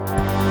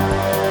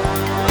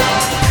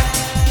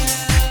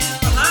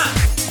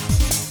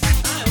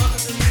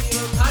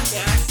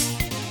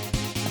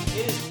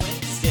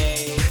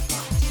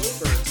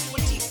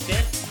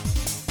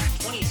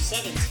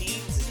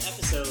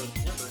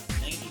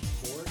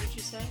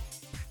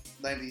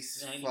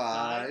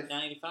95,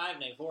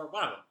 94,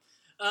 one of them.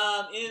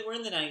 We're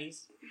in the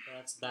 90s.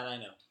 That I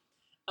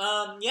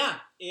know. Yeah,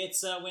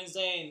 it's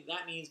Wednesday, and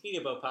that means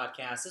Media Boat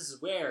Podcast. This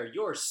is where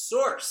your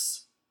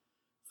source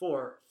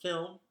for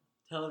film,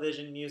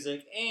 television,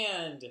 music,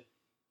 and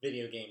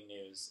video game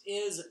news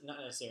is not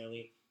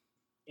necessarily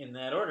in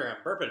that order.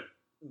 I'm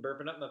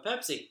burping up my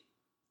Pepsi.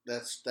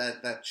 That's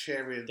that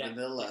cherry and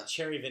vanilla. That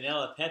cherry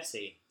vanilla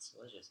Pepsi. It's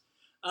delicious.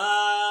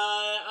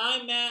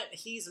 I'm Matt.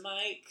 He's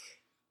Mike.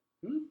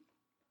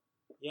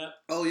 Yep.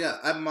 Oh yeah,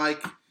 I'm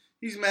Mike.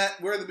 He's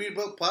Matt. We're the Media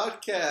Boat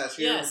Podcast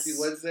here with you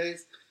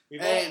Wednesdays.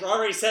 We've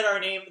already said our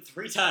name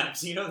 3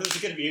 times. You know this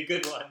is going to be a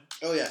good one.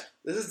 Oh yeah,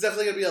 this is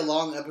definitely going to be a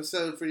long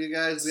episode for you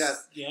guys. We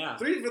got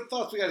 3 different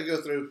thoughts we got to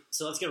go through.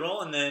 So let's get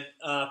rolling then.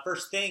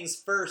 First things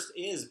first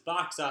is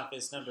box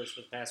office numbers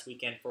for the past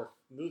weekend for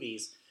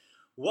movies.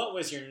 What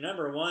was your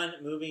number 1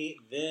 movie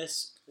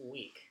this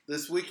week?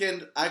 This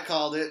weekend, I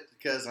called it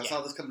because I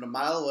saw this coming a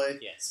mile away.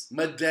 Yes.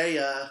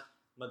 Madea.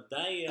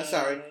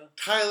 Sorry,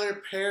 Tyler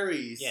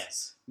Perry's.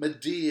 Yes.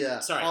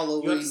 Madea. Sorry,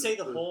 Halloween. you have to say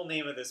the whole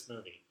name of this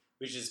movie,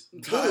 which is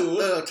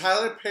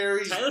Tyler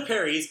Perry's. Tyler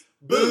Perry's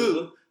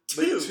Boo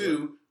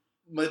 2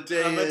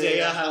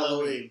 Madea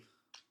Halloween.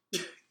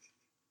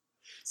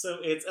 So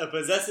it's a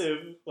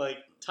possessive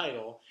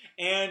title,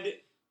 and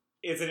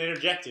it's an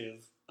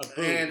interjective of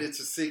Boo, and it's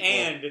a sequel,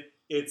 and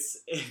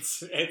it's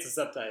a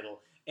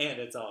subtitle, and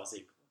it's all a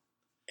sequel.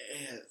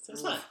 So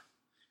it's fun.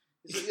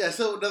 Yeah,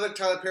 so another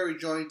Tyler Perry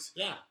joint.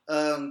 Yeah.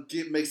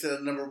 Makes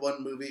it a number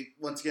 1 movie.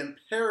 Once again,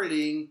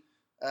 parodying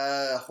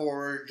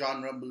horror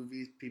genre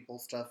movies, people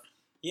stuff.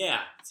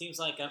 Yeah, it seems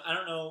like, I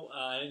don't know,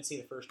 I didn't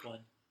see the first one,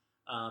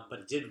 but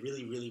it did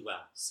really, really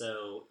well.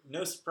 So,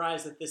 no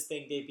surprise that this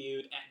thing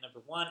debuted at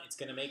number 1. It's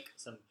going to make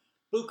some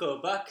buco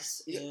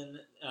bucks in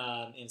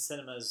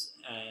cinemas,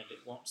 and it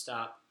won't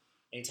stop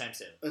anytime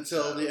soon.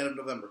 Until the end of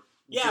November.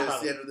 Which is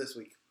probably. the end of this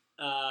week.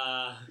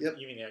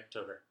 You mean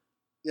October?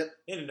 Yep.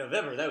 In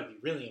November, that would be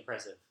really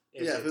impressive.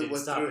 If it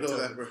went through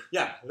November.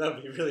 Yeah, that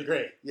would be really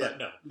great. Yeah. But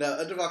no. No,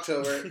 end of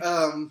October.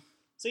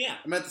 So yeah.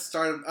 I meant the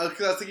start of...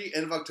 Because I was thinking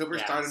end of October,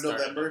 start of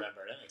November.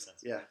 That makes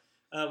sense. Yeah.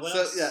 What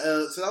else?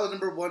 So that was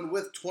number 1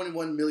 with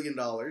 $21 million.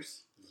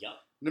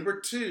 Yup.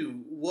 Number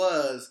 2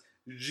 was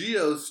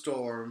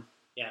Geostorm.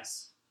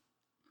 Yes.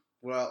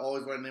 Well, I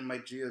always want to name my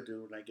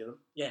Geodude when I get him.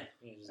 Yeah.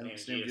 His name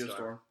is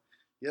Geostorm.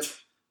 Yep.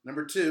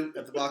 Number 2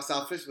 at the box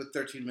office with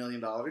 $13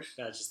 million.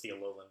 That's just the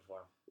Alolan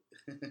form.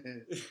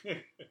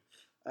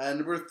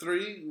 Number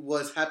 3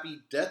 was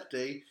Happy Death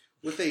Day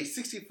with a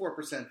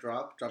 64%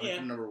 drop, dropping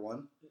from number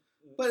 1.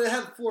 But it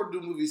had 4 new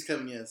movies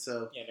coming in,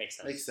 so yeah, it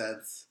makes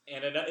sense.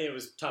 And it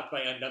was topped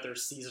by another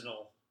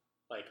seasonal,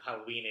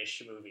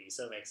 Halloween-ish movie,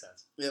 so it makes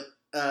sense. Yep.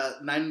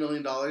 $9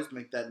 million to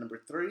make that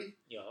number 3.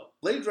 Yup.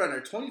 Blade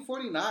Runner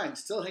 2049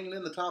 still hanging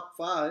in the top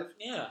 5.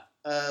 Yeah.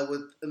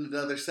 With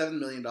another $7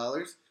 million,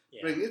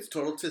 bringing its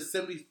total to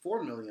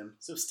 $74 million.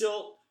 So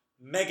still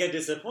mega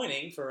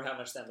disappointing for how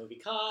much that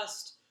movie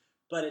cost,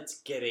 but it's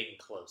getting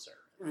closer.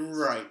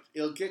 Right.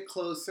 It'll get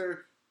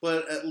closer,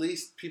 but at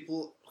least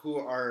people who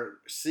are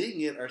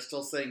seeing it are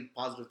still saying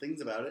positive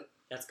things about it.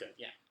 That's good,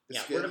 yeah.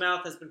 It's Word of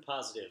mouth has been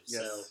positive,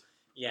 yes. So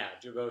yeah,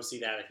 do go see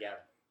that if you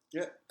haven't.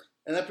 Yeah.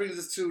 And that brings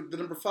us to the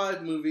number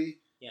 5 movie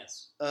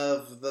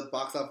of the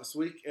box office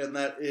week, and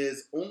that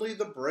is Only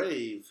the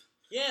Brave.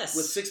 Yes.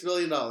 With $6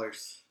 million.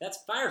 That's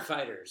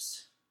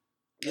Firefighters.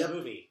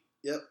 Movie.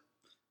 Yep.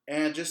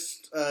 And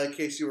just in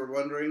case you were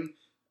wondering,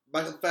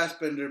 Michael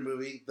Fassbender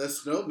movie, The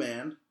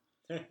Snowman,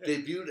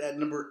 debuted at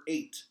number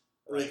 8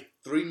 with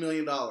 $3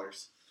 million.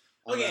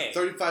 On a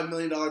 $35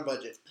 million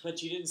budget.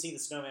 But you didn't see The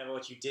Snowman, but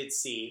what you did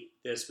see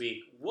this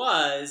week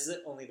was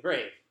Only the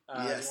Brave.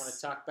 Do you want to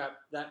talk about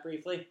that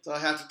briefly? So I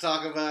have to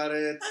talk about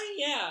it.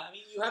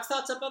 You have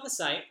thoughts up on the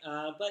site,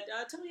 but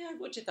tell me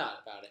what you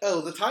thought about it.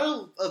 Oh, the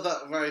title of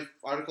my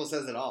article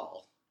says it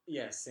all.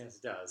 Yes, it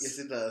does. Yes,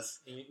 it does.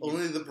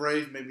 Only the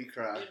Brave made me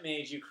cry. It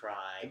made you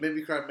cry. It made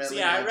me cry madly.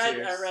 So I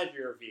read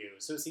your review,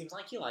 so it seems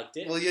like you liked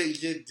it. Well, yeah, you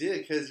did,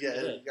 because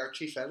our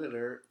chief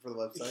editor for the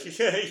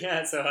website.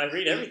 Yeah, so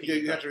anyways.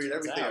 You have to read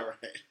everything,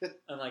 right?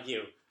 Unlike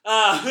you.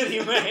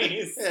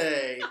 Anyways.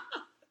 Hey.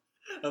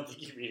 I don't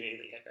think you read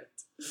anything I read.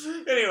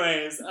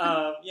 Anyways,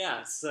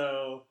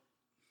 so...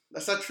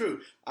 That's not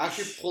true. I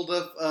actually pulled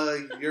up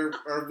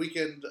our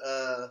weekend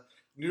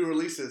new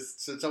releases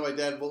to tell my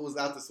dad what was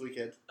out this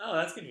weekend. Oh,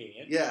 that's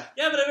convenient. Yeah.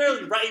 Yeah, but I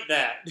rarely write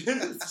that.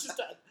 It's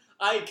just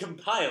I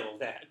compile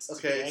that.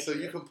 Okay, so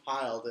you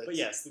compiled it. But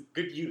yes,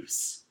 good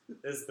use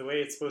is the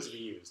way it's supposed to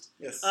be used.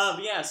 Yes.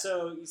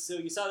 So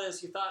you saw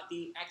this, you thought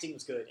the acting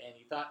was good, and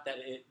you thought that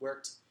it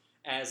worked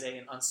as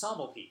an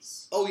ensemble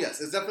piece. Oh, yes.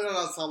 It's definitely an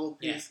ensemble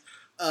piece.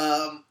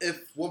 Yeah.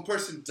 If one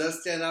person does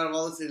stand out of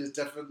all this, it is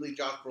definitely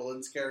Josh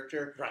Brolin's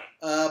character. Right.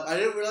 I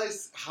didn't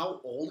realize how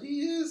old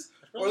he is.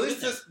 Or at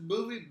least this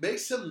movie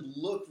makes him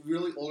look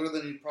really older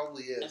than he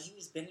probably is. I mean,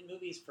 he's been in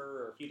movies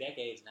for a few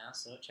decades now,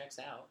 so it checks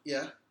out.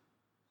 Yeah.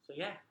 So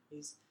yeah,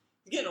 he's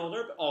getting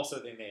older, but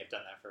also they may have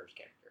done that for his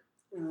character.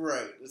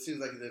 Right. It seems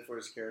like he did for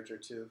his character,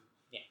 too.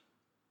 Yeah.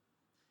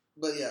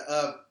 But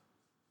yeah,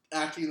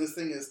 acting in this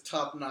thing is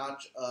top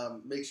notch.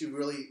 Makes you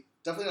really,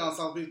 definitely an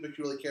ensemble piece, makes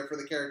you really care for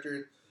the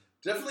character.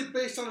 Definitely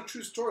based on a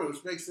true story,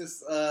 which makes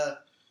this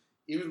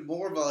even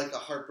more of a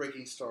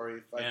heartbreaking story,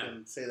 if I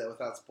can say that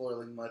without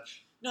spoiling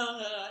much.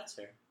 No, that's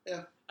fair.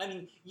 Yeah. I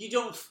mean, you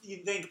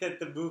think that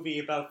the movie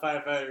about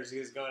firefighters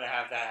is going to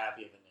have that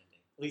happy of an ending.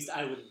 At least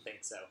I wouldn't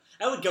think so.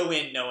 I would go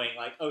in knowing,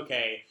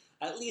 okay,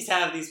 at least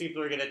half of these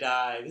people are going to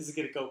die. This is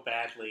going to go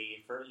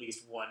badly for at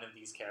least one of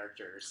these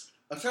characters.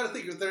 I'm trying to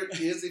think if there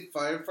is a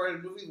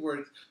firefighter movie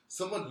where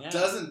someone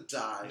doesn't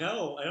die.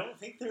 No, I don't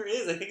think there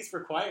is. I think it's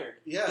required.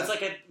 Yeah. It's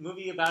like a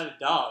movie about a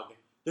dog.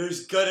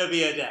 There's going to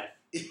be a death.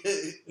 If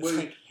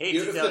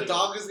the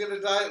dog is going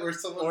to die or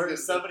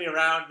somebody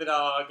around the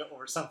dog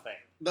or something.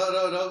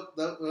 No.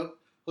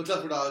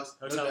 Hotel for Dogs.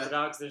 Hotel for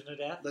Dogs, there's no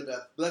death? No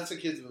death. But that's a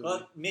kid's movie.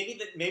 Well,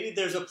 maybe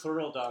there's a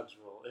plural dogs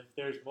rule. If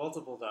there's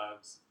multiple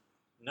dogs,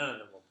 none of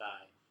them will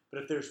die.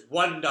 But if there's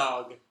one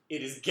dog,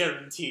 it is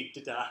guaranteed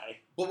to die.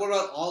 But what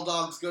about all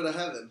dogs go to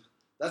heaven?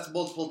 That's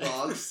multiple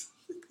dogs.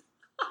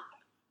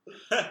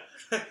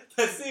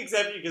 That's the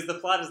exception because the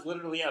plot is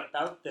literally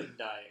about them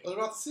dying. What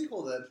about the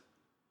sequel then?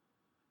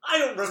 I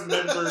don't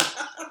remember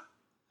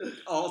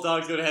All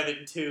Dogs Go to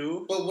Heaven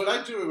 2. But what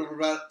I do remember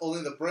about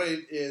Only the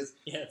Brave is...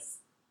 Yes.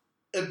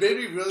 It made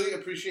me really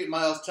appreciate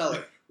Miles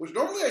Teller, which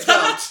normally I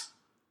don't.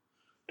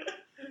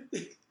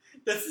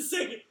 That's the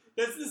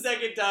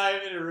second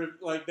time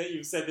that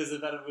you've said this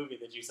about a movie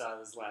that you saw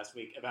this last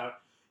week about,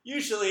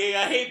 usually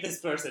I hate this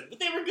person, but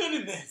they were good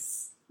in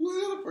this.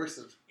 Who's the other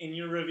person? In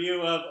your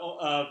review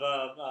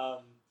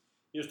of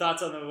your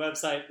thoughts on the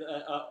website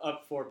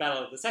up for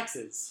Battle of the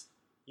Sexes,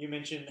 you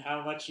mentioned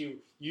how much you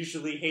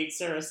usually hate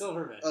Sarah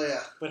Silverman. Oh, yeah.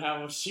 But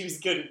how much she was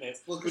good in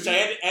this. Well, which I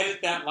had to edit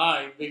that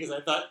line because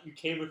I thought you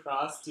came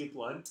across too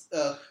blunt.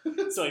 So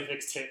I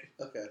fixed it.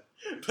 Okay.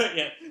 But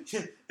yeah,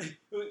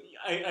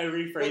 I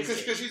rephrased it.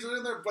 Because she's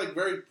in there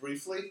very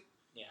briefly.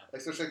 Yeah.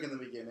 Especially in the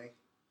beginning.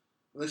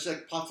 And then she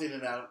pops in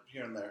and out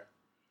here and there.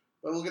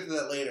 But we'll get to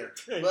that later.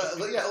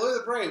 but yeah, Only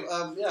the Brave.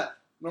 Yeah.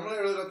 Normally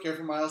I really don't care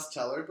for Miles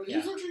Teller, but he's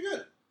actually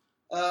good.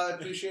 I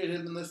appreciate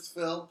him in this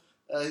film.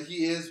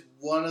 He is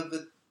one of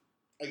the,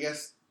 I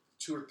guess,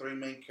 2 or 3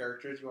 main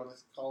characters, you want to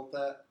call it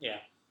that? Yeah.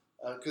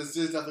 Because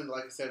this is definitely,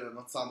 like I said, an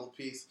ensemble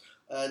piece.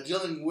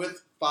 Dealing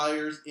with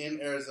fires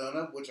in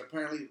Arizona, which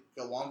apparently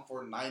go on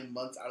for 9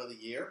 months out of the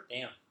year.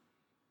 Damn.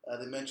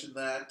 They mentioned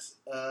that.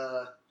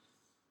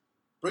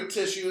 Bring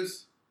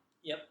tissues.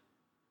 Yep.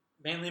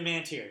 Manly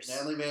man tears.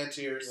 Manly man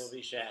tears. Will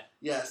be shed.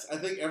 Yes, I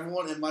think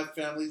everyone in my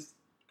family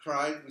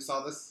cried. We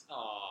saw this.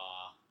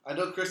 Aww. I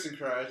know Kristen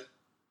cried.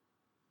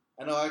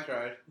 I know I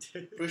cried.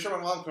 Pretty sure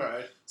my mom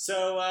cried.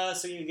 So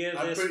you give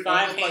this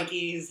 5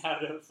 hankies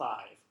out of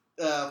 5.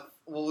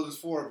 Well, it was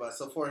 4 of us,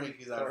 so 4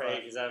 hankies out of 5. 4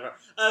 hankies out of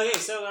 5. Okay,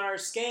 so on our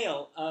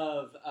scale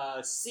of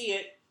see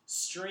it,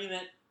 stream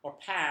it, or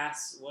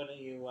pass, what are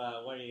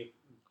you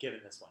giving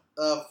this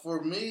one?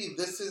 For me,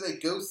 this is a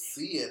go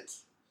see it.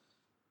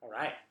 All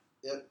right.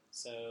 Yep.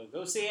 So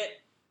go see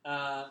it.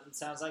 It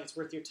sounds like it's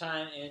worth your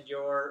time and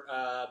your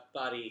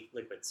body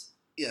liquids.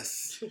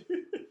 Yes.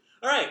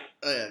 All right.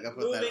 Oh, yeah, gotta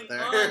put Moving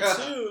that up there. on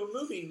to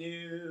movie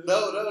news.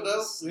 No.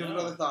 We have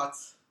other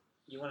thoughts.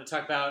 You want to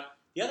talk about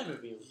the other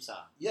movie we saw?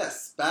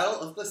 Yes, Battle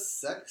of the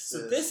Sexes.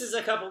 So this is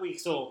a couple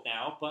weeks old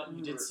now, but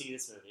you did see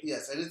this movie.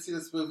 Yes, I did see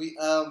this movie.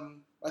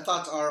 My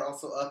thoughts are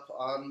also up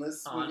on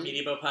this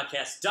movie. On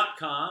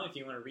MediaBoatPodcast.com if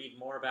you want to read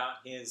more about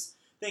his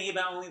thinking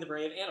about Only the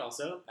Brave and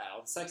also Battle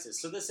of the Sexes.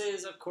 So this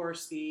is, of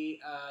course, the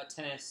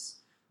tennis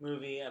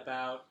movie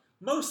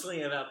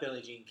mostly about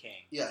Billie Jean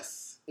King.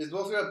 Yes. It's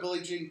mostly about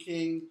Billie Jean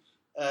King,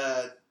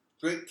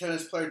 great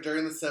tennis player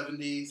during the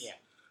 70s,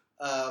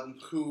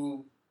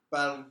 who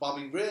battled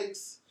Bobby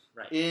Riggs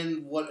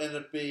in what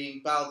ended up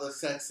being Battle of the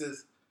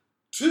Sexes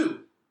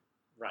 2.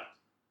 Right.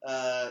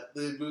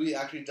 The movie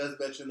actually does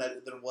mention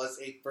that there was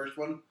a first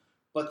one,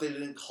 but they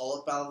didn't call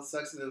it Battle of the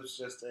Sexes. It was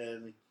just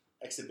an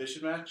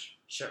exhibition match.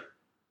 Sure.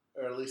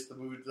 Or at least the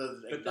movie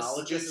doesn't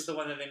acknowledge it. This is the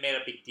one that they made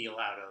a big deal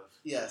out of.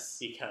 Yes.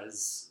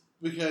 Because,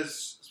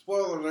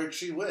 spoiler alert,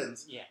 she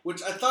wins. Yeah.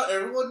 Which I thought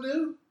everyone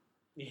knew.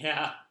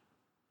 Yeah.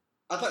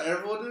 I thought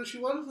everyone knew she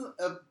won,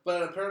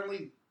 but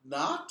apparently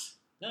not.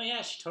 No,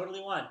 yeah, she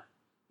totally won.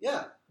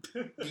 Yeah.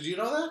 Did you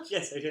know that?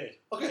 Yes, I did.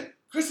 Okay.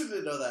 Kristen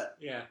didn't know that.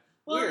 Yeah.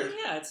 Well, weird.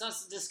 Yeah, it's not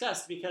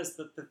discussed because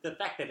the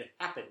fact that it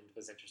happened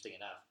was interesting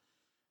enough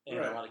in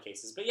a lot of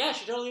cases. But yeah,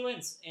 she totally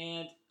wins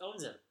and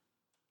owns him.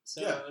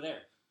 So there.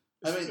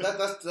 I mean,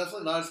 that's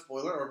definitely not a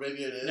spoiler, or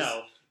maybe it is.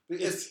 No.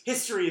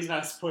 History is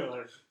not a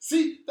spoiler.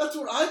 See, that's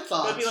what I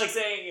thought. That'd be like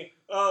saying,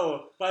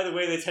 oh, by the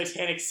way, the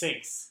Titanic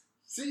sinks.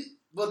 See,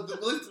 but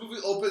at least the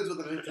movie opens with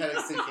the Titanic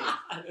sinking.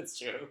 That's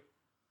true.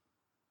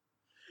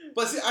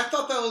 But see, I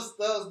thought that was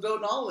no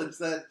knowledge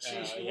that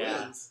she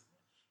wins.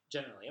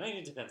 Generally. I mean,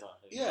 it depends on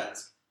who you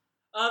ask.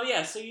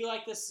 So you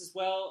like this as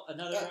well?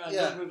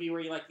 Another movie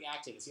where you like the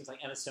acting. It seems like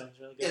Emma Stone's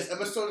really good. Yes,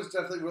 Emma Stone is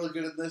definitely really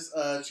good in this.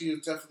 She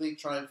is definitely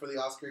trying for the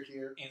Oscar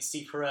here. And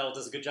Steve Carell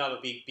does a good job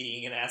of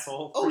being an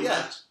asshole. Oh,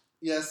 yeah. Much.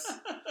 Yes.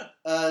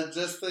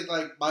 Just think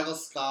like Michael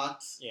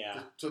Scott. Yeah.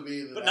 To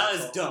be but not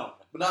as dumb.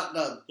 But not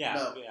dumb. Yeah.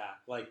 No. Yeah.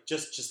 Like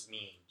just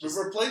mean.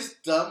 Replace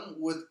dumb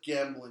with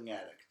gambling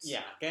addicts.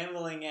 Yeah.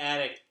 Gambling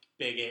addict,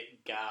 bigot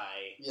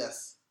guy.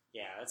 Yes.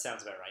 Yeah, that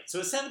sounds about right. So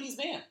a 70s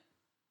man.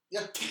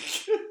 Yeah.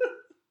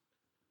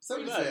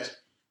 70s man.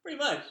 Pretty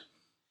much.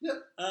 Yep.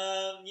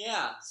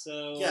 Yeah.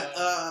 So. Yeah.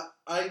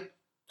 I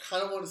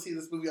kind of want to see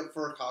this movie up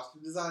for a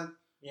costume design.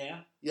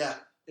 Yeah. Yeah.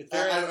 It's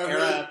very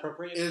era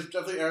appropriate. It is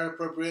definitely era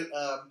appropriate.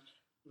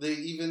 They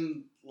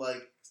even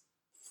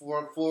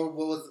for what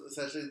was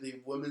essentially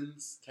the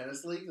women's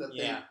tennis league that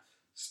they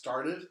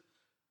started,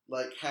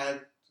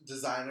 had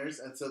designers,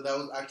 and so that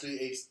was actually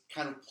a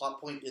kind of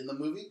plot point in the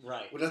movie,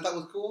 right? Which I thought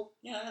was cool.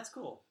 Yeah, that's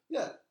cool.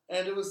 Yeah,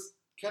 and it was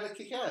kind of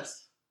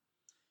kick-ass.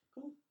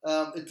 Cool.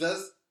 It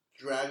does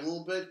drag a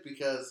little bit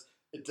because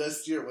it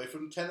does steer away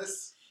from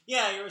tennis.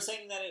 Yeah, you were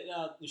saying that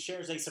it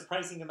shares a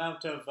surprising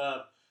amount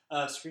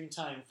of screen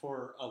time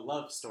for a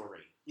love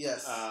story.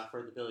 Yes.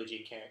 For the Billie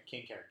Jean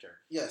King character.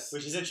 Yes.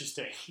 Which is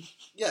interesting.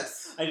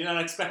 Yes. I did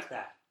not expect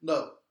that.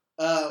 No.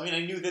 I mean, I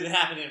knew that it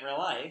happened in real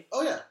life.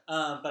 Oh yeah.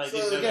 But I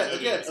didn't know that.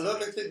 Again,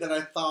 another thing that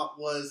I thought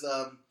was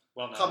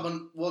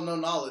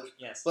well-known knowledge.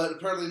 Yes. But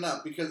apparently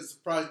not, because it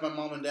surprised my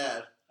mom and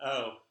dad.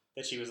 Oh,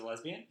 that she was a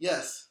lesbian?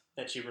 Yes.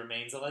 That she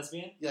remains a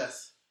lesbian?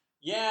 Yes.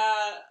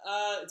 Yeah,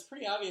 it's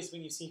pretty obvious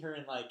when you see her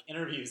in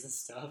interviews and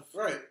stuff.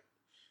 Right.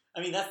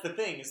 I mean, that's the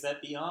thing, is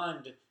that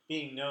beyond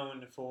being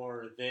known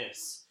for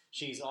this,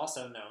 she's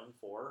also known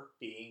for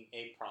being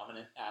a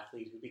prominent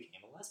athlete who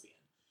became a lesbian.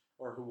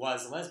 Or who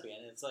was a lesbian.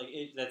 It's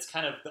that's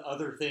kind of the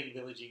other thing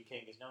Billie Jean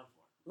King is known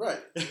for. Right.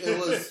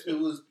 It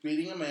was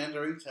beating a man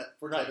during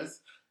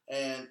tennis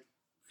and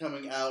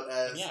coming out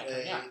as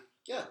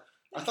yeah.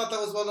 I thought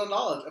that was well-known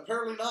knowledge.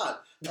 Apparently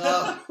not.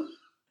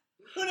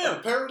 Who knew?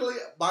 Apparently,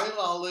 my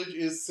knowledge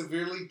is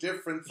severely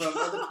different from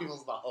other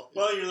people's knowledge.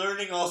 Well, you're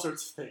learning all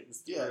sorts of things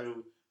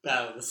through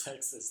Battle of the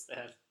Sexes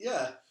then.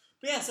 Yeah.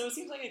 But yeah, so it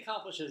seems like it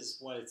accomplishes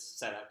what it's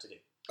set out to do.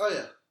 Oh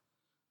yeah.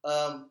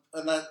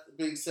 And that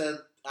being said,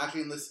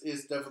 acting in this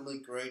is definitely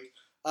great.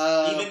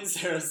 Even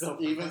Sarah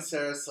Silverman. Even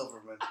Sarah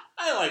Silverman.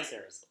 I like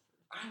Sarah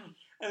Silverman.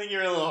 I think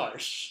you're a little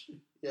harsh.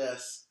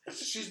 Yes.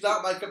 She's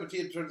not my cup of tea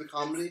in terms of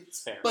comedy.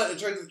 It's fair. But in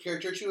terms of the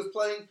character she was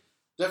playing,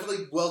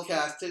 definitely well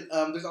casted.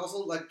 There's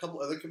also a couple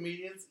other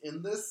comedians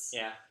in this.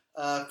 Yeah.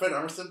 Fred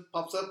Armisen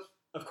pops up.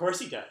 Of course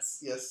he does.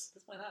 Yes.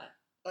 That's why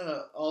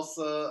not?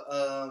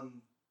 Also,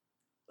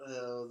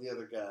 the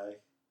other guy.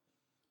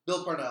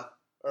 Bill Parnell.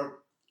 Or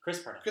Chris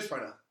Parnell. Chris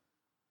Parnell.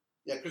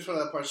 Yeah, Chris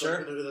Parnell parts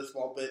up in a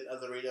small bit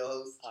as a radio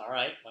host.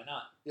 Alright, why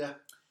not? Yeah.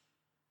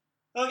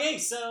 Okay,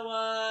 so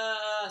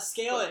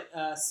scale it.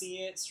 See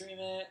it, stream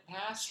it,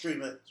 pass?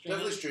 Stream it.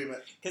 Definitely stream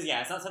it. Because,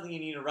 it's not something you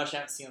need to rush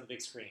out and see on the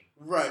big screen.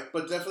 Right,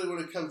 but definitely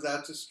when it comes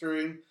out to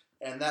stream,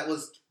 and that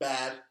was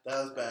bad. That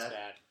was bad.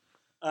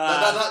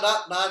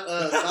 Not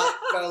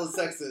Battle of the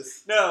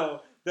Sexes.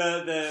 No,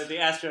 the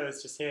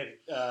Astros just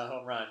hit a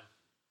home run.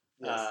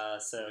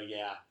 Yes. So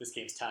this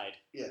game's tied.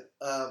 Yeah.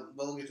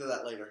 We'll get to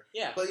that later.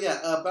 Yeah. But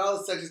Battle of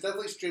the Sexes,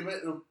 definitely stream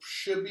it. It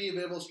should be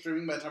available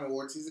streaming by the time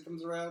award season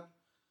comes around.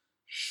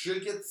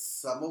 Should get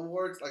some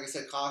awards. Like I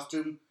said,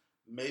 costume,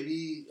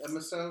 maybe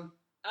Emma Stone.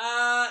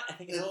 I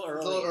think it's a little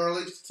early. A little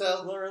early to tell.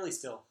 A little early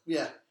still.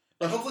 Yeah.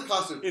 But hopefully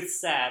costume. It's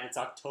sad. It's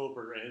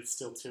October and it's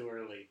still too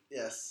early.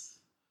 Yes.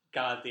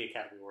 God, the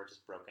Academy Award is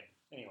broken.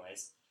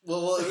 Anyways.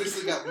 Well, it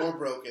recently got more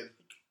broken.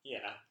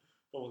 Yeah.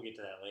 But we'll get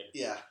to that later.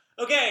 Yeah.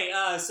 Okay,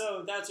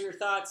 so that's your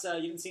thoughts.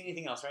 You didn't see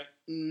anything else, right?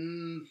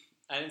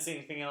 I didn't see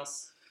anything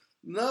else.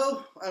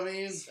 No, I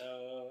mean...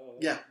 So...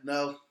 Yeah,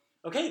 no.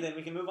 Okay, then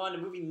we can move on to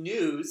movie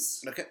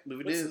news. Okay,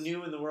 movie news. What's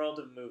new in the world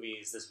of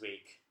movies this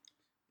week?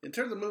 In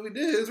terms of movie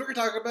news, we're going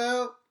to talk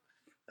about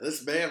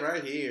this man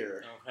right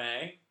here.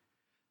 Okay.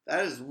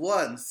 That is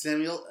one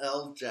Samuel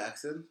L.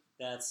 Jackson.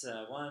 That's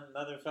one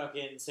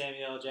motherfucking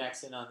Samuel L.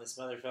 Jackson on this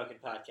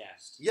motherfucking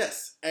podcast.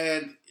 Yes,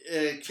 and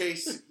in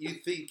case you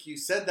think you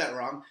said that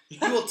wrong, he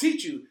will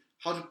teach you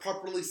how to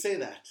properly say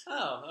that.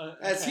 Oh,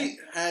 okay.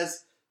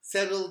 As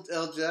Samuel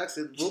L.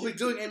 Jackson will be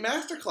doing a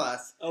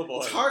masterclass. Oh boy.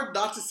 It's hard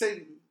not to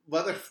say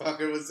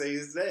motherfucker when saying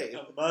his name.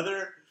 A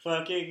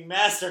motherfucking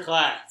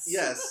masterclass.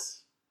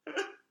 Yes.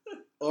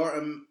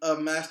 Or a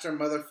master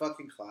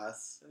motherfucking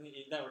class.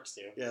 That works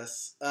too.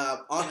 Yes.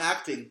 On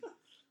acting.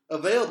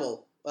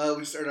 Available.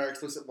 We started our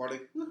explicit warning.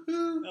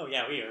 Woo-hoo. Oh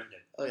yeah, we earned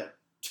it. Oh yeah.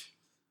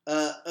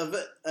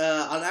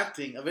 On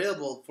acting,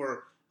 available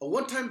for a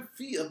one-time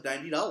fee of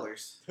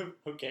 $90.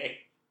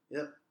 Okay.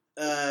 Yep.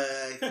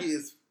 He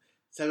is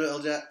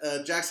Samuel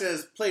L. Jackson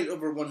has played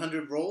over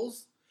 100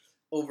 roles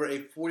over a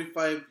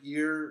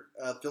 45-year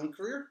film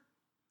career.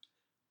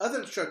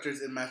 Other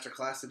instructors in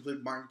Masterclass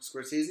include Martin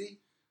Scorsese,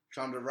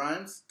 Shonda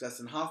Rhimes,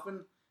 Dustin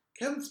Hoffman,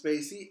 Kevin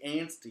Spacey,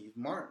 and Steve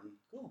Martin.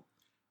 Cool.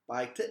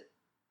 By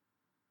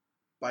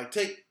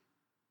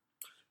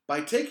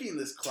taking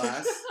this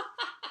class,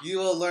 you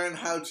will learn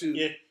how to...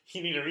 You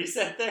need a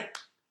reset there?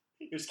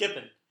 You're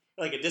skipping.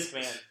 Like a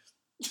Discman.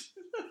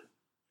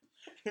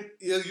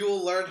 You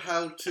will learn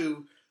how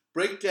to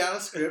break down a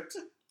script,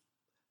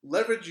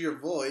 leverage your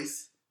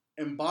voice,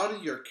 embody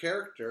your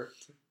character,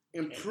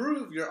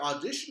 improve your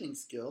auditioning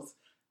skills,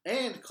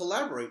 and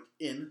collaborate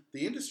in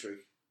the industry.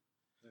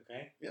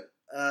 Okay. Yep.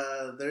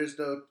 I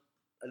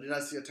did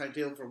not see a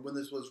timetable for when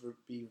this was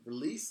be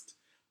released.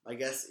 My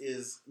guess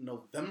is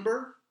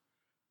November,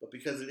 but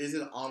because it is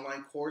an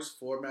online course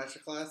for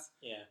Masterclass,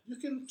 you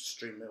can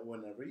stream it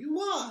whenever you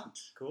want.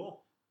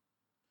 Cool.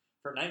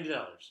 For $90.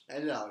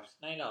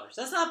 $90.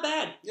 That's not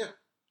bad. Yeah.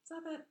 It's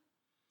not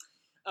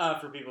bad.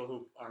 For people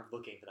who aren't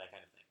looking for that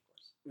kind of thing, of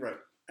course.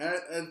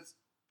 Right. And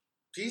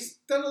he's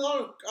done a lot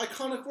of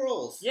iconic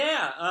roles.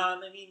 Yeah.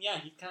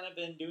 He's kind of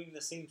been doing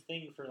the same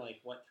thing for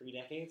 3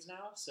 decades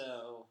now,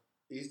 so...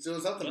 He's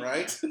doing something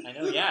right. I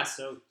know, yeah,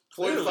 so...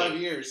 45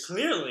 years.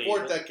 Clearly.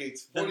 4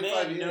 decades. 45 the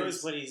man years.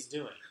 knows what he's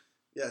doing.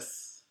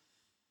 Yes.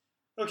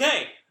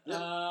 Okay. Yep.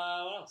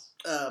 What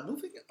else?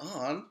 Moving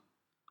on.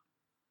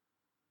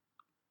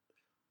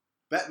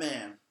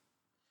 Batman.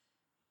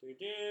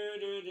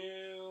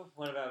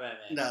 What about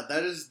Batman? No,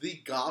 that is the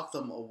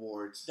Gotham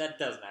Awards. That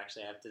doesn't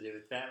actually have to do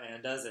with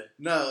Batman, does it?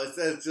 No,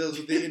 it deals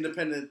with the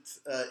independent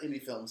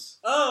indie films.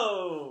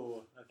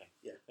 Oh! Okay.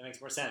 Yeah. That makes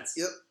more sense.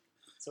 Yep.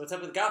 So what's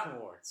up with Gotham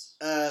Awards?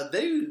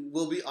 They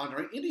will be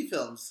honoring indie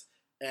films.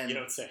 And you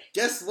don't say.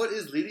 Guess what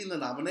is leading the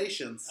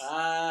nominations?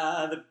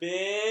 The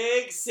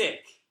Big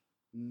Sick.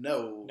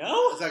 No.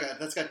 No?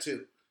 That's got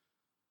 2.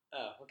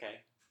 Oh,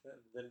 okay.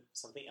 Then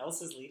something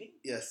else is leading?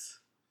 Yes.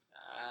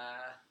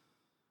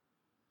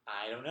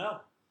 I don't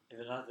know. If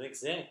it's not the Big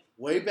Sick.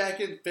 Way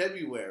back in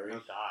February.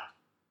 Oh, God.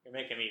 You're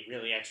making me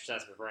really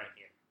exercise my brain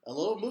here. A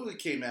little movie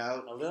came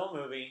out. A little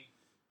movie.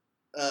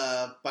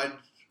 By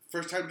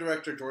first-time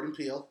director Jordan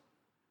Peele.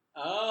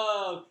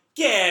 Oh,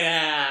 Get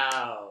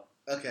Out!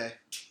 Okay.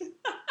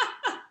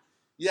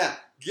 Yeah,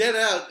 Get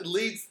Out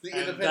leads the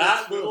and independent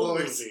that little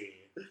awards.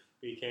 movie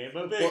became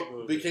a big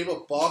movie. Became a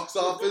box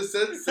office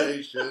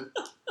sensation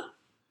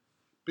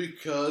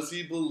because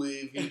he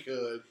believed he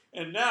could.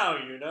 And now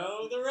you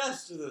know the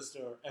rest of the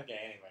story. Okay,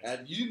 anyway.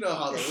 And you know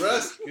how the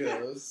rest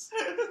goes.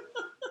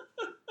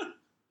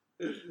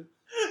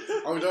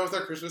 Are we done with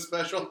our Christmas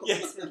special?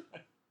 Yes.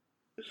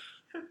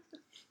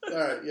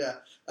 Alright, yeah.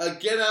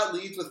 Get Out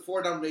leads with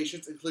 4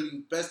 nominations,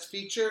 including Best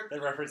Feature,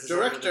 That references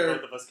Director,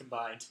 both of us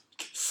combined.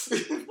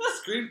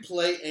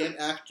 Screenplay, and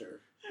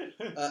Actor.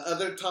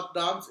 Other top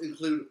noms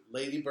include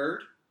Lady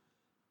Bird,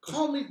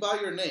 Call Me By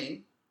Your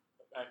Name,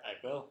 I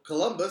will.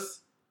 Columbus,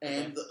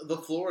 and the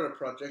Florida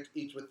Project,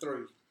 each with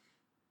 3.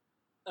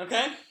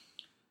 Okay.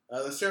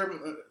 The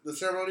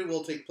ceremony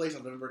will take place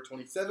on November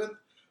 27th,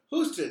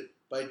 hosted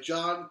by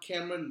John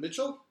Cameron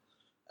Mitchell.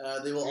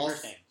 They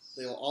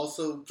will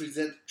also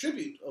present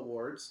tribute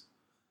awards,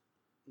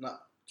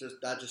 not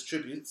just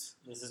tributes.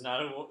 This is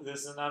not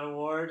an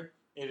award.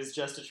 It is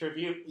just a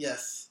tribute.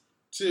 Yes,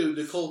 to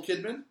Nicole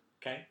Kidman,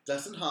 Okay.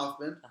 Dustin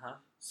Hoffman, Uh-huh.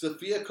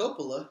 Sophia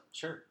Coppola,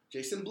 Sure.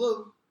 Jason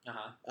Blum,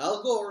 Uh-huh.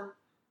 Al Gore,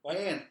 What?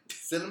 and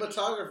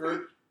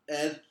cinematographer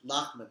Ed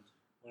Lachman.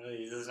 One of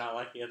these is not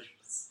like the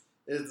others.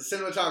 It is the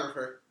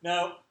cinematographer.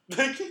 No.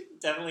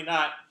 Definitely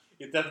not.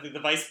 He's definitely the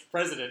vice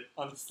president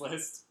on this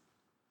list.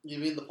 You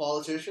mean the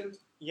politician?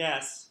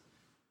 Yes.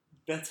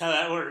 That's how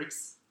that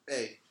works.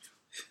 Hey,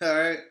 all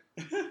right.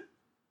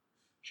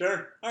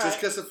 Sure. All Just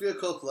right. because Sophia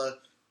Coppola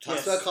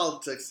talks Yes. about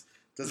politics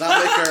does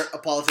not make her a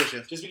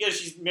politician. Just because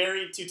she's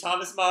married to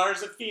Thomas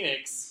Mars of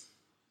Phoenix.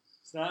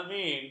 It's not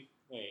mean.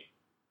 Wait.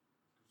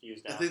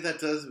 Confused now. I think that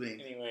does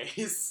mean.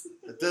 Anyways.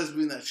 It does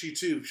mean that she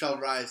too shall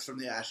rise from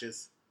the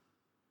ashes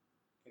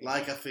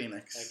like a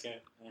phoenix.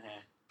 Okay.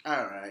 Uh-huh.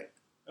 All right.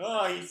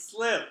 Oh, he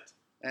slipped.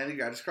 And he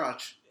got his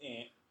crotch.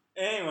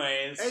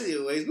 Anyways.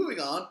 Moving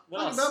on. What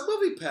Talking else? about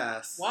Movie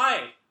Pass.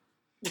 Why?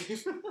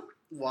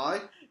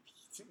 Why?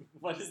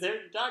 What is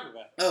there to talk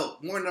about? Oh,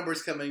 more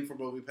numbers coming for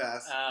Movie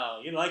Pass.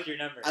 Oh, you like your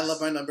numbers. I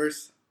love my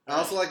numbers. I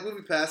also like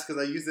Movie Pass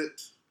because I use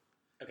it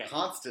Okay.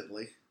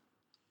 constantly.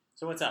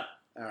 So what's up?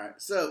 All right.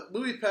 So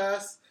Movie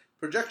Pass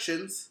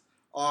projections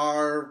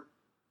are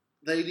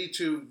they need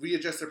to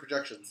readjust their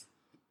projections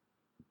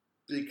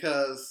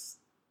because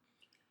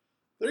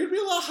they're going to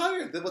be a lot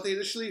higher than what they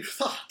initially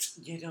thought.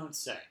 You don't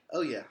say.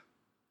 Oh yeah.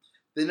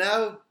 They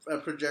now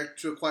project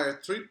to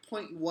acquire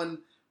 3.1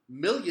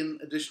 million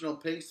additional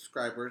paying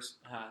subscribers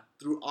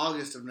through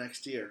August of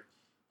next year.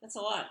 That's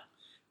a lot.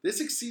 This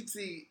exceeds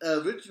the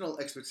original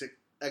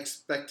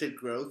expected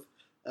growth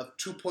of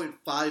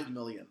 2.5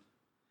 million,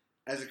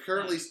 as it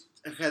currently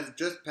has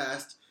just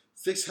passed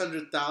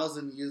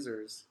 600,000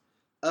 users,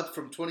 up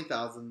from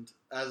 20,000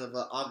 as of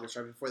August,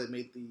 right before they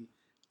made the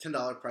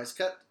 $10 price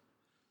cut.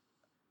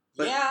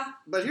 But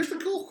here's the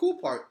cool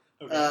part.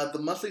 Okay. The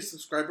monthly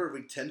subscriber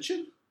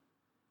retention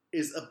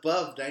is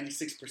above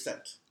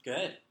 96%.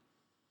 Good.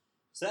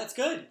 So that's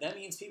good. That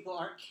means people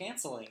aren't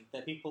canceling,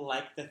 that people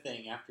like the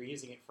thing after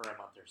using it for a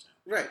month or so.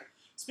 Right.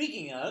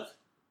 Speaking of,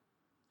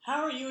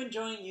 how are you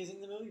enjoying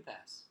using the Movie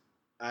Pass?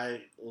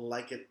 I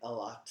like it a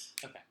lot.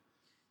 Okay.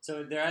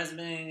 So there hasn't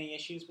been any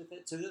issues with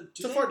it? So do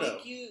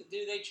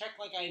they check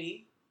like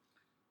ID?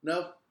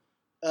 No.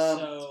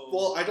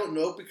 Well, I don't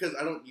know because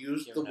I don't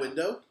use the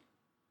window.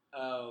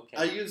 Oh, okay.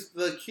 I use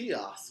the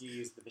kiosk. You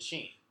use the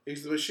machine.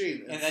 Use the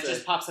machine. And that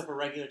just pops up a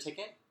regular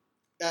ticket?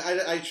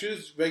 I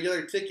choose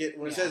regular ticket.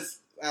 When it says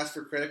ask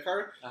for credit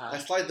card, I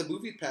slide the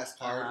Movie Pass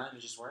card. And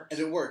it just works? And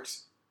it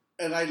works.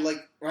 And I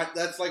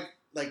that's like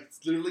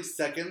literally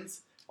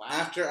seconds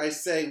after I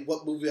say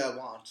what movie I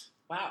want.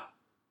 Wow.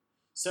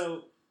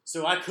 So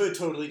I could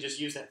totally just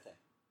use that thing.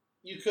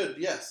 You could,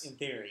 yes. In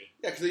theory.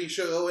 Yeah, because then you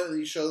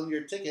show them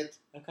your ticket.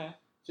 Okay.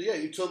 So yeah,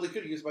 you totally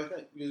could use my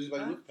thing. Use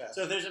my Movie Pass.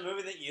 So if there's a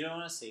movie that you don't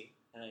want to see,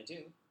 and I do,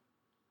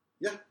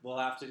 we'll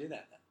have to do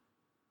that then.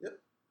 Yep.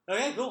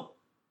 Okay, cool.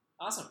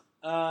 Awesome.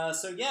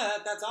 So yeah,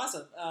 that's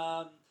awesome.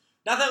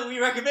 Not that we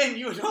recommend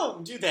you at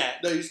home do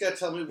that. No, you just gotta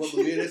tell me what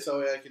movie it is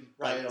so I can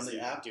buy it on the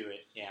app. Do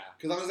it, yeah.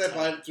 Because as long as I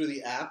buy it through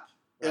the app,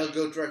 it'll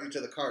go directly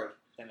to the card.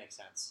 That makes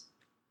sense.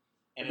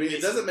 And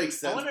it doesn't make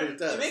sense, but it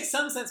does. It makes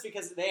some sense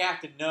because they have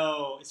to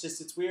know.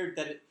 It's weird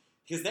that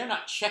because they're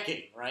not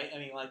checking, right? I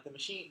mean, like the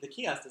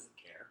kiosk doesn't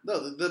care.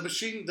 No, the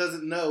machine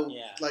doesn't know.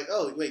 Yeah. Like,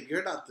 oh wait,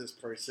 you're not this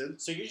person.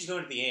 So you're just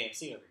going to the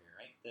AMC over here,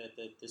 right?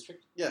 The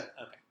district. Yeah.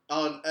 Okay.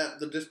 On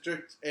the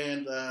district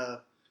and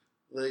the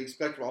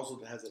Spectrum also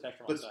has it.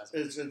 Spectrum but also has it.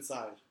 It's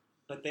inside.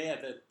 But they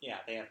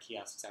have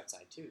kiosks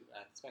outside too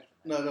at the Spectrum.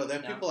 Right? No, they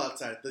have people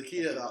outside. The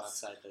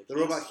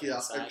robot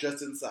kiosks are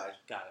just inside.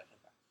 Got it.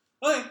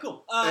 Okay,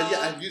 cool. And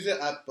I've used it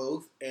at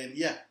both, and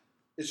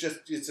it's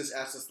just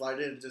asked to slide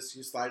it, and just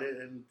you slide it,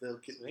 and they'll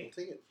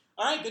take it.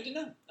 All right, good to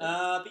know.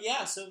 But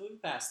yeah, so Movie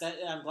Pass.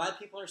 I'm glad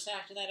people are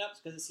snatching that up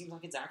because it seems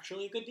like it's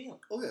actually a good deal.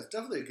 Oh yeah, it's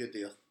definitely a good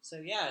deal. So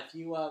yeah, if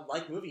you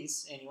like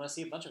movies and you want to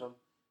see a bunch of them,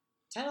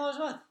 $10 a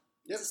month.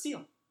 It's a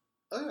steal.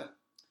 Oh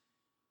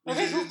yeah.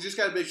 Okay, cool. You just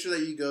gotta make sure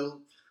that you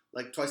go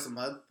like twice a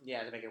month.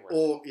 Yeah, to make it worth.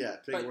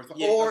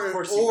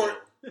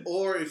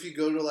 Or if you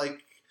go to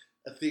like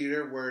a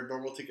theater where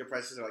normal ticket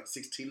prices are like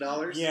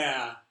 $16.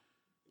 Yeah,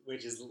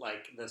 which is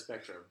like the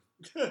Spectrum.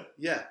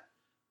 Yeah,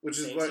 which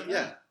is what.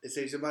 Yeah, it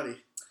saves you money.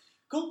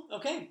 Cool.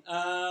 Okay.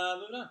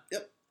 Moving on.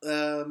 Yep.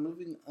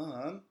 Moving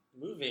on.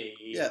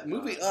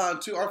 Moving on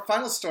to our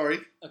final story.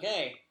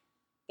 Okay.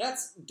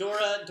 That's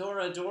Dora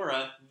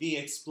the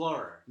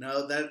Explorer.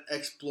 No, that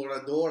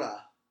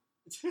Exploradora.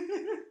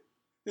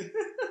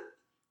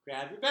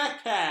 Grab your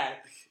backpack.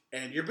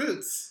 And your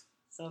boots.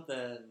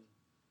 Something.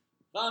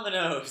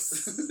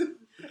 Vamonos.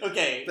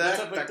 Okay, what's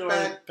up with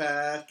Dora?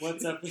 Backpack.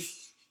 What's up with...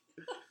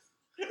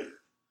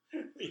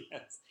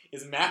 Yes.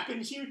 Is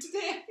mapping you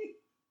today?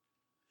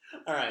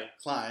 All right.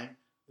 Climb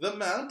the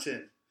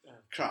mountain.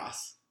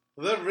 Cross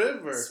the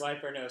river.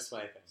 Swiper, no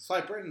swiping.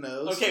 Swiper,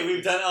 no. Okay,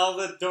 we've done all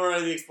the Dora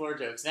the Explorer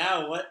jokes.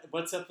 Now,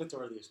 what's up with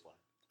Dora the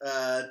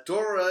Explorer?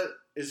 Dora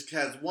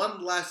has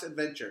one last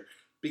adventure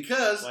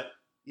because... What?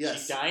 Yes.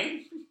 She's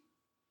dying?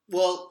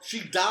 Well,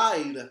 she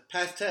died.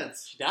 Past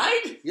tense. She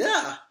died?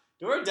 Yeah.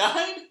 Dora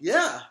died?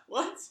 Yeah.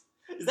 What?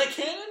 Is that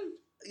canon?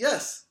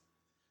 Yes.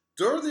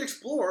 Dora the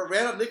Explorer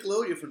ran on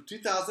Nickelodeon from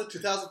 2000 to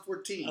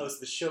 2014. Oh, so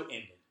the show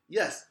ended.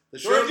 Yes.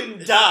 Dora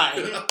didn't die.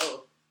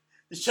 No.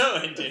 The show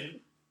ended.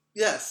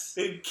 Yes.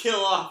 They didn't kill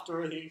off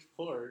Dora the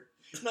Explorer.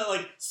 It's not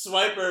like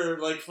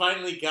Swiper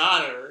finally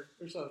got her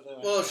or something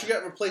like that. She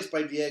got replaced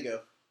by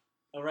Diego.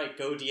 Oh, right.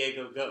 Go,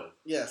 Diego, go.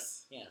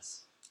 Yes.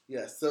 Yes.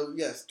 Yes. So,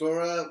 yes,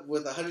 Dora,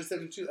 with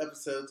 172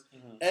 episodes,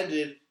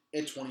 ended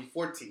in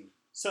 2014.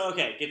 So,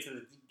 okay,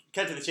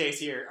 cut to the chase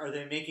here. Are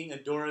they making a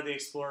Dora the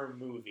Explorer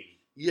movie?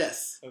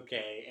 Yes.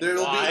 Okay. There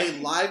will be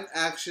a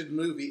live-action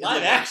movie.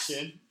 Live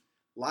action?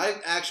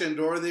 Live-action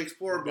Dora the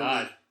Explorer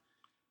movie.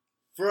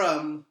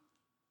 From...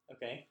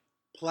 Okay.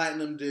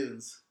 Platinum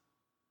Dunes.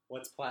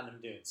 What's Platinum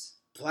Dunes?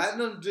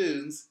 Platinum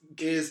Dunes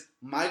is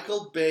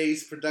Michael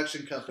Bay's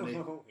production company.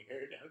 Oh,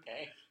 weird.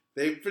 Okay.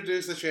 They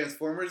produce the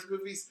Transformers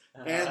movies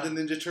and the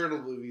Ninja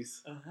Turtle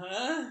movies.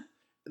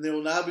 And they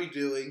will now be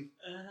doing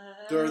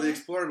Dora the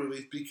Explorer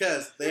movies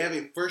because they have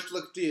a first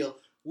look deal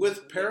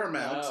with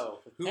Paramount,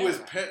 who is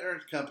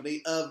parent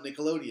company of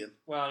Nickelodeon.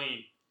 Well, I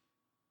mean,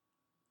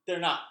 they're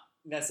not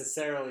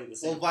necessarily the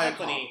same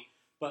company,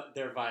 but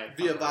they're Viacom.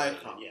 Via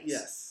Viacom,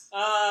 yes.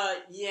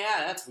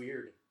 Yeah, that's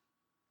weird.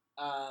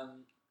 I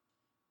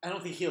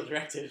don't think he'll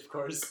direct it, of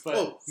course.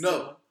 But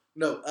no.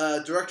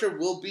 Director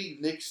will be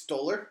Nick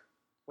Stoller.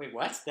 Wait,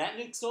 what? That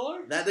Nick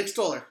Stoller? That Nick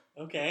Stoller.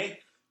 Okay.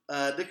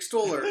 Nick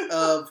Stoller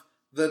of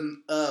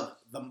the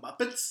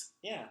Muppets.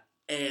 Yeah.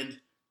 And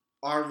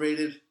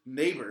R-rated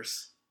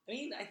Neighbors. I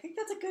mean, I think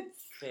that's a good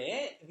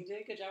fit. He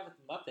did a good job with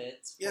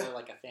Muppets for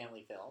like a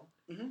family film.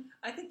 Mm-hmm.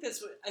 I think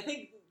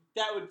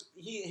that would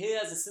he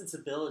has a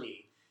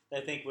sensibility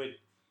that I think would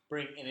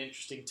bring an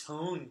interesting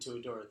tone to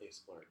a Dora the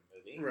Explorer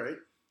movie. Right.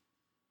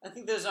 I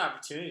think there's an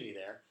opportunity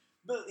there.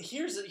 But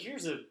here's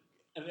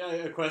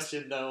a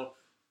question though.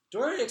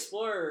 Dora the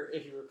Explorer,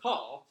 if you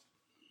recall,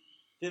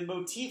 the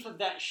motif of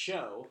that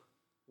show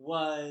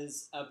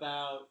was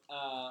about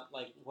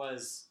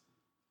was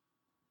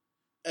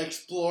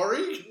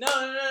exploring?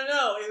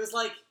 No. It was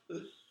like,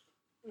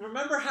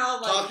 remember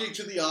how like talking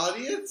to the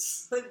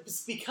audience? But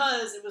it's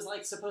because it was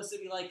like supposed to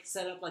be like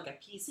set up like a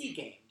PC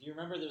game. Do you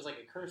remember? There was like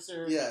a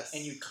cursor. Yes.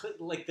 And you click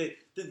like they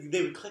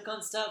would click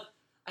on stuff.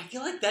 I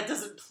feel like that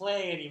doesn't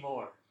play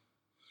anymore.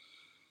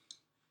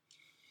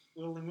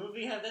 Will the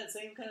movie have that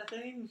same kind of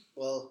thing?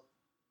 Well,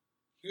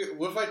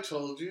 what if I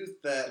told you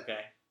that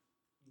Okay.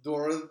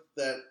 Dora,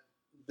 that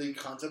the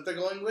concept they're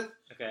going with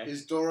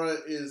is Dora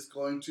is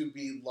going to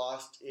be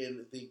lost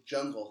in the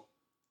jungle.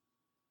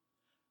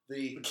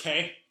 The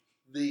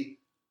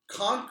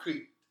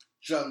concrete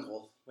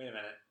jungle. Wait a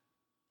minute.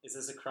 Is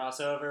this a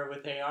crossover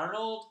with Hey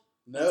Arnold?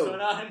 No. What's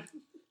going on?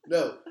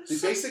 No. The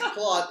basic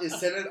plot is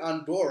centered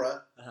on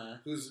Dora,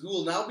 who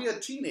will now be a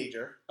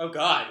teenager. Oh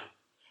God.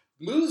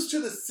 Moves to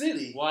the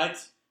city.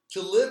 What?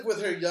 To live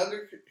with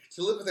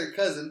her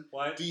cousin.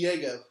 What?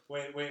 Diego.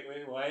 Wait,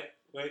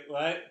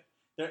 what?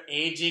 They're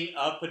aging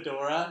up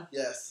Dora?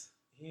 Yes.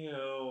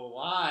 Ew,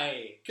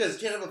 why?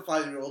 Because you can't have a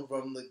 5-year-old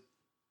from the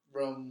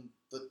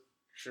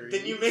tree.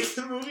 Then you make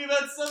the movie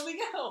about something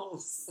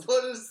else.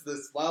 What is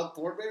this? Wild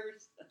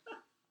Thornberrys?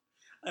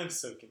 I'm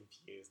so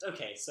confused.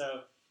 Okay,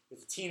 so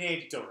it's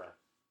teenage Dora.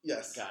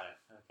 Yes. Got it.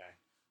 Okay.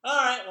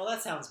 Alright, well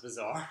that sounds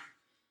bizarre.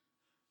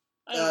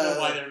 I don't know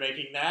why they're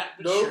making that,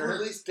 but no sure.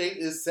 release date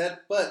is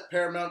set, but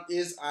Paramount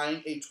is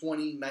eyeing a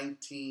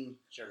 2019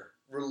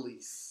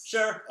 release.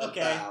 Sure,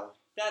 okay. About.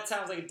 That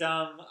sounds like a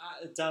dumb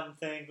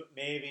thing, but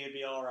maybe it'd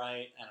be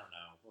alright. I don't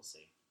know. We'll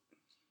see.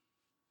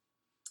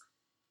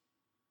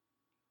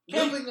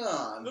 Okay. Moving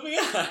on.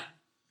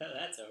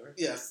 That's over.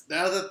 Yes.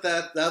 Now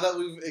that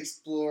we've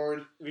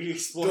explored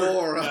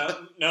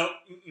Dora. No.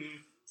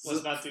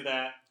 Let's not do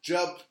that.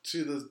 Jump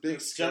to the big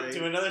screen. Jump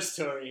to another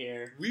story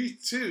here. We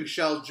too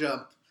shall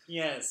jump.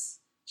 Yes.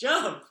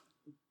 Jump.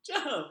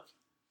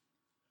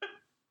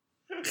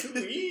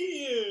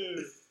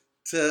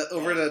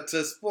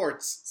 To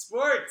sports.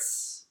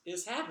 Sports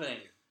is happening.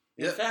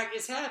 Yep. In fact,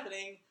 it's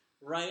happening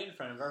right in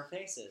front of our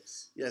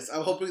faces. Yes,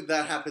 I'm hoping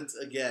that happens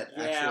again,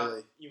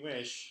 actually. You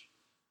wish.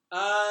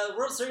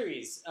 World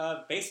Series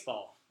of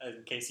baseball,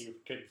 in case you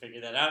couldn't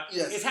figure that out,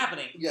 is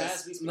happening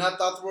as we speak. Not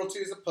the World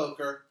Series of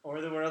Poker.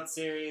 Or the World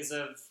Series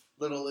of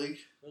Little League.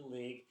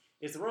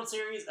 It's the World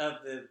Series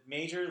of the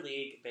Major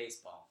League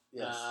Baseball.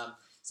 Yes.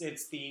 So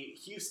it's the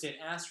Houston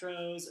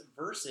Astros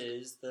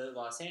versus the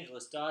Los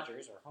Angeles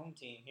Dodgers, our home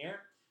team here.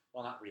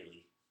 Well, not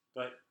really,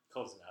 but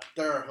close enough.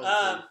 They're our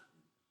home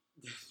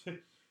team.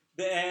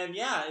 And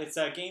yeah, it's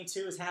Game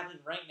 2 is happening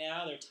right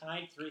now. They're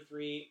tied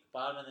 3-3,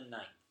 bottom of the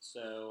ninth.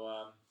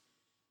 So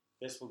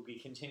this will be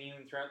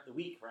continuing throughout the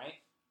week,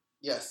 right?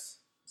 Yes.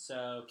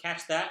 So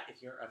catch that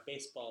if you're a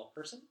baseball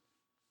person.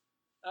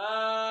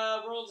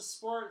 World of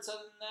sports. Other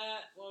than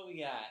that, what do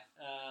we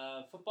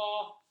got?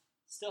 Football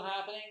still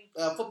happening.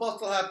 Football's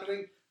still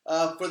happening.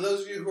 For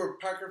those of you who are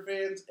Packer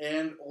fans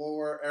and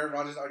or Aaron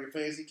Rodgers on your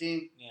fantasy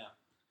team. Yeah.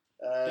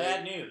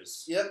 Bad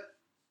news. Yep.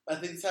 I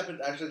think this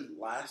happened actually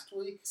last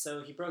week.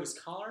 So he broke his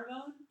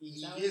collarbone?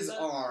 His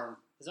arm.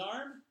 His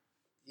arm?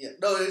 Yeah.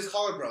 No, his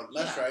collarbone.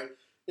 That's right.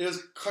 It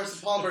was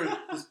Carson Palmer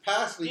this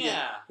past weekend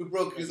who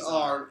broke his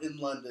arm in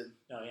London.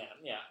 Oh,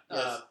 yeah.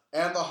 Yes.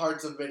 And the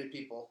hearts of many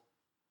people.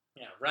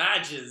 Yeah,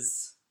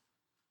 Rodgers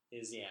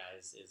is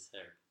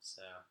hurt.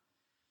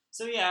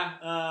 So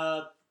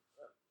yeah,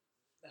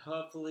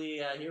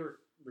 hopefully he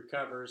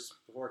recovers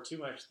before too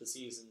much of the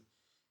season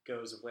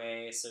goes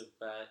away.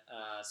 But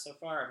so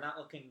far, not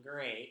looking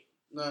great.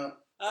 No.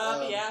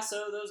 Yeah,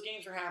 so those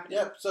games are happening.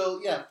 Yep.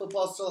 So yeah,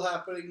 football's still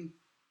happening.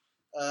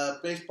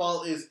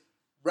 Baseball is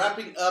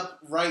wrapping up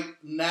right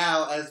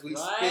now as we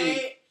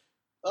speak.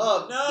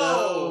 Oh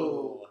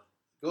no!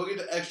 Go get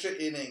the extra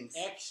innings.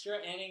 Extra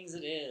innings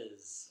it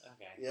is.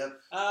 Okay. Yep.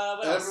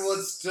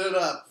 Everyone stood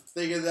up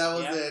thinking that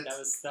was it. That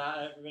was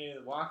everybody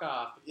would walk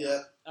off.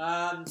 Yep.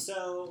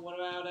 So what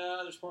about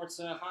other sports?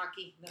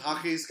 Hockey? No?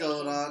 Hockey's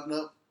going on.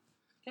 Nope.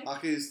 Okay.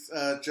 Hockey's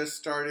just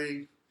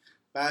starting.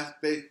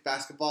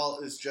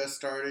 Basketball is just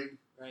starting.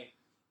 Right.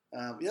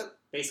 Yep.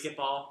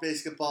 Basketball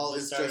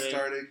is just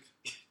starting.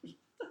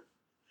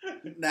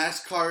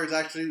 NASCAR is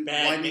actually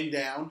winding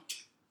down.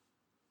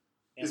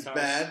 It's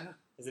bad.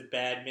 Is it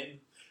badminton?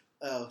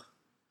 Oh.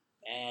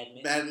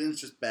 Badminton.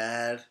 Badminton's just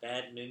bad.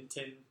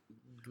 Badminton.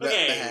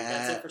 Okay,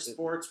 that's it for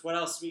sports. What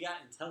else do we got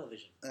in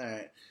television?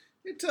 Alright.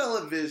 In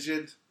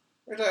television,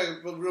 we're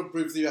talking real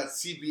briefly about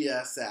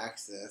CBS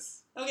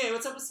Access. Okay,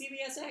 what's up with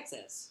CBS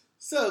Access?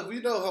 So, we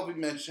know how we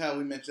mentioned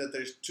that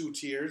there's 2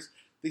 tiers.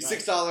 The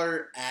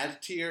 $6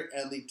 ad tier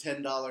and the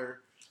 $10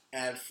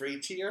 ad-free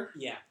tier.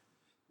 Yeah.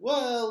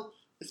 Well,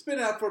 it's been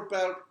out for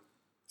about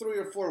 3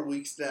 or 4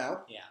 weeks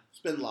now. Yeah. It's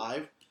been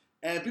live.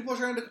 And people are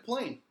trying to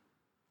complain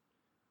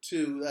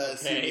to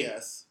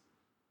CBS.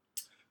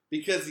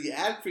 Because the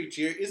ad-free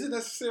tier isn't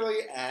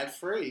necessarily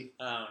ad-free.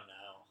 Oh,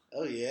 no.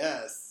 Oh,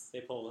 yes.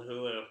 They pulled a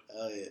Hulu.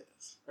 Oh,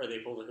 yes. Or they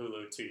pulled a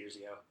Hulu 2 years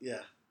ago.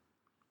 Yeah.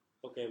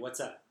 Okay, what's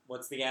up?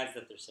 What's the ads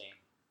that they're seeing?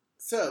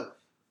 So,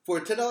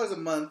 for $10 a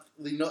month,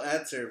 the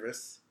no-ad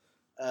service,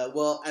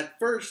 well, at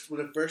first,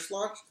 when it first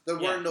launched, there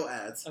were no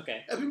ads.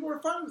 Okay. And people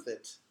were fine with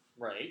it.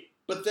 Right.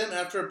 But then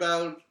after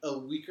about a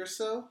week or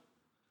so,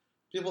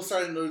 people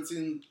started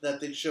noticing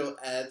that they'd show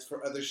ads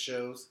for other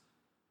shows,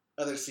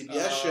 other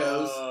CBS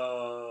shows,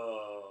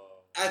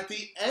 at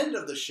the end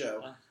of the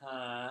show.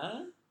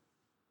 Uh-huh.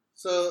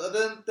 So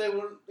then they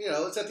were,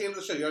 it's at the end of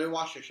the show. You already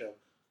watched your show.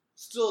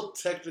 still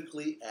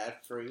technically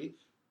ad-free,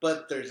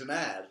 but there's an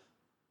ad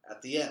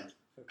at the end.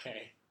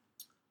 Okay.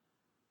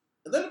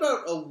 And then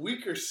about a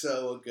week or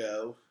so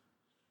ago,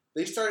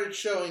 they started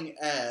showing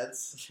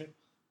ads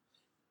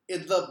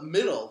in the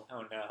middle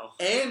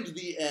and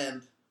the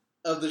end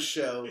of the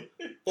show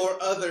for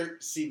other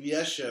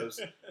CBS shows.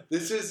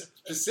 This is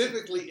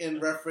specifically in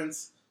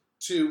reference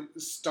to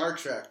Star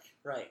Trek.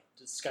 Right.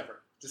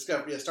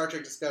 Discovery, yeah, Star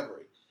Trek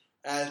Discovery.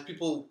 As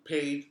people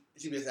paid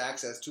CBS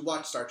Access to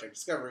watch Star Trek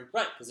Discovery.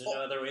 Right, because there's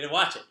no other way to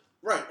watch it.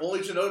 Right,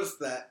 only to notice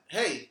that,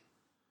 hey,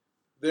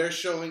 they're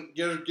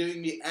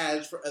giving me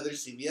ads for other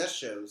CBS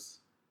shows.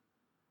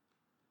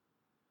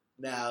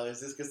 Now, is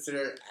this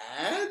considered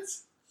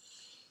ads?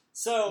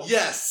 So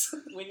yes.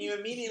 When you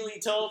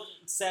immediately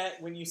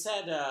when you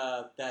said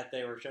that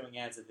they were showing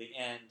ads at the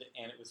end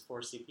and it was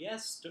for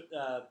CBS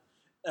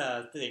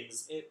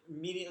things, it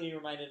immediately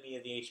reminded me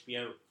of the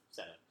HBO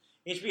setup.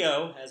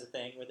 HBO has a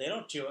thing where they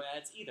don't show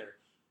ads either,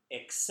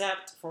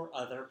 except for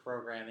other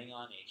programming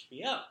on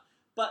HBO.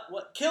 But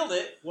what killed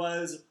it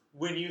was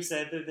when you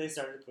said that they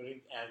started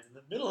putting ads in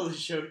the middle of the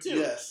show too.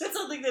 Yes. That's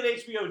something that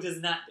HBO does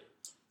not do.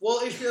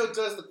 Well, HBO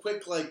does the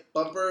quick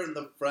bumper in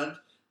the front.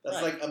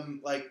 That's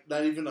right. like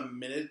not even a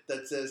minute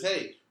that says,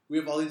 "Hey, we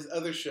have all these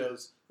other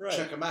shows. Right.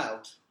 Check them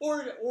out."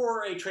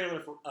 Or a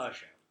trailer for a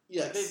show.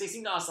 Yes. They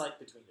seem to oscillate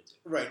between the two.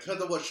 Right.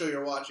 Depends on what show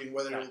you're watching,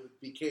 whether it will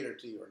be catered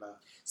to you or not.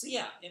 So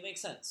yeah, it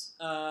makes sense.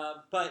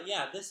 But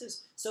yeah, this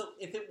is so.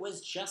 If it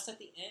was just at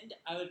the end,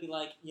 I would be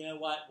like, you know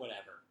what,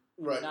 whatever.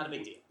 Right. Not a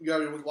big deal. You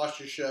already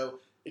watched your show.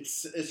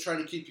 It's trying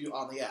to keep you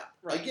on the app.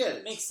 Right. I get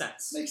it. Makes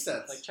sense. Like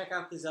check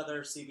out these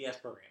other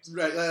CBS programs.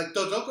 Right.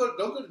 Don't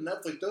go to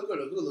Netflix. Don't go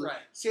to Hulu.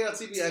 Right. Stay on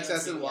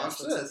CBS and watch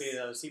this.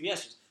 CBS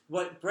shows.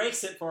 What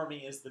breaks it for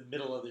me is the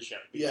middle of the show.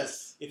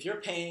 Yes. If you're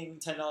paying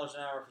 $10 an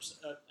hour for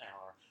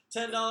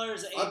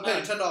 $10 I'm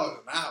paying $10 an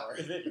hour.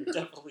 Then you're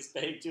definitely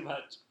paying too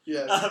much.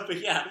 Yes. But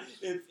yeah,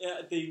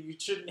 you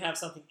shouldn't have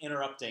something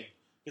interrupting.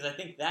 Because I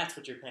think that's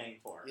what you're paying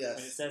for. Yes.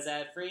 When it says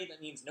ad-free,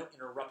 that means no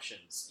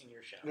interruptions in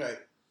your show. Right.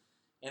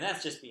 And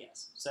that's just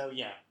BS. So,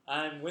 yeah,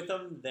 I'm with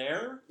them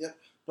there. Yep.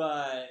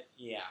 But,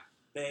 yeah,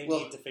 they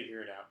need to figure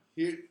it out.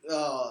 Here's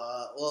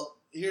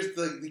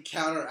the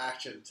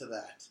counteraction to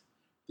that.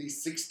 The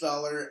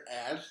 $6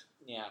 ad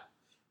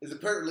is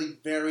apparently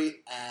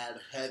very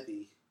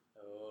ad-heavy.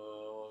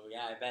 Oh,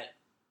 yeah, I bet.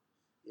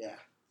 Yeah.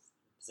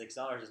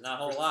 $6 is not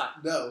a whole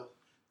lot. No.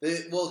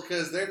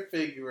 Because they're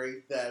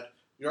figuring that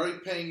you're already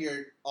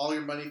paying all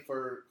your money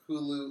for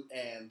Hulu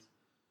and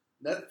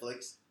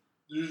Netflix.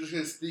 You're just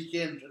going to sneak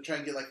in and try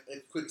and get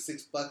a quick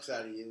 $6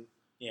 out of you.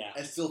 Yeah.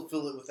 And still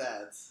fill it with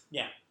ads.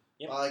 Yeah.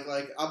 Yep.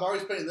 I'm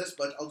already spending this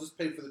much, I'll just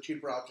pay for the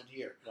cheaper option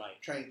here. Right.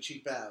 Try and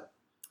cheap out.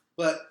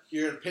 But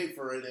you're going to pay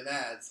for it in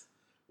ads,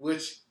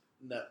 which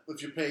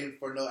if you're paying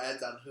for no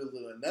ads on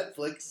Hulu and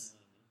Netflix,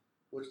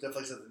 which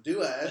Netflix doesn't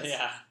do ads.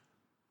 Yeah.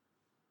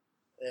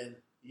 And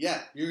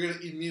yeah, you're going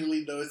to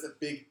immediately notice a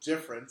big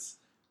difference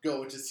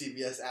going to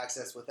CBS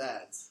Access with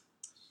ads.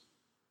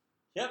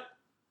 Yep.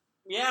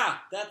 Yeah,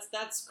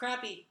 that's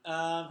crappy.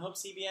 Hope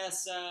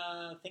CBS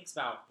thinks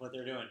about what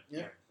they're doing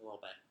here a little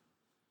bit.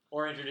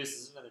 Or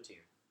introduces another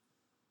tier.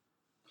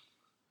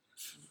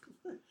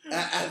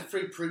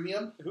 Ad-free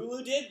premium?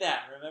 Hulu did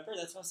that, remember?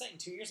 That's what I was saying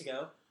 2 years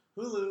ago.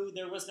 Hulu,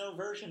 there was no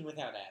version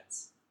without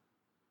ads.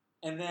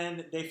 And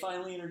then they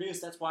finally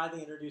introduced, that's why they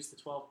introduced the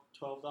 $12,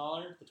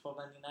 the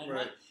 $12.99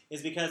 one,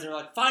 is because they're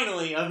like,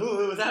 finally, a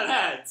Hulu without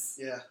ads.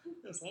 Yeah.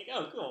 It was like,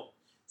 oh, cool.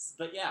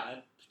 But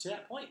yeah, to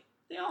that point,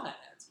 they all had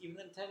ads, even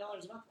the $10 a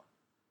month one.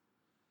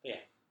 But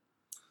yeah.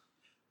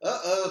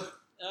 Uh-oh.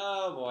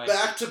 Oh, boy.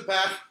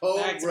 Back-to-back home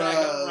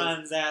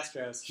runs,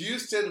 Astros.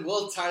 Houston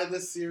will tie the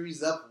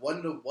series up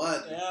 1-1.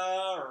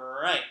 All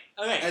right.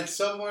 Okay. And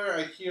somewhere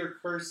I hear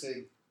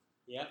cursing.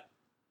 Yep.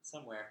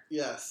 Somewhere.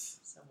 Yes.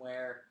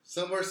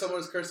 Somewhere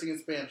someone's cursing in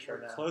Spanish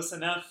right now. Close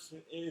enough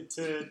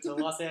to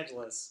Los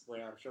Angeles,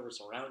 where I'm sure we're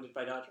surrounded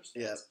by Dodgers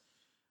fans.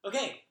 Yeah.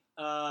 Okay.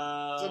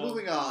 So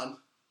moving on.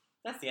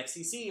 That's the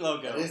FCC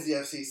logo. That is the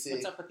FCC.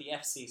 What's up with the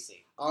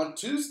FCC? On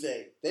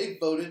Tuesday, they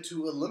voted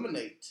to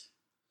eliminate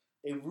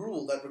a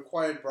rule that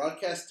required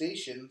broadcast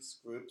stations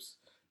groups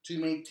to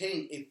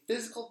maintain a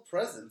physical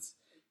presence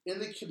in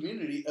the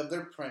community of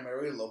their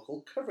primary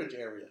local coverage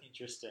area.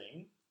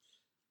 Interesting.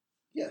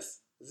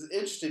 Yes. This is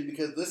interesting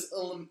because this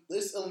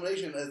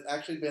elimination has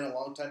actually been a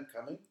long time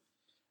coming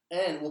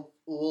and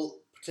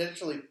will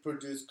potentially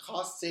produce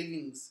cost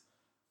savings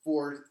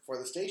for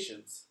the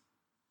stations.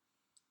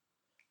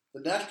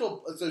 The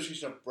National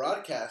Association of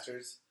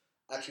Broadcasters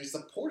actually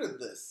supported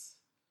the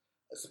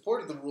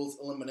rule's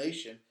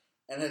elimination,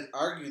 and has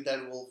argued that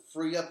it will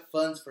free up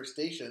funds for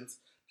stations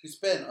to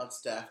spend on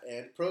staff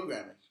and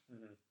programming.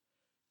 Mm-hmm.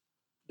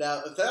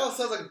 Now, if that all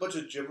sounds like a bunch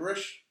of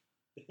gibberish,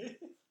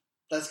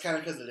 that's kind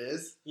of because it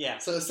is. Yeah.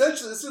 So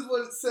essentially, this is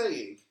what it's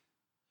saying.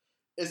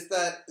 It's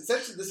that,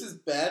 essentially, this is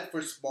bad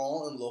for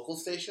small and local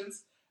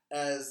stations,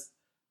 as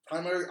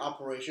primary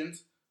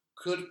operations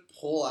could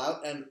pull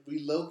out and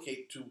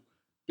relocate to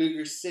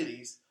bigger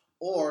cities,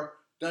 or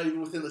not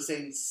even within the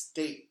same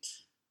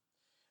state.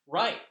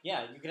 Right,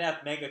 yeah. You could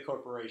have mega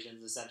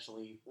corporations,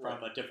 essentially,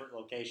 from a different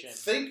location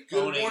Think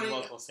owning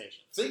local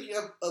stations. Think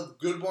of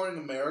Good Morning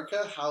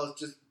America, how it's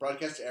just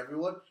broadcast to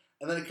everyone,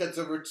 and then it cuts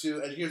over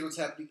to, and here's what's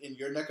happening in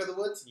your neck of the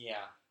woods.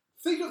 Yeah.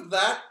 Think of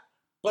that,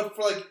 but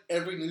for, like,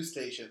 every news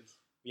station.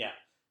 Yeah.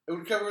 It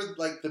would cover,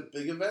 like, the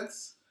big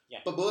events,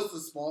 but most of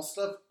the small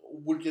stuff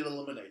would get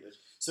eliminated.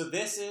 So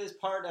this is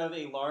part of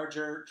a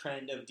larger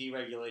trend of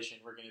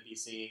deregulation we're going to be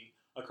seeing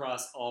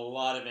across a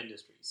lot of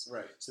industries.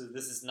 Right. So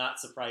this is not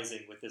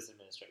surprising with this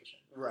administration.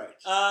 Right.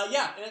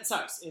 Yeah, and it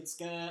sucks. It's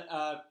going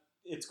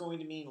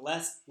to mean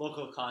less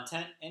local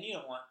content, and you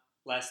don't want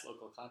less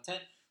local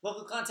content.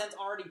 Local content's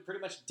already pretty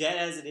much dead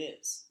as it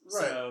is.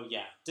 Right. So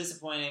yeah,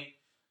 disappointing.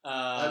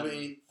 I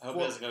mean, I hope it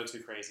doesn't go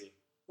too crazy.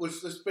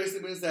 Which this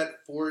basically means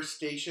that for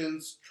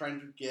stations trying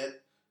to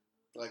get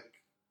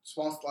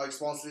small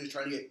cities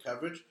trying to get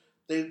coverage,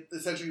 they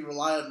essentially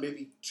rely on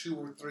maybe 2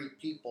 or 3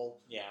 people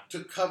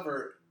to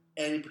cover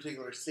any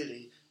particular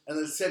city, and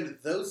then send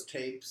those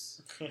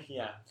tapes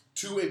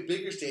to a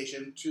bigger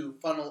station to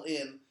funnel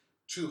in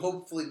to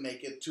hopefully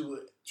make it to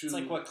it's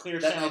like what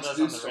Clear Channel does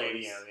on the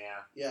radio.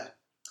 Yeah.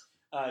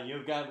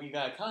 We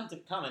got a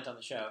comment on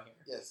the show here.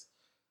 Yes.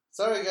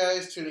 Sorry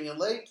guys, tuning in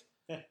late.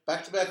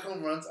 Back-to-back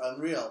home runs,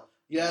 unreal.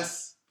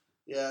 Yes.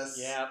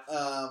 Yep.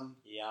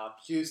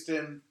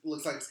 Houston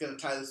looks like it's going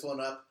to tie this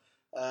one up.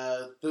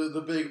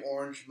 The big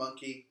orange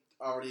monkey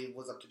already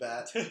was up to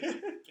bat.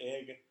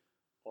 Big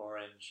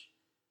orange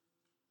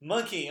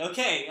monkey.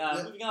 Okay,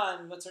 moving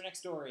on. What's our next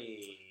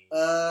story?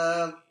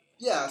 So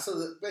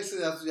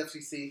basically that's the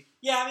FCC.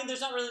 Yeah, I mean,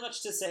 there's not really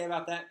much to say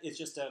about that. It's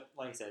just,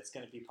 like I said, it's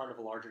going to be part of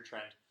a larger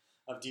trend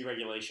of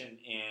deregulation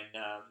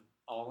in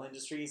all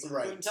industries,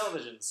 including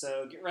television.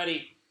 So get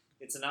ready.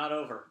 It's not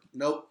over.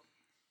 Nope.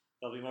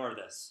 There'll be more of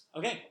this.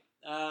 Okay.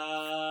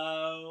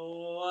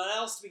 What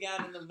else do we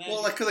got in the menu?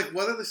 Well,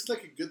 whether this is a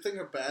good thing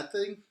or bad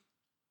thing.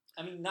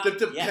 I mean, not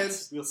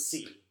yet. We'll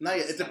see. Not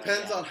yet. It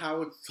depends on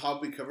how it's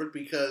be covered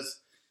because,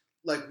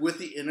 with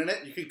the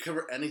internet, you can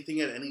cover anything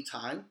at any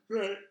time.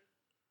 Right.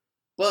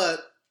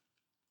 But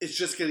it's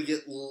just going to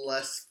get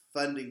less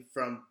funding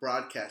from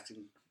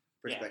broadcasting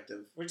perspective.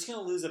 Yeah. We're just going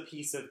to lose a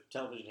piece of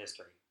television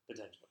history,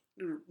 potentially.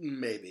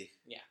 Maybe.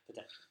 Yeah,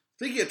 potentially.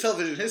 Speaking of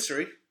television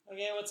history.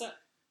 Okay, what's up?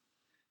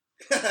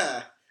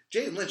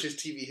 Jane Lynch's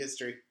TV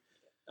history.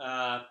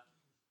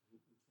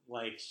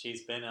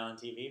 She's been on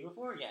TV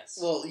before? Yes.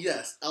 Well,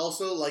 yes.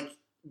 Also,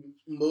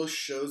 most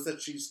shows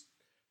that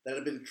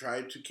have been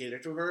tried to cater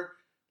to her,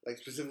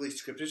 specifically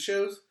scripted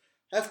shows,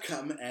 have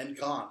come and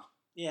gone.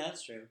 Yeah,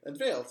 that's true. And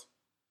failed.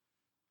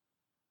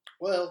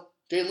 Well,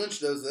 Jane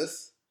Lynch knows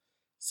this.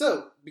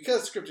 So,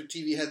 because scripted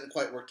TV hasn't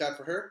quite worked out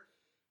for her,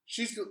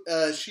 she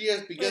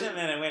has begun... Wait a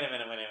minute.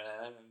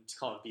 I'm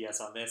calling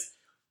BS on this.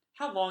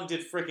 How long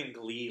did frickin'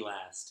 Glee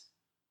last?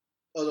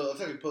 Oh, no, I'm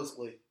talking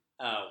post-Glee.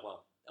 Oh,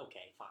 well,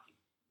 okay, fine.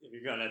 If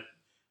you're gonna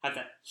have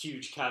that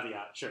huge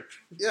caveat, sure.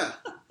 Yeah.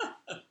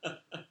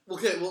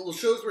 Okay, well,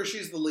 shows where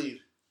she's the lead.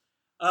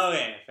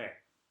 Okay, fair.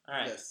 All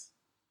right. Yes.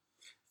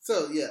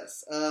 So,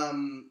 yes.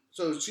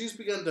 So she's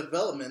begun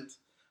development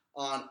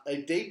on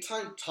a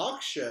daytime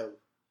talk show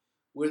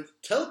with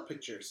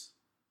Telepictures.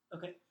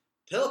 Okay.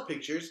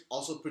 Telepictures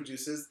also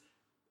produces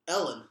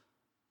Ellen.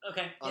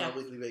 Okay, on a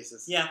weekly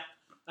basis. Yeah,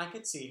 I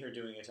could see her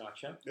doing a talk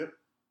show. Yep.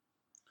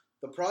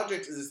 The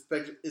project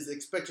is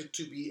expected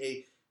to be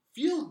a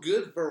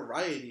feel-good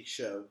variety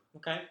show.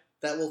 Okay.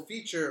 That will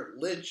feature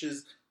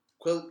Lynch's,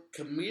 quote,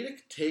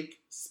 comedic take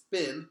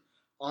spin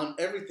on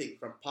everything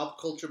from pop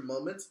culture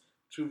moments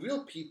to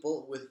real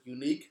people with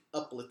unique,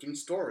 uplifting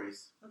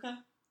stories. Okay.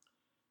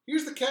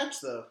 Here's the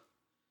catch, though.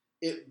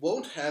 It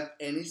won't have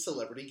any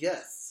celebrity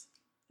guests.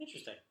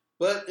 Interesting.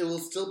 But it will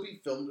still be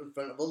filmed in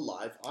front of a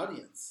live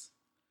audience.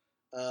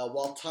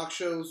 While talk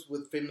shows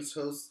with famous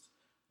hosts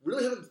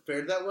really haven't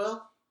fared that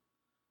well,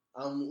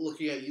 I'm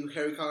looking at you,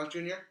 Harry Connick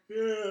Jr.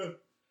 Yeah.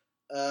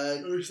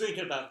 I was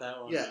thinking about that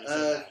one.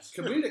 Yeah,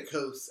 comedic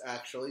hosts,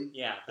 actually,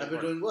 have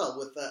been doing well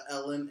with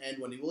Ellen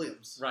and Wendy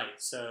Williams. Right,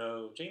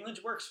 so Jane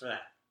Lynch works for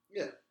that.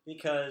 Yeah.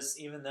 Because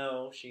even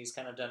though she's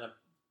kind of done a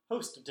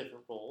host of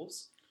different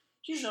roles,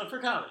 she's known for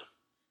comedy.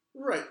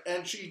 Right,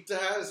 and she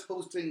has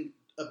hosting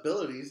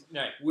abilities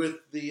with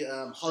the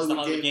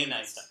Hollywood Game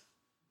Night stuff.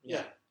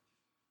 Yeah.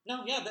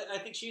 No, I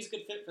think she's a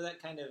good fit for that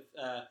kind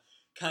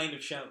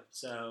of show.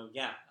 So,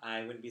 yeah,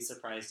 I wouldn't be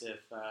surprised if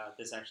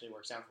this actually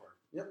works out for her.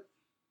 Yep.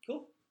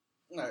 Cool.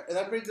 All right, and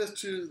that brings us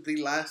to the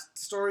last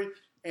story,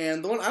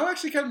 and the one I'm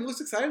actually kind of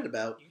most excited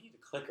about. You need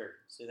a clicker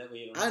so that way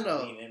you don't have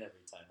to lean in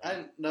every time.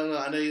 Right?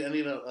 I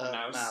need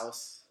a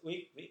mouse.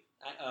 I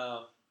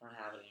don't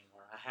have it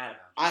anymore. I had a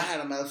mouse. I had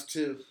a mouse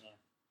too. Yeah.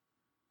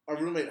 Our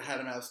roommate had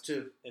a mouse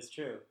too. It's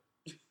true.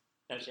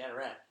 No, she had a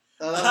rat.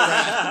 Oh,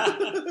 that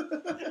was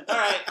a rat. All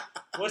right.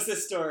 What's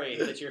this story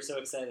that you're so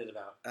excited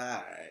about? All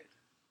right.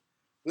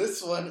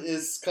 This one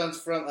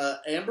comes from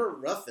Amber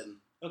Ruffin.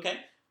 Okay.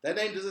 That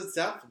name doesn't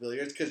sound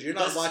familiar. It's because you're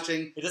not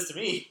watching... It does to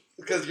me.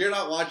 Because you're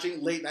not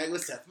watching Late Night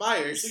with Seth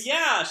Meyers. So,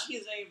 yeah, she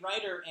is a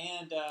writer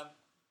and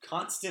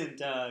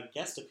constant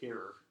guest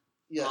appearer.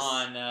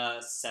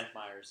 on Seth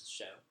Meyers'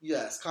 show.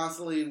 Yes,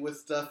 constantly with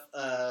stuff.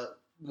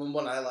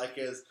 One I like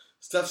is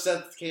stuff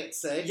Seth can't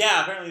say.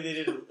 Yeah, apparently they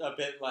did a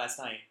bit last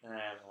night, and I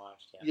haven't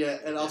watched yet. Yeah,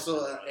 and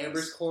also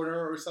Amber's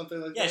Corner or something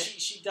like that. Yeah,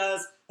 she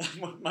does.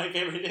 My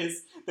favorite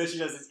is that she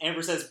does this.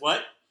 Amber says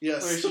what?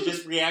 Yes. Where she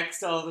just reacts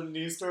to all the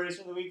news stories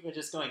from the week by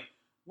just going,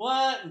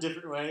 what? In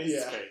different ways. Yeah.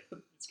 It's great.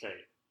 It's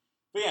great.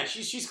 But yeah,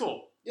 she's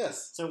cool.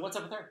 Yes. So what's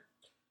up with her?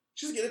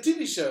 She's getting a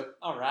TV show.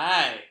 All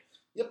right.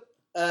 Yep.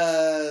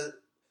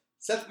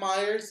 Seth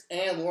Meyers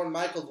and Lorne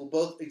Michaels will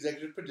both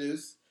executive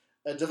produce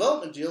a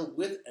development deal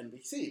with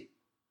NBC.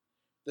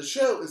 The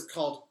show is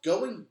called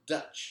Going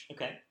Dutch.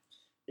 Okay.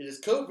 It is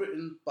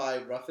co-written by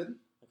Ruffin,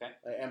 okay,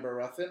 by Amber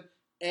Ruffin,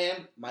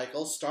 and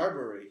Michael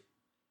Starbury,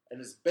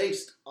 and is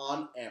based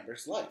on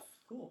Amber's life.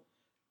 Cool.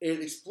 It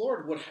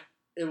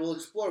will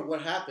explore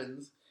what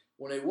happens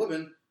when a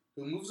woman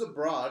who moves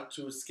abroad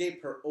to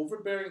escape her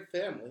overbearing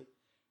family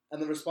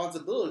and the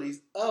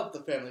responsibilities of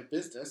the family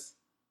business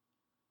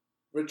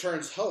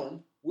returns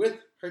home with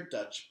her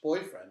Dutch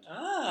boyfriend.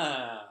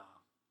 Ah.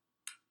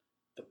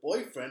 The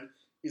boyfriend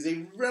is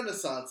a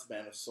Renaissance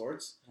man of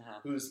sorts,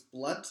 whose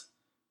blunt,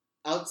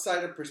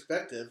 outsider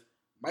perspective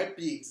might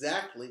be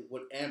exactly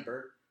what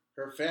Amber,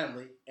 her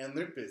family, and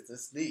their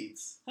business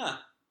needs. Huh.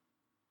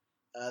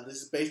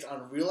 This is based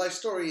on a real-life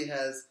story. It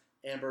has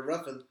Amber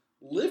Ruffin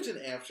lived in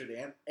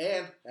Amsterdam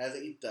and has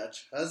a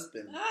Dutch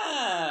husband.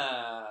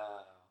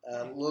 Ah.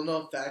 Little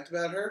known fact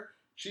about her,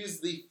 she's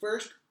the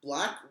first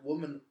black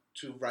woman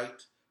to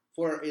write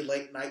for a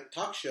late-night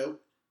talk show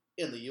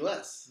in the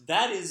U.S.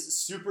 That is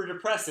super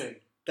depressing.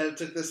 That it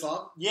took this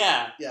long?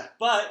 Yeah. Yeah.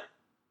 But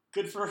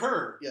good for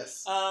her.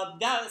 Yes.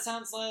 That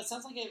sounds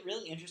like a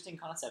really interesting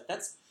concept.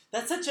 That's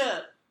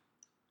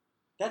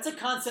a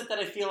concept that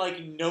I feel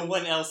like no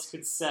one else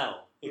could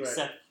sell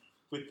except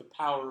with the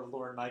power of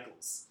Lorne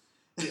Michaels.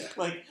 Yeah.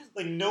 like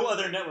no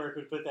other network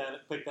would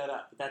pick that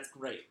up. But that's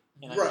great.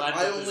 And I'm right.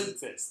 glad this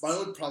exists. My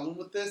only problem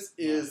with this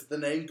is the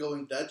name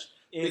Going Dutch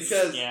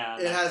because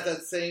it has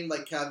that same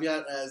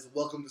caveat as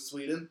Welcome to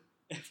Sweden.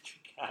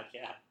 God,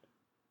 yeah.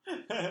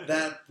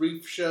 That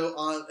brief show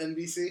on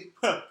NBC.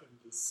 Welcome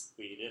to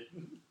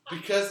Sweden.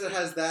 Because it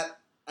has that,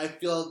 I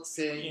feel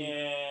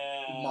saying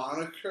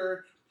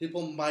moniker,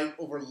 people might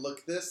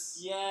overlook this.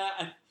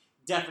 Yeah,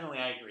 definitely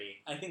I agree.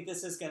 I think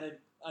this is going to,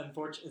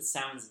 unfortunately, it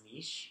sounds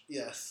niche.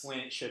 Yes. When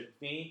it shouldn't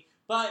be.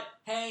 But,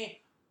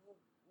 hey,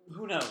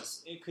 who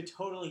knows? It could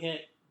totally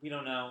hit. We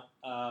don't know.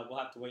 We'll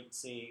have to wait and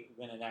see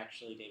when it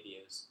actually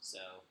debuts. So,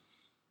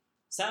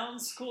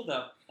 sounds cool,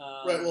 though.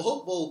 Right.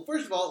 Well,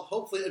 first of all,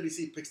 hopefully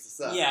NBC picks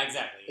this up. Yeah,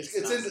 exactly.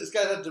 It's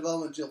got to have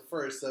development deal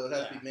first, so it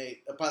has to be made.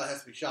 A pilot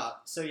has to be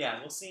shot. So, yeah,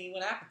 we'll see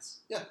what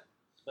happens. Yeah.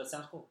 But it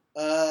sounds cool.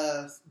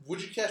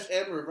 Would you cast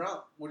Amber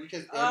out? Would you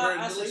cast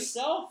Amber as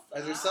herself?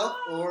 As herself,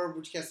 or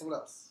would you cast someone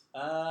else?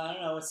 I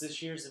don't know. What's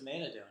this year's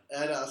Amanda doing?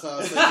 I know. So I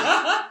was thinking.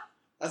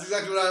 That's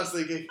exactly what I was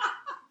thinking.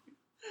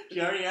 She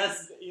already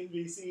has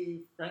NBC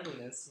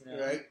friendliness,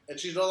 Right, and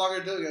she's no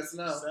longer doing it.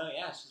 No. So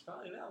yeah, she's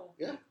probably available.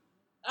 Yeah.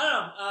 I don't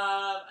know.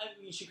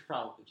 I mean, she could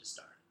probably just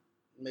start.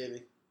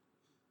 Maybe.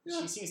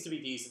 Yeah. She seems to be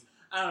decent.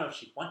 I don't know if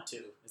she'd want to.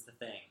 Is the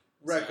thing.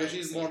 Right, because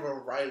she's more of a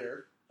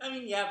writer. I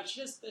mean, yeah, but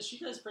she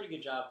does a pretty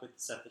good job with the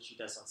stuff that she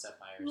does on Seth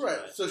Meyers.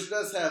 Right, so she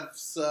does have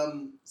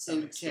some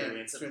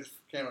experience of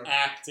camera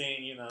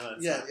acting.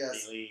 That's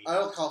yes. really. I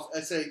don't call. I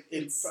say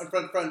in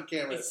front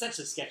camera. It's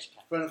essentially sketch.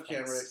 Front of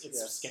camera.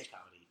 It's sketch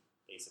comedy,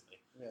 basically.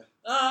 Yeah.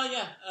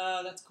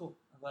 That's cool.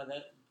 I'm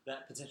glad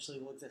that potentially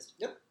will exist.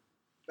 Yep.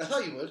 I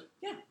thought you would.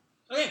 Yeah.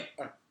 Okay.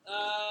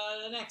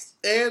 Next.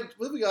 And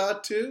moving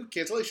on to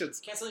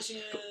cancellations.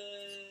 Cancellations.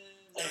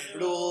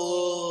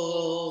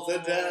 Rules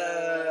and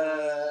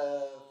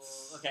deaths.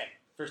 Okay.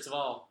 First of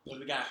all, what do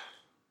we got?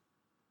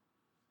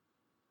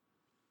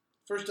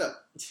 First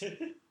up,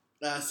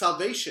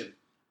 Salvation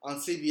on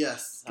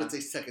CBS gets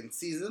a second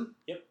season.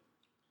 Yep.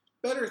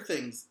 Better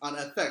Things on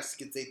FX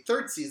gets a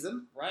third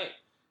season. Right.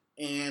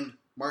 And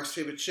Mark's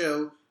favorite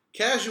show,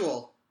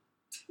 Casual,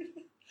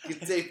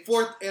 gets a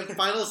fourth and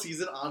final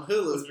season on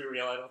Hulu. Let's be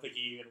real, I don't think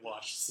he even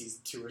watched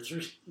season 2 or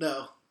 3.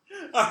 No.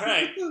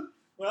 Alright.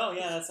 Well,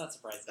 yeah, that's not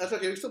surprising. That's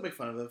okay, we still make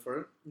fun of it for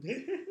him.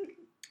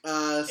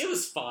 It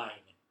was fine.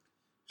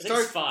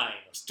 It's fine.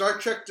 Star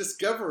Trek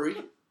Discovery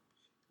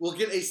will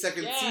get a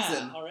second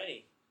season. Yeah,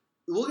 already.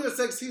 We'll get a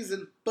second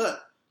season,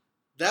 but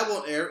that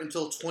won't air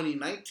until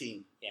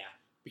 2019. Yeah.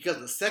 Because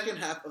the second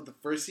half of the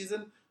first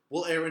season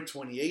will air in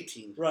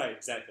 2018. Right,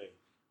 exactly.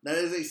 That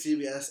is a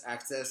CBS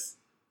Access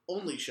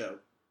only show.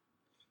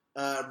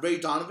 Ray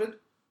Donovan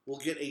will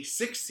get a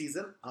sixth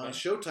season on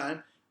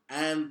Showtime,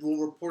 and will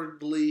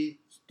reportedly,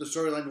 the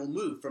storyline will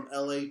move from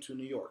LA to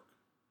New York.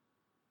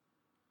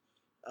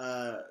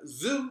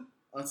 Zoo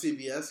on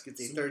CBS gets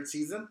a third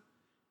season,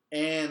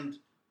 and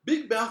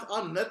Big Mouth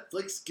on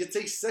Netflix gets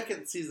a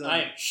second season.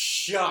 I am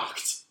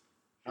shocked.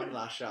 I'm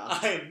not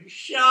shocked. I am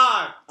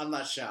shocked. I'm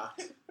not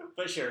shocked.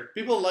 But sure.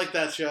 People like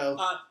that show.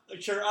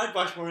 Sure, I'd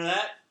watch more of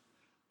that.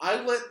 I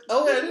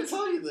didn't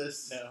tell you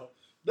this. No.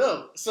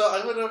 No. So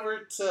I went over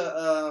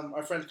to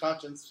our friend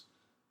Conscience's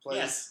place.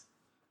 Yes.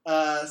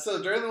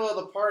 So during the middle of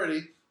the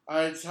party,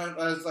 I was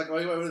like,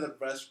 going over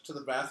to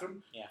the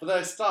bathroom. Yeah. But then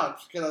I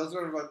stopped because I was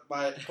going to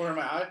my corner of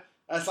my eye.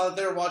 I saw that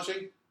they were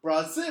watching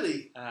Broad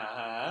City.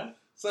 Uh-huh.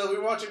 So we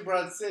were watching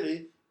Broad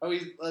City.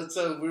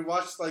 So we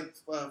watched, I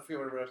forget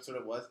what episode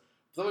it was.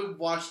 Then we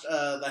watched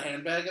the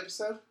handbag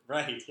episode.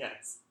 Right,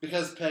 yes.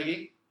 Because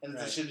Peggy and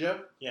Right. Shinjo.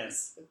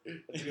 Yes.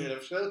 It's a good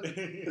episode.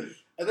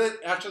 And then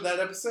after that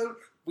episode,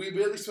 we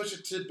immediately switched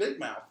it to Big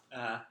Mouth.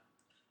 Uh-huh.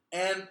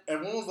 And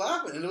everyone was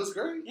laughing, and it was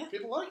great. Yeah.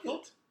 People liked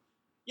it.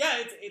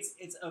 Yeah,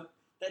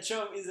 that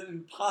show is an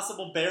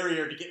impossible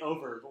barrier to get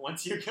over, but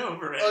once you get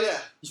over it, Oh,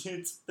 yeah.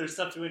 there's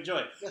stuff to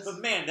enjoy. Yes. But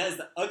man, that is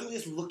the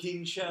ugliest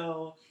looking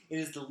show. It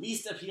is the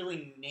least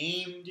appealing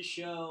named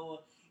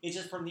show. It's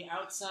just from the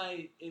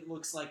outside, it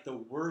looks like the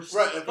worst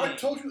Right, if I thing.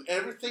 told you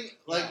everything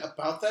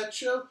about that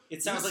show,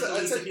 It sounds you like the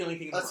said- least I'd say- appealing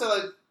thing in the I'd say,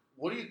 world.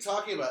 what are you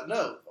talking about?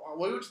 No.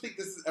 Why would you think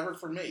this is ever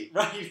for me?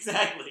 Right,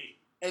 exactly.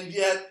 And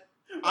yet,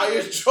 I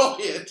enjoy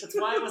it. That's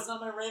why it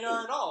wasn't on my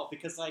radar at all,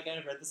 because I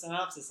read the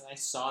synopsis and I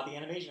saw the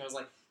animation. I was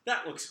like,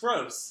 that looks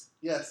gross.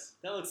 Yes.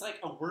 That looks like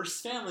a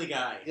worse Family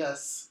Guy.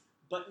 Yes.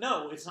 But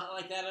no, it's not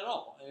like that at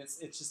all. It's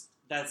just,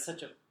 that's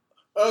such a...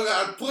 Oh,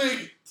 God.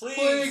 Please.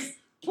 Please!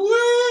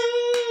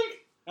 Please.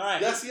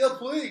 Alright. Yes, yeah,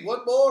 please. One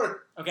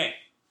more. Okay,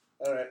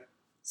 All right.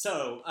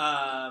 so,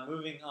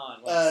 moving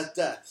on.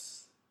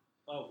 Deaths.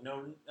 Oh,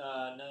 no,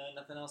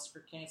 nothing else for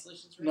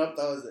cancellations? Right? Nope,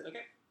 that was it.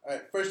 Okay. All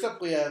right. First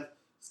up, we have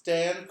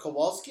Stan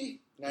Kowalski,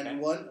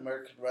 91,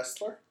 American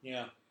wrestler.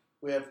 Yeah.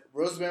 We have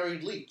Rosemary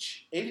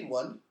Leach,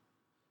 81,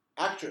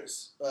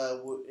 actress,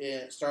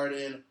 starred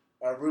in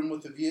A Room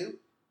with a View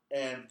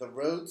and The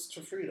Roads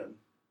to Freedom.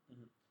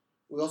 Mhm.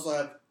 We also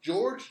have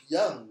George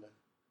Young,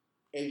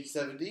 age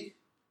 70,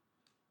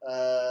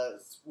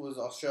 was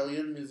an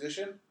Australian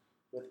musician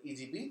with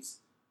Easy Beats,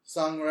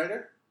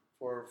 songwriter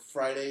for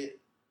Friday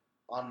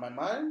on My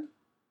Mind,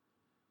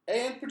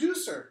 and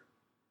producer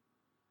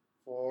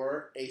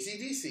for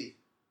AC/DC.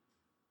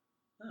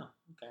 Oh,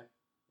 okay.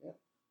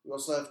 We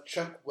also have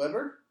Chuck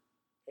Weber,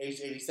 age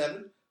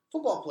 87,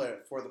 football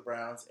player for the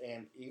Browns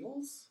and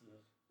Eagles. Mhm.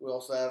 We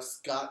also have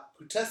Scott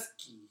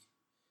Putesky,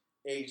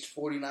 age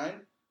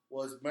 49,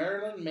 was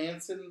Marilyn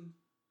Manson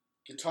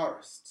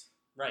guitarist.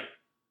 Right.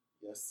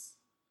 Yes.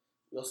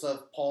 We also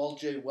have Paul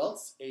J.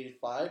 Welts,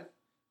 85,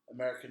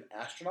 American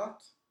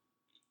astronaut.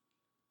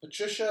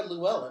 Patricia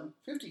Llewellyn,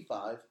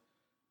 55,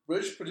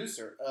 British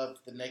producer of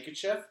The Naked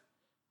Chef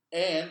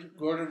and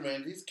Gordon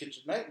Ramsay's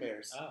Kitchen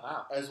Nightmares, Oh,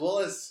 wow. as well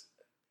as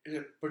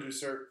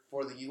producer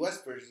for the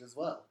U.S. version as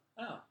well,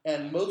 Oh.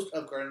 and most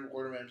of Gordon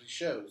Ramsay's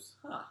shows.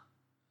 Huh.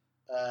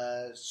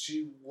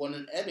 She won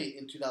an Emmy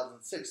in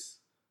 2006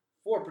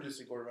 for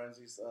producing Gordon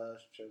Ramsay's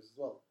shows as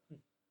well.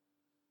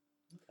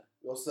 Okay.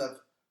 We also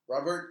have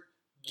Robert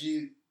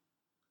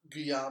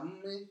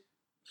Guillaume.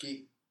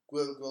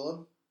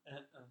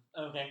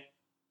 Okay.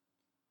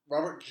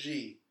 Robert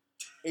G.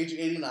 Age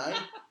 89.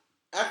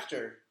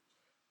 Actor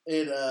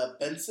in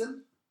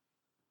Benson,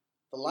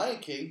 The Lion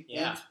King,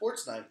 Yeah. and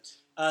Sports Night.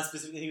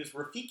 Specifically, he was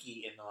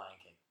Rafiki in The Lion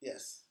King.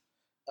 Yes.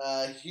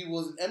 He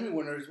was an Emmy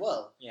winner as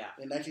well Yeah.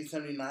 in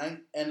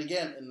 1979 and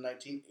again in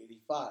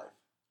 1985.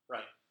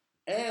 Right.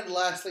 And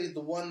lastly,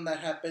 the one that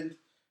happened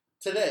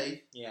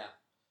today, Yeah.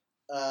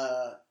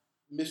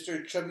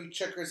 Mr. Chubby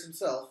Checkers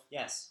himself,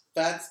 Yes.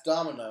 Fats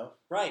Domino.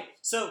 Right.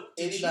 So,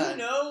 did 89. you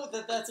know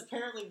that that's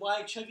apparently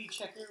why Chubby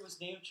Checker was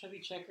named Chubby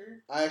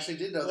Checker? I actually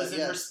did know Was that, in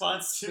yes.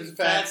 response to It's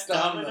Fats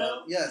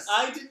Domino? Yes.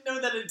 I didn't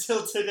know that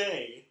until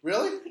today.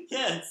 Really?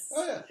 Yes.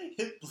 Oh, yeah.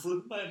 It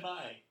blew my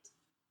mind.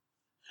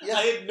 Yeah.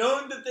 I had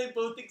known that they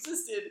both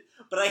existed,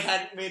 but I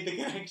hadn't made the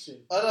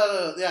connection.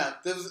 Oh, no. Yeah,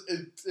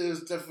 it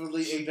was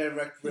definitely a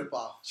direct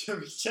ripoff.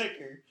 Chubby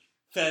Checker,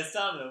 Fats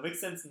Domino. Makes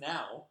sense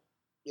now.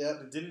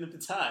 Yep. It didn't at the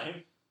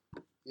time.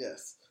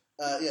 Yes.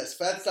 Yes,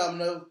 Fats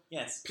Domino,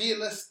 Yes.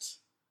 pianist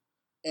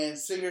and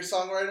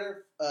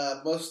singer-songwriter,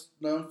 most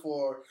known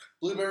for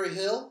Blueberry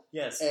Hill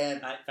Yes.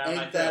 and I found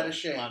my Ain't That a fill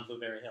Shame? on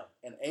Blueberry Hill.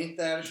 and Ain't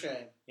That a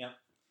Shame? Yep.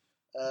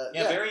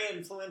 Yeah, Very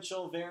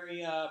influential,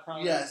 very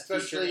prominent. Yeah,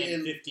 especially feature in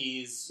in-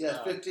 50s.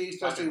 yeah, 50s,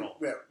 especially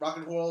rock rock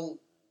and roll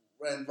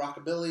and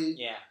rockabilly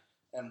Yeah.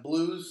 and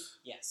blues.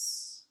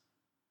 Yes.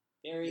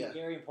 Very, Yeah.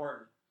 very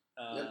important.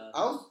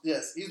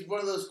 Yep. He's one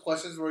of those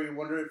questions where you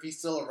wonder if he's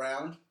still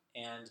around.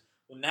 And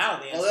well, now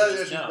the Well, answer the is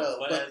answer is no. no,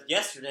 But but-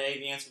 yesterday,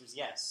 the answer was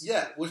yes.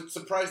 Yeah, which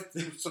surprised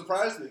me because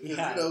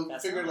Yeah,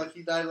 that's figured right. like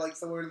he died like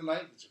somewhere in the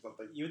 90s or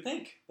something. You would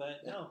think,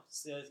 but Yeah. no.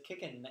 It's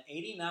kicking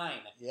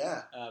 89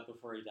 Yeah.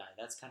 before he died.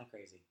 That's kind of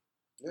crazy.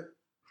 Yep.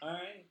 All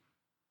right.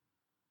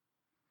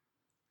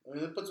 I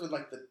mean, it puts him in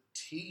like the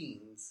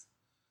teens,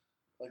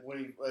 like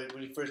when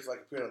he first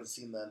like appeared on the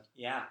scene. Then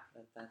Yeah,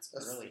 that's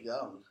that's early.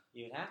 young.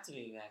 You'd have to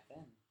be back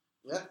then.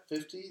 Yeah,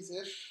 50s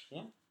ish.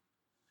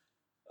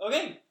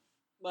 Okay.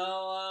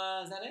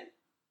 Well, is that it?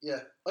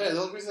 Yeah. Oh yeah.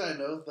 The only reason I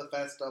know the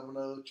Fats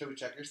Domino Chubby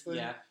Checkers thing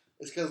Yeah.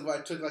 is because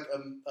I took like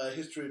a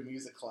history of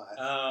music class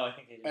Oh, I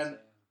think I did. And-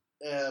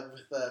 too.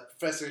 with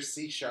Professor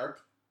C Sharp.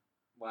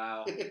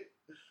 Wow.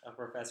 A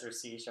Professor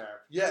C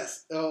Sharp.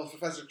 Yes. Oh,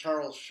 Professor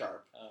Charles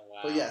Sharp. Oh,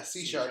 wow. But yeah,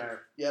 C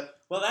Sharp. Yep.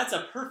 Well, that's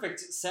a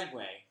perfect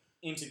segue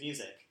into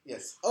music.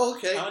 Yes. Oh,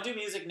 okay. I want to do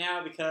music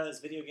now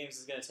because video games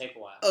is going to take a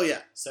while. Oh, yeah.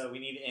 So we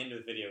need to end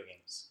with video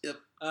games. Yep.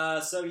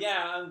 So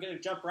yeah, I'm going to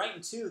jump right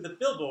into the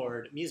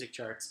Billboard music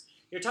charts.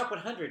 Your top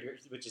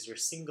 100, which is your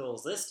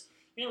singles list.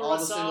 Your number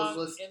one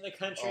song in the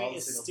country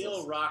is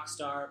Still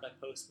Rockstar by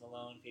Post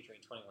Malone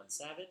featuring 21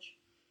 Savage.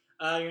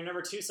 Your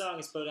number 2 song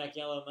is Bodak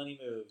Yellow, Money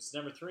Moves.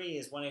 Number 3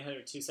 is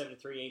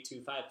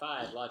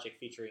 1-800-273-8255, Logic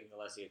featuring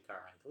Alessia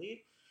Cara and Khalid.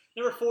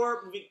 Number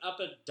 4, moving up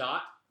a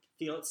dot,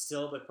 Feel It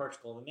Still by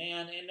Portugal the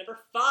Man. And number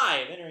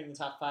 5, entering the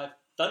top 5,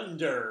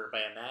 Thunder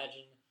by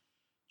Imagine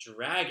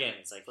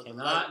Dragons. I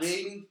cannot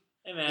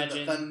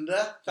imagine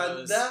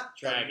those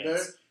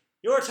dragons.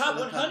 Your top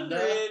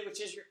 100,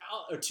 which is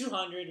or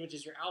 200, which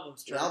is your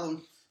album's chart.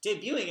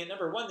 Debuting at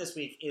number 1 this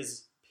week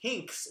is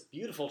Pink's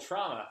Beautiful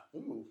Trauma.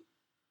 Ooh.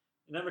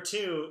 Number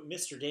 2,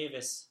 Mr.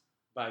 Davis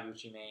by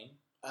Gucci Mane.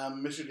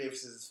 Mr.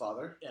 Davis is his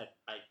father. Yeah,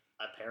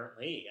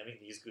 apparently. I mean,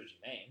 he's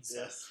Gucci Mane. So.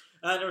 Yes.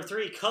 Number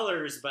 3,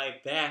 Colors by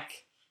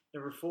Beck.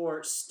 Number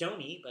 4,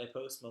 Stoney by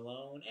Post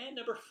Malone. And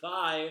number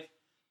 5,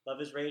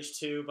 Love Is Rage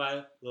 2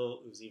 by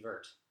Lil Uzi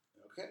Vert.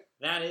 Okay.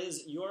 That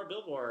is your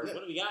Billboard. Yeah.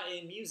 What do we got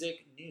in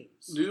music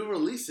news? New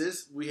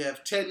releases. We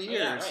have 10 years. Oh,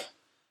 yeah, right.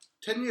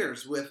 10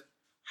 years with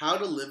How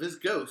to Live as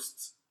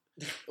Ghosts.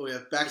 We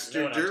have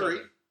Baxter Jury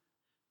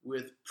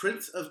with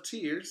Prince of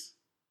Tears.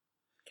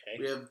 Okay.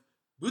 We have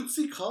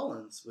Bootsy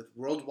Collins with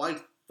Worldwide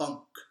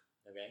Funk.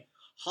 Okay.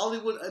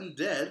 Hollywood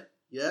Undead.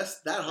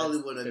 Yes,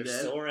 Hollywood Undead. They're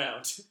still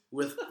around.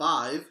 With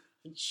 5.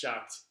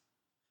 Shocked.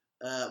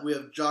 We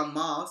have John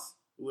Moss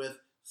with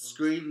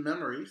Screen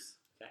Memories.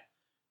 Okay.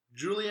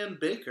 Julian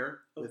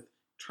Baker with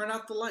Turn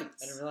Out the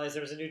Lights. I didn't realize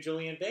there was a new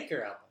Julian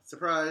Baker album.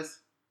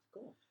 Surprise.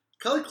 Cool.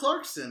 Kelly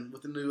Clarkson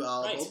with a new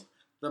album. Right.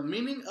 The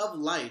Meaning of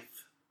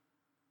Life.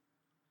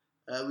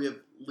 We have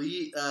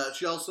Lee.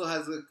 She also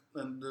has a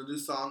new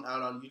song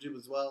out on YouTube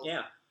as well.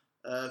 Yeah.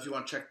 If you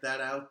want to check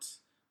that out.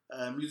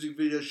 Music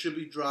video should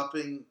be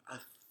dropping, I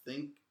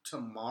think,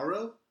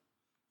 tomorrow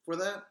for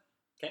that.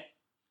 Okay.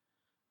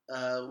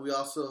 We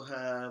also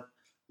have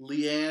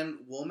Leanne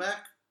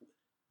Womack,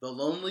 The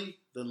Lonely,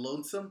 The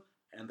Lonesome,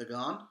 and The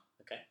Gone.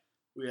 Okay.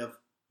 We have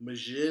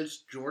Majid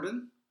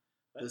Jordan,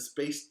 The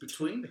Space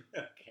Between.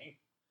 Okay.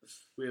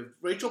 We have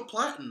Rachel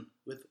Platten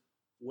with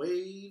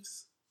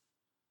Waves.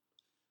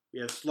 We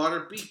have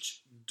Slaughter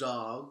Beach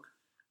Dog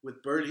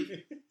with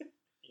Birdie.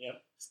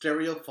 Yep.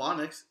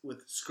 Stereophonics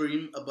with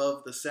Scream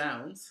Above the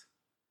Sounds.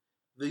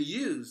 The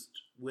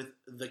Used with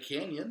The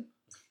Canyon.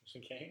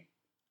 Okay.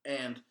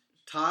 And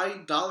Ty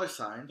Dollar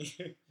Sign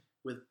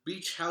with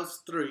Beach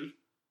House 3.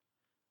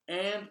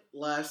 And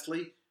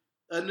lastly,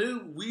 a new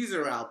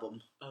Weezer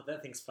album. Oh,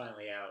 that thing's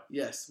finally out.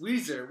 Yes,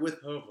 Weezer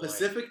with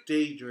Pacific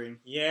Daydream.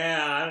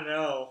 Yeah, I don't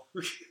know.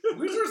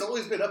 Weezer's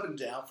always been up and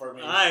down for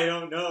me. I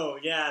don't know.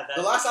 Yeah.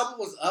 The last album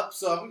was up,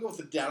 so I'm going to go with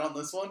the down on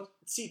this one.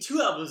 See,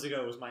 2 albums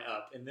ago was my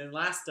up, and then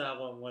last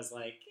album was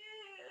like,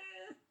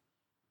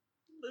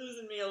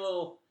 losing me a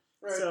little.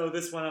 Right. So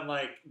this one, I'm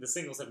like, the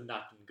singles have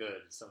not been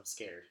good, so I'm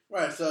scared.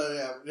 Right,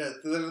 so yeah,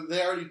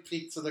 they already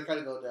peaked, so they're kind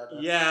of going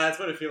down. Yeah, that's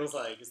what it feels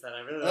like, is that I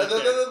really like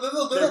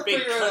their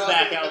big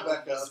comeback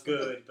album was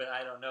good, but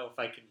I don't know if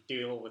I can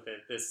deal with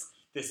it, this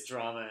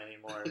drama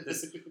anymore,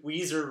 this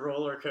Weezer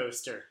roller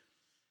coaster.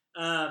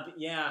 But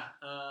yeah,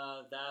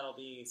 that'll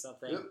be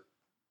something. Yep.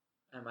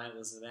 I might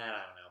listen to that,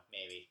 I don't know,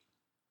 maybe.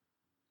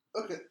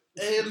 Okay,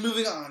 and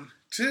moving on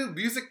to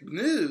music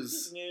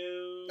news.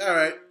 All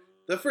right.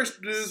 The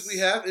first news we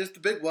have is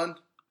the big one.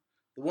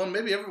 The one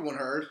maybe everyone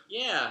heard.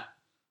 Yeah.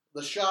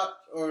 The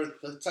shot or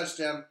the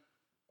touchdown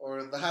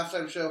or the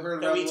halftime show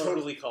heard about. We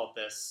totally called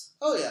this.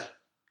 Oh, yeah.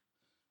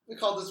 We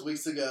called this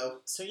weeks ago.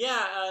 So,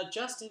 yeah,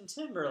 Justin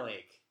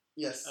Timberlake.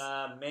 Yes.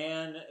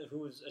 Man who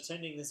was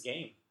attending this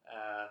game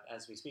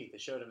as we speak. They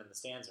showed him in the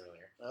stands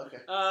earlier. Okay.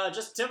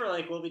 Justin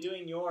Timberlake will be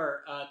doing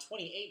your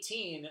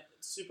 2018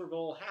 Super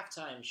Bowl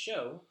halftime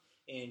show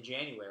in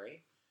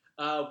January.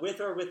 With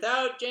or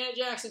without Janet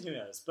Jackson, who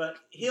knows? But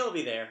he'll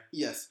be there.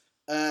 Yes.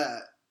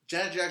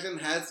 Janet Jackson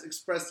has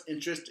expressed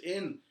interest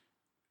in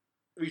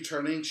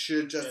returning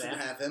should Justin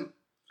have him.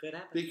 Could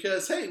happen.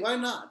 Because, hey, why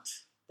not?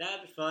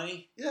 That'd be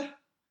funny. Yeah.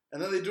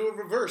 And then they do a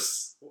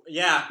reverse.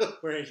 Yeah,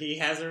 where he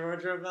has a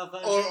wardrobe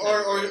malfunction.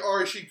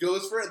 Or she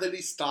goes for it, and then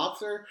he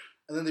stops her,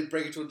 and then they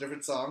break it to a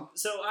different song.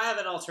 So I have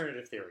an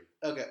alternative theory.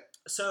 Okay.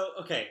 So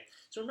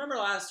remember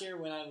last year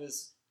when I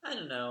was... I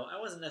don't know. I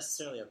wasn't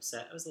necessarily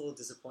upset. I was a little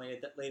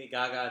disappointed that Lady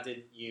Gaga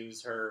didn't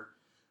use her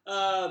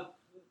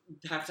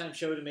halftime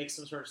show to make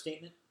some sort of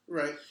statement.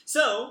 Right.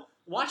 So,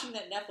 watching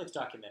that Netflix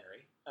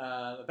documentary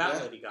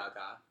about Lady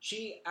Gaga,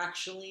 she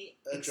actually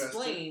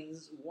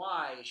explains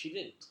why she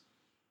didn't.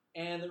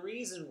 And the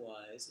reason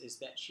is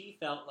that she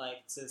felt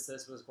like since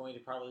this was going to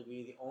probably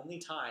be the only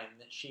time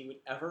that she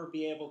would ever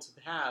be able to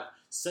have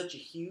such a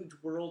huge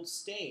world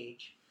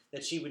stage,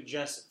 that she would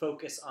just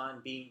focus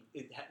on making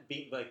it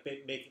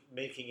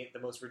the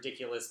most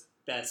ridiculous,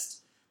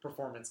 best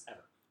performance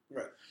ever.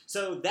 Right.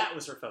 So that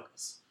was her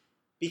focus.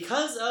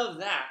 because of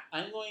that,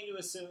 I'm going to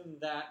assume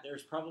that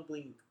there's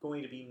probably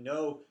going to be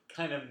no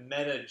kind of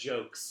meta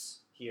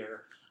jokes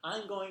here.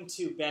 I'm going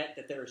to bet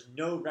that there's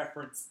no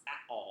reference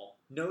at all.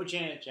 No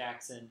Janet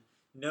Jackson.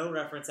 No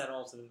reference at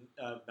all to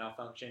the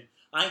malfunction.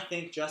 I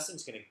think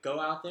Justin's going to go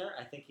out there.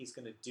 I think he's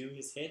going to do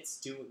his hits,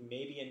 do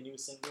maybe a new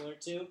single or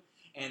two,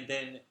 and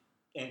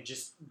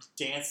just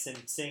dance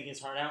and sing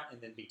his heart out, and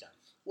then be done.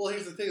 Well,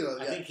 here's the thing, though.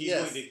 I think he's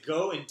going to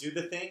go and do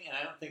the thing, and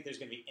I don't think there's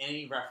going to be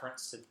any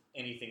reference to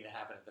anything that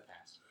happened in the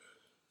past.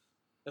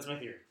 That's my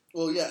theory.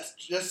 Well, yes.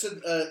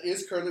 Justin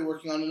is currently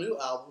working on a new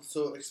album,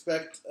 so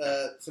expect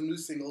some new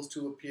singles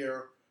to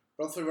appear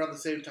roughly around the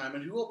same time,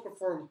 and he will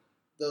perform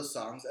those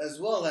songs, as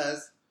well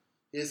as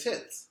his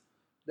hits.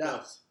 Now,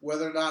 Yes.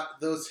 whether or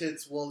not those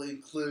hits will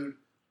include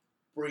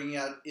bringing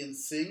out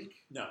NSYNC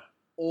No.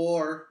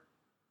 or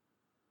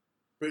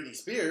Britney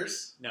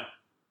Spears No.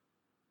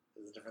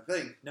 is a different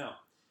thing. No.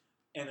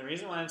 And the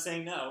reason why I'm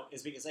saying no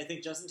is because I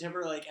think Justin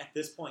Timberlake at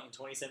this point in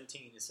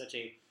 2017 is such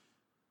a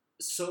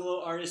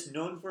solo artist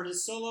known for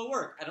his solo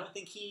work. I don't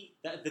think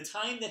the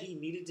time that he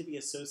needed to be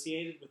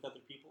associated with other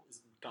people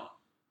is gone.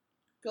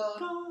 Gone.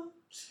 No,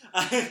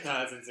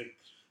 that's NSYNC.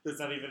 That's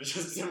not even a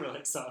Justin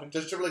Timberlake song.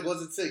 Justin Timberlake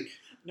wasn't sync.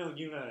 No,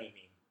 you know what I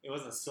mean. It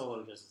wasn't a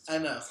solo Justin I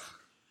Timberlake.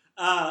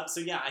 know.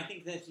 So yeah, I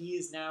think that he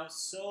is now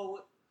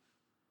so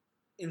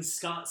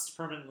ensconced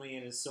permanently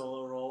in his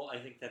solo role. I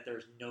think that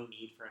there's no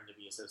need for him to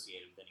be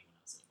associated with anyone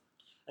else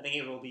anymore. I think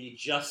it will be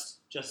just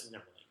Justin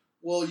Timberlake.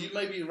 Well, you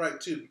may be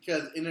right, too,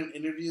 because in an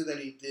interview that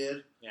he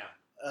did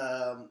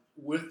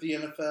with the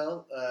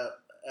NFL,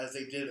 as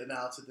they did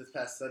announce it this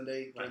past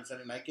Sunday during the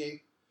Sunday night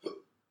game,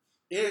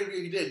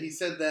 interview he did, he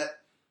said that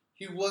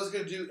he was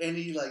going to do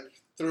any,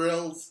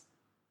 thrills,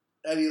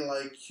 any,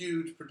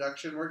 huge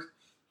production work.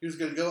 He was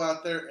going to go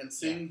out there and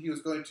sing. Yeah. He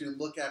was going to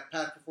look at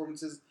past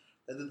performances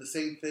that did the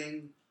same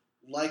thing,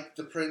 like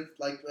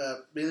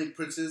mainly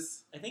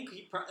Prince's. I think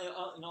he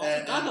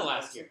Gaga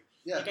last year.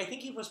 Yeah. I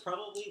think he was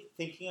probably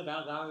thinking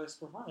about Gaga's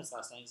performance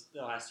last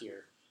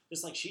year.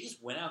 Just she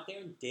just went out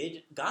there and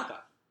did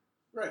Gaga.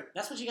 Right.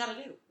 That's what you got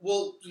to do.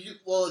 Well,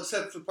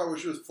 except for the part where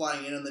she was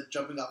flying in and then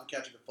jumping off and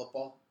catching a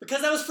football.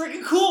 Because that was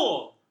freaking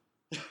cool.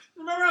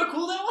 Remember how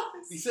cool that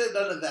was? He said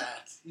none of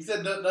that. He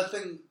said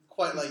nothing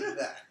quite like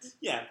that.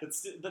 Yeah,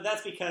 but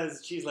that's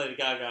because she's Lady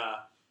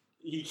Gaga.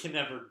 He can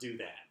never do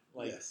that.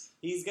 Yes.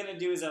 He's going to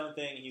do his own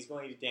thing. He's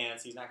going to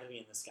dance. He's not going to be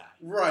in the sky.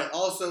 Right.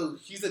 Also,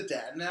 he's a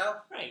dad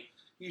now. Right.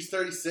 He's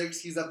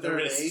 36. He's up there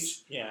in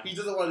age. Yeah. He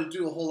doesn't want to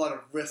do a whole lot of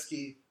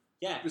risky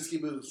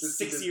moves.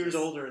 6 years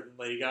older than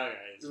Lady Gaga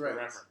is, for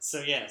reference.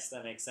 So, yes,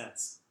 that makes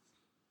sense.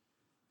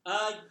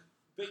 But,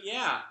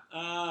 yeah.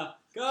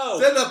 Go.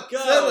 Send up. Go.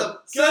 Send up. Go.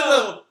 Send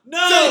up.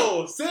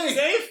 No. Safe.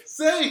 Safe?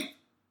 Safe.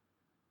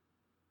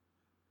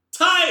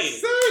 Tied.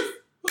 Safe.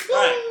 All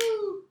right.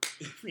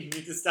 We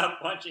need to stop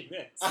watching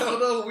this. I don't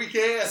know. We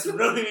can. It's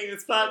ruining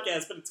this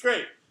podcast, but it's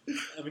great.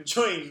 I'm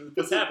enjoying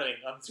what's happening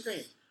on the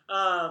screen.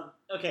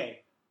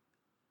 Okay.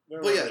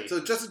 So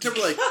Justin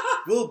Timberlake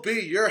will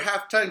be your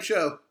halftime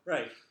show.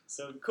 Right.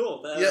 So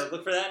cool.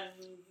 Look for that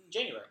in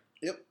January.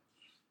 Yep.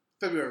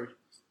 February?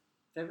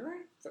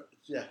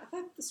 Yeah. I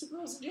thought the Super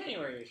Bowl was in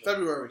January usually.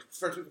 February.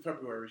 First week of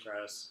February.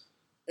 Gross.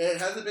 It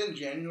hasn't been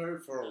January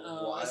for a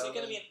while. Is it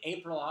going to be an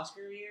April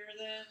Oscar year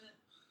then?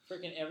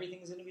 Freaking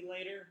everything's going to be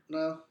later?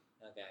 No.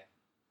 Okay.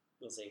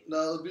 We'll see.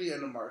 No, it'll be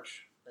end of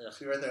March. Ugh.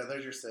 See right there.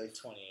 There's your safe.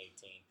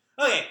 2018.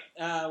 Okay.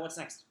 What's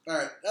next? All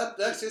right. Up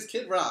next is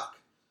Kid Rock.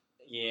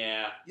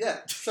 Yeah. Yeah.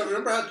 So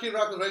remember how Kid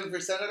Rock was running for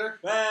senator?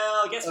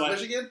 Well, guess what?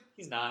 Michigan?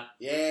 He's not.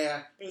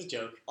 Yeah. It was a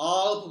joke.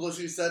 All the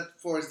publicity said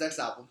for his next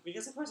album.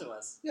 Because of course it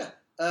was. Yeah.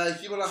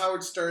 He went on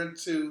Howard Stern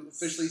to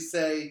officially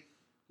say,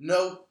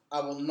 no,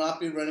 I will not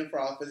be running for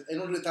office.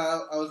 Anyone who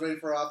thought I was running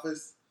for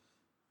office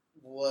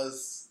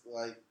was,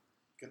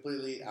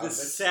 completely out of it. The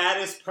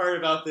saddest part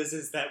about this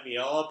is that we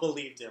all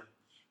believed him.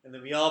 And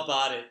then we all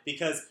bought it.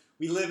 Because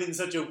we live in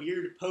such a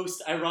weird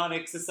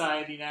post-ironic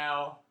society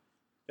now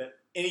that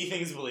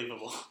anything's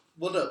believable.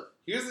 Well, no.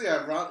 Here's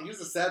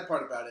the sad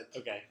part about it.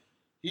 Okay.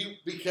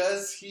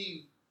 Because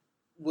he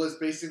was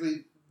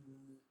basically,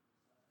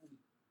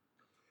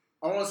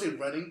 I don't want to say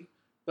running,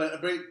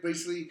 but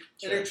basically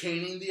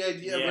entertaining the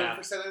idea of running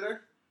for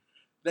senator,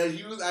 that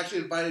he was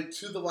actually invited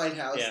to the White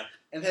House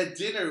and had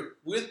dinner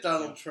with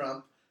Donald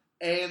Trump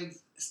and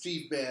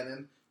Steve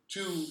Bannon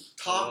to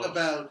talk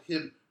about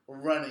him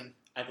running.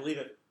 I believe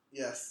it.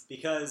 Yes.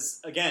 Because,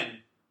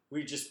 again,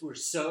 we're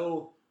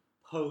so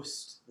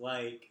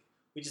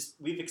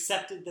we've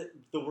accepted that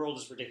the world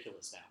is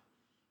ridiculous now.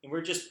 And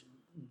we're just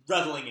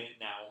reveling in it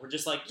now. We're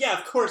just yeah,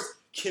 of course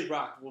Kid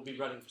Rock will be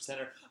running for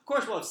senator. Of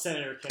course we'll have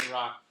Senator Kid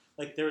Rock.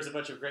 There was a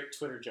bunch of great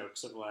Twitter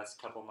jokes over the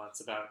last couple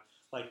months about,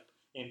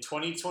 in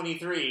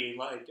 2023,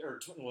 or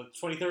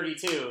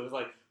 2032, it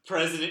was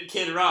President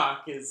Kid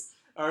Rock is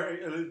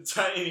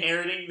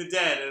inheriting the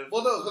debt of...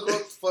 Well, no,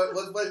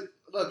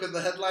 because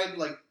the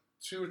headline,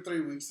 2 or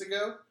 3 weeks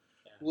ago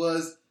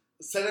was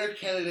Senator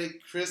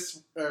candidate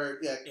Senator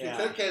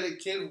candidate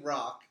Kid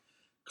Rock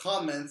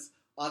comments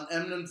on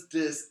Eminem's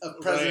diss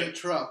of President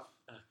Trump.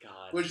 Oh,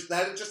 God. Which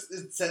that just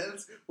in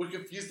sentence would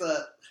confuse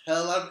the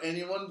hell out of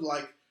anyone,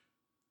 like,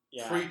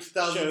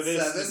 pre-2007. Show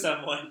this to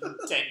someone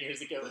 10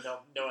 years ago with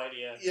no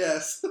idea.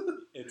 Yes.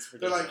 It's ridiculous.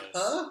 They're like,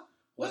 huh?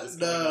 What What? is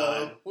going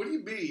on? What do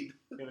you mean?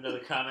 We have another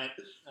comment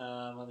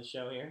on the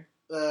show here.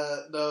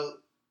 No.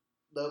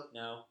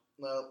 No.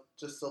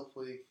 Just so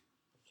please.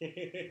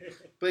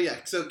 But yeah,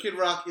 so Kid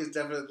Rock is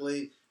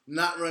definitely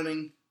not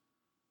running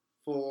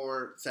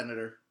for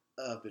senator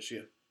this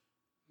year.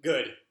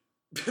 Good.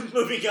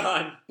 Moving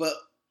on. But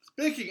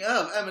speaking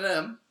of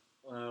Eminem,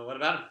 what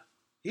about him?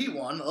 he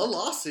won a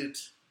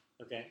lawsuit.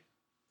 Okay.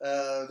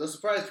 No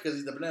surprise because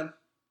he's Eminem.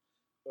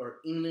 Or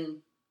Eminem.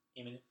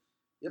 Eminem.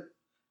 Yep.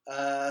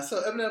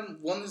 So Eminem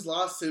won his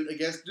lawsuit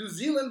against New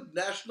Zealand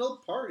National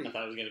Party. I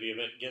thought it was going to be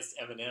against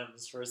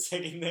M&M's for a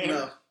second there.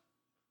 No.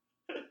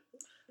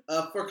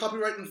 For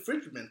copyright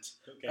infringement.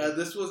 Okay.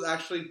 This was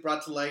actually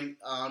brought to light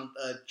on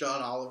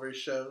John Oliver's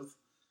shows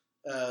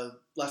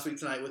last week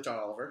tonight with John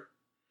Oliver,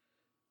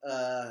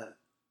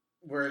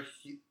 where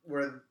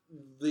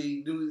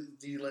the New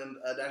Zealand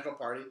National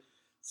Party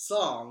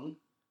song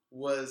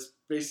was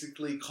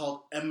basically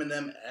called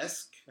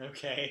Eminem-esque,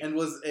 Okay. and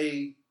was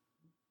I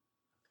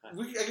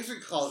guess we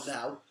could call it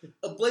now,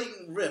 a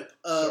blatant rip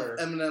of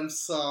Eminem's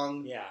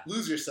song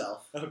 "Lose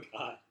Yourself." Oh,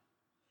 God.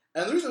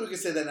 And the reason we can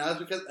say that now is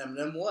because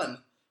Eminem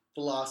won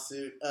the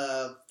lawsuit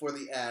for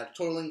the ad,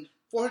 totaling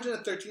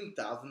 $413,000.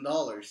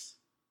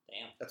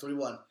 Damn. That's what he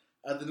won.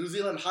 The New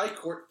Zealand High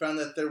Court found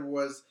that there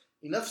was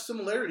enough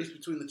similarities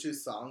between the two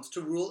songs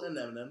to rule in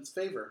Eminem's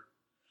favor.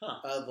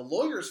 Huh. The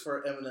lawyers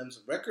for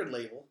Eminem's record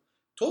label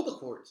told the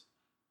court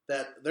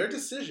that their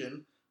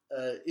decision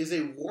is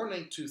a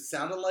warning to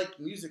sound-alike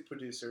music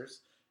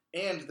producers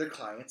and their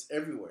clients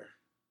everywhere.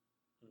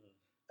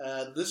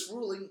 This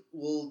ruling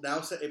will now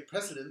set a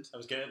precedent. I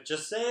was going to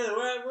just say the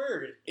right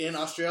word. In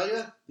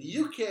Australia, the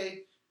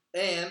UK,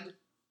 and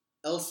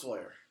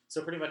elsewhere.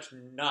 So pretty much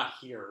not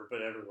here,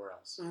 but everywhere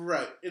else.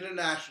 Right.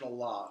 International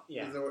law.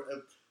 Yeah. Is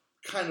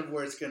kind of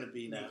where it's going to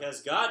be now.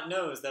 Because God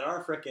knows that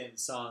our frickin'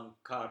 song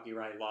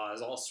copyright law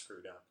is all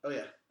screwed up. Oh,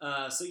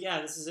 yeah. So yeah,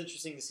 this is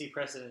interesting to see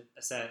precedent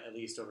set, at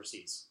least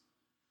overseas.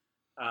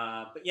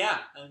 But yeah,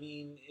 I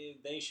mean,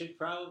 they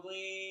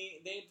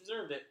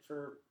deserved it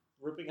for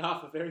ripping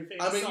off a very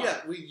famous song.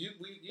 Yeah, you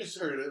just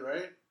heard it,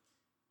 right?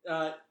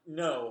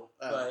 No,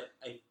 but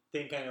I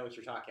think I know what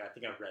you're talking about. I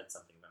think I read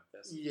something about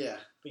this. Yeah.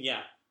 But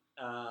yeah.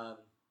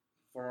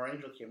 Former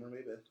Angel Cameron,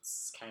 maybe.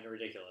 It's kind of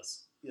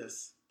ridiculous.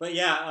 Yes. But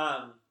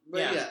yeah,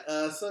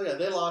 so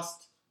they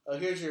lost.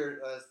 Here's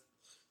your,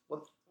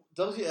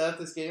 WTF,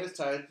 this game is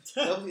tied.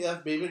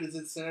 WTF, Baby is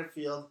in center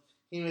field.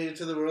 He made it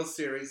to the World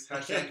Series.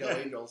 Hashtag go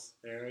Angels.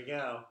 There we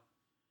go.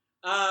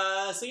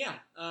 So yeah,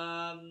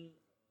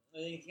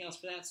 anything else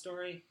for that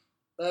story?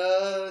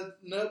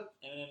 Nope.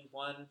 Eminem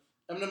won.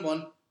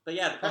 won. But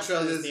yeah, the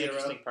precedent is the 0.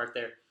 interesting part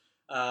there.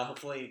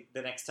 Hopefully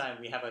the next time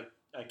we have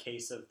a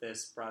case of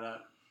this brought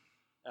up,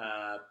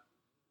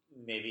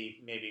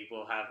 maybe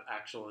we'll have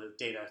actual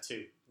data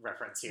to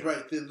reference here.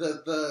 Right,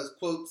 the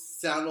quote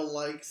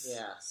sound-alikes.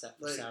 Yeah,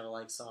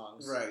 sound-alike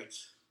songs. Right.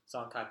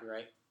 Song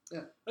copyright.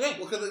 Yeah. Okay.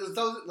 Well, because it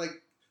was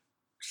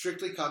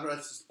strictly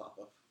copyrights just pop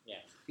up. Yeah.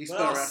 He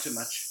spun around too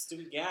much. Do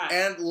we got?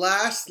 And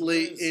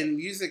lastly, in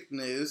music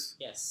news,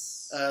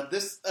 yes,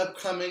 this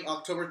coming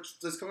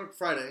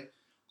Friday,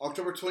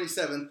 October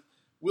 27th,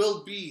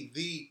 will be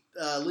the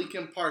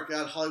Lincoln Park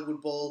at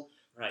Hollywood Bowl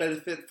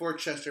benefit for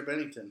Chester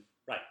Bennington.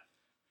 Right.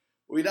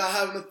 We now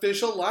have an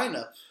official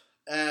lineup,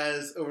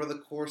 as over the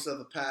course of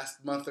the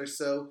past month or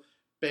so,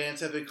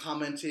 bands have been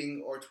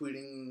commenting or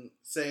tweeting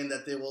saying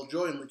that they will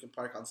join Linkin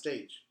Park on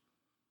stage.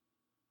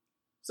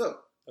 So,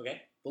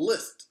 okay, the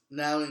list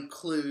now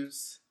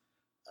includes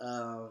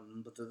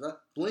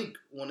Blink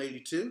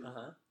 182,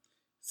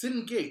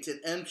 Sin Gates and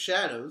M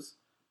Shadows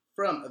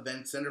from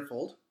Avenged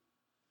Centerfold.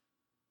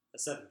 A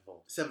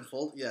Sevenfold.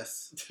 Sevenfold,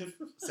 yes.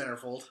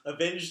 Centerfold.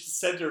 Avenged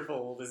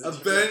Centerfold is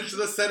Avenged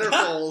the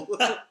Centerfold.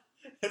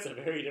 That's a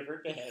very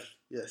different band.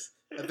 Yes.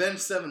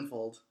 Avenged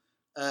Sevenfold.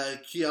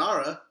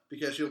 Kiara,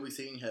 because she'll be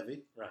singing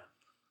heavy.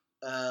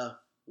 Right.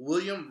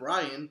 William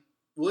Ryan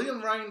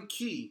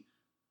Key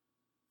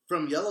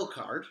from Yellow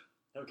Card.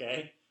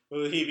 Okay.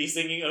 Will he be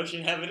singing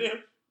Ocean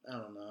Avenue? I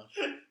don't know.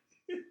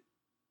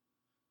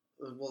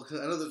 Well,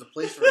 because I know there's a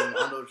place for him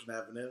on Ocean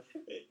Avenue.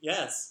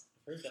 Yes.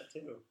 I've heard that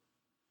too.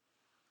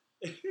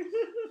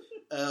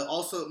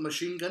 Also,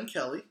 Machine Gun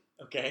Kelly.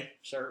 Okay,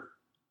 sure.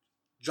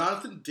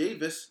 Jonathan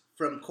Davis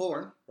from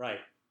Korn.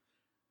 Right.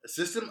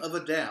 System of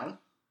a Down.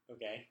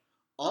 Okay.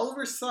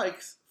 Oliver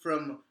Sykes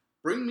from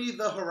Bring Me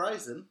the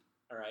Horizon.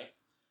 All right.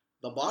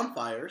 The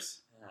Bonfires.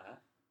 Uh-huh.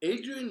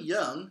 Adrian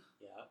Young.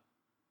 Yeah.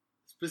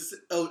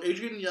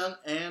 Adrian Young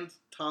and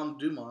Tom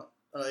Dumont.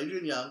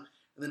 Adrian Young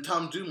and then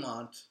Tom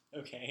Dumont.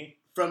 Okay.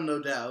 From No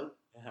Doubt.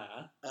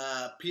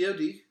 Uh-huh.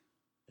 POD.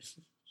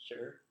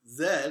 Sure.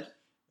 Zed.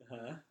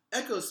 Uh-huh.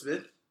 Echo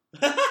Smith.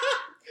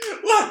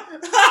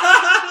 What?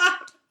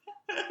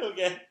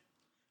 Okay.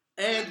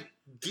 And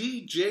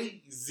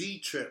DJ Z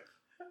Trip.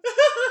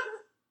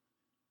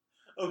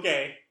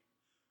 Okay.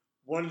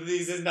 One of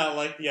these is not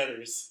like the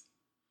others.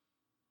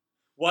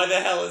 Why the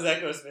hell is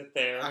Echo Smith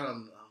there? I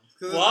don't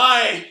know.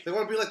 Why? They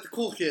want to be like the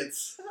cool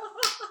kids.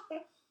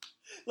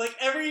 Like,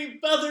 every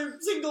other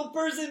single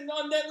person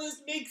on that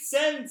list makes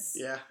sense.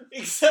 Yeah.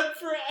 Except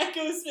for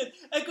Echo Smith.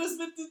 Echo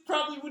Smith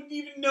probably wouldn't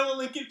even know a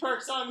Linkin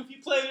Park song if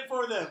you played it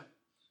for them.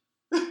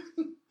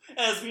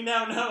 As we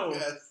now know.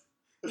 Yes.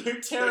 They're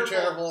terrible. They're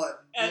terrible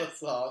at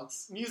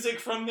songs. Music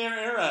from their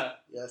era.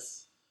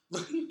 Yes.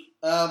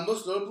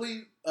 Most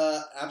notably,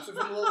 absent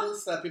from the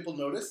list that people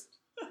noticed,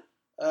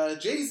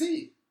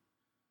 Jay-Z.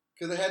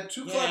 Because they had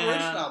 2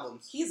 collaboration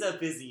albums. He's a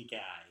busy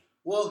guy.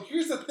 Well,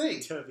 here's the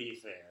thing. To be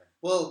fair.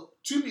 Well,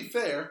 to be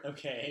fair,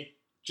 okay,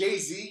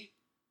 Jay-Z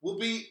will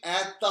be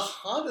at the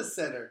Honda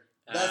Center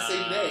that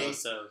same day.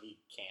 So he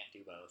can't do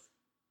both.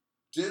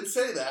 Didn't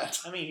say that.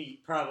 I mean, he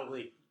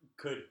probably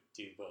could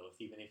do both,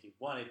 even if he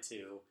wanted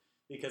to,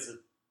 because of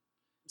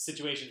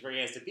situations where he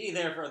has to be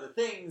there for other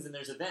things, and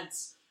there's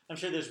events. I'm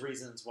sure there's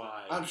reasons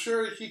why. I'm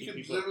sure he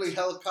could literally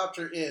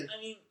helicopter in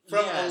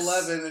from yes.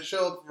 11 and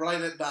show up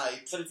right at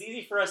night. But it's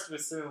easy for us to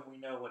assume we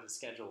know what his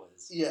schedule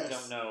is. Yes. We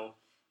don't know.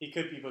 He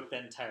could be booked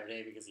that entire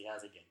day because he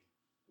has a gig.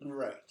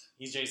 Right.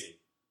 He's Jay-Z.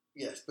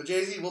 Yes, but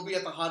Jay-Z will be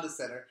at the Honda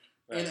Center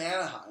in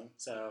Anaheim.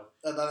 So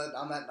on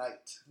that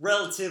night.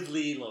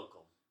 Relatively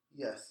local.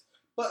 Yes.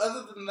 But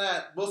other than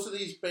that, most of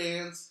these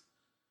bands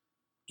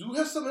do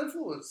have some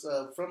influence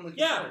from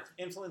the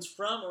influence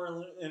from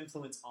or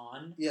influence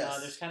on.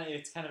 Yes. It's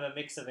kind of a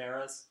mix of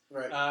eras.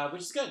 Right.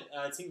 Which is good.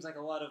 It seems like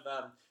a lot of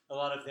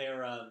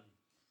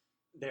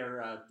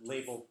their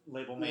label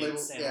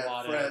mates and a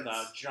lot friends,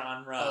 of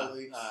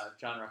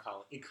genre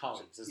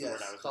colleagues is the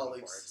word I was looking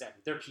for.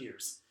 Exactly, they're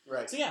peers.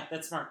 Right. So yeah,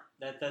 that's smart.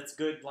 That's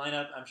good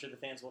lineup. I'm sure the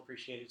fans will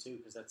appreciate it too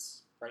because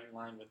that's right in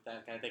line with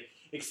that kind of thing.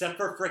 Except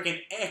for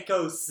frickin'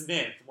 Echo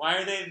Smith. Why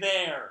are they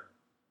there?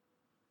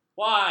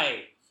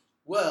 Why?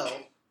 Well,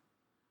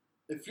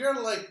 if you're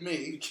like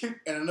me,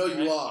 and I know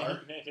you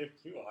are.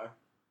 You are.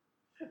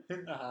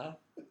 Uh-huh.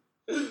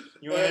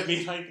 You want to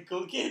be like the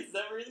cool kids? Is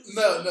that what it is?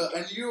 No,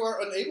 and you are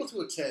unable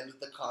to attend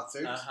the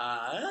concert.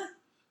 Uh-huh.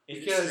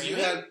 Because you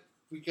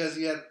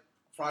had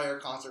prior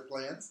concert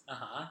plans.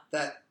 Uh-huh.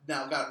 That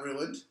now got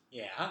ruined.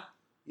 Yeah.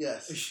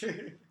 Yes.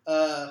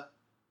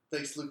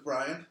 Thanks, Luke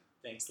Bryan.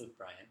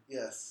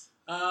 Yes.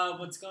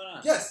 What's going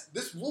on? Yes,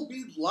 this will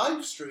be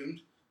live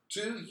streamed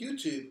to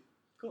YouTube.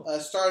 Cool.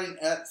 Starting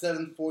at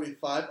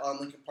 7:45 on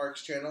Linkin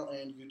Park's channel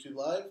and YouTube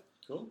Live.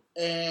 Cool.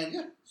 And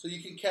yeah, so you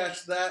can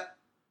catch that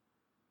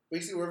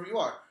basically wherever you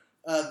are.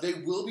 They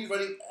will be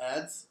running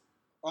ads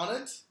on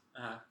it,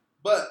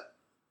 but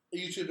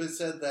YouTube has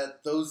said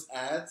that those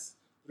ads,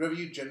 the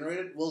revenue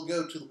generated, will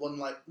go to the One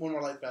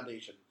More Life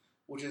Foundation,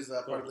 which is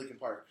part of Linkin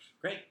Park.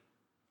 Great.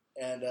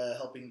 And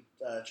helping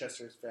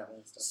Chester's family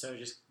and stuff. So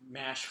just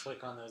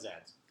click on those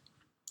ads.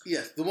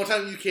 Yes, the one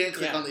time you can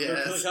click on the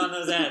ads. Click on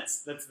those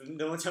ads. That's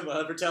the one time I'll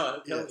ever tell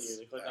you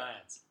to click on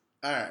ads.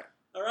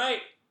 All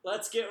right.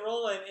 Let's get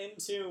rolling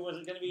into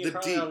what's going to be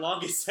probably our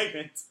longest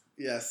segment.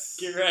 Yes.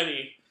 Get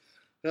ready.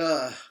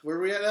 Where are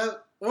we at now?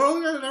 Well,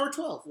 we're at an hour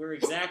 12. We're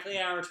exactly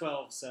hour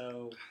 12,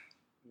 so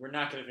we're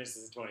not going to finish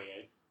this in 20.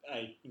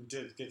 I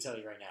can tell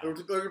you right now. We're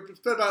going to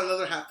spend about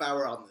another half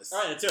hour on this. All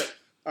right, let's do it.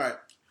 All right.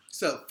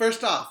 So,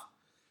 first off,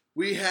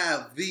 we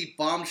have the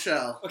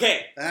bombshell.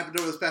 Okay. That happened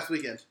over this past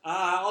weekend.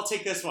 I'll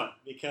take this one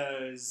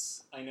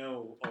because I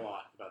know a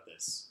lot about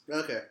this.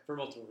 Okay. For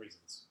multiple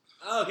reasons.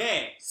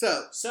 Okay.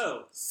 So.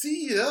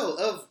 CEO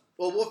of...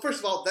 Well, first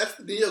of all, that's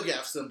the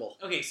NeoGAF symbol.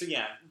 Okay, so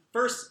yeah.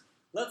 First,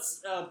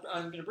 let's...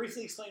 I'm going to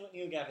briefly explain what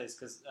NeoGAF is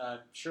because I'm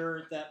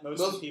sure that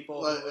most of the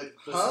people who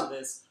listen to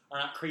this are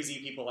not crazy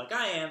people like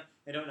I am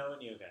and don't know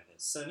what NeoGAF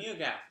is. So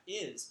NeoGAF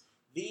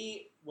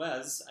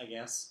was, I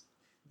guess...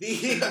 I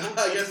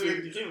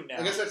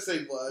guess I'd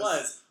say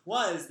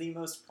was the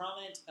most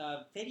prominent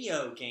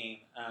video game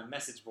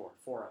message board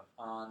forum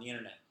on the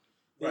internet.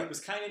 Right. It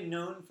was kind of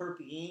known for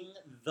being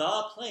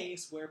the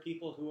place where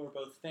people who are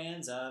both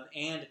fans of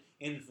and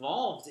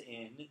involved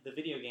in the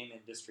video game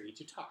industry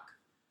to talk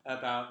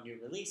about new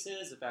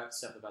releases, about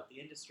stuff about the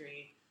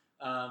industry.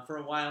 For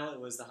a while, it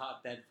was the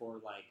hotbed for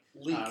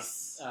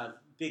leaks,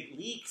 big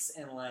leaks,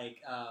 and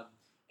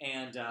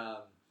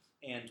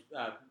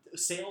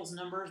sales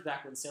numbers,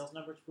 back when sales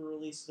numbers were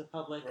released to the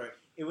public. Right.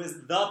 It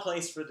was the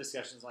place for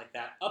discussions like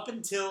that up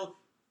until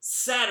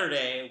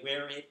Saturday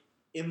where it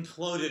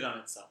imploded on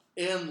itself.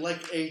 In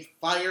like a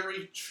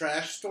fiery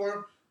trash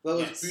storm that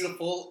was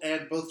beautiful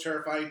and both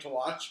terrifying to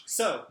watch.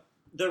 So,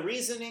 the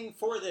reasoning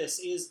for this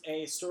is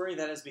a story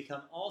that has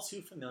become all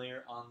too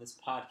familiar on this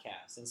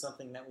podcast and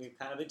something that we've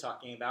kind of been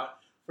talking about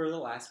for the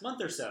last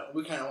month or so.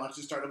 We kind of want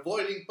to start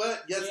avoiding,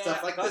 but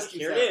stuff like this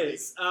keeps happening. Here it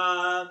is.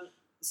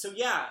 So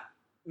yeah,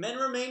 men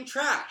remain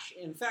trash.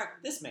 In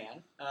fact, this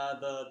man,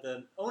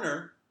 the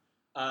owner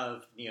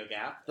of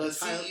NeoGAF, the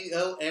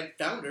CEO and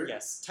founder,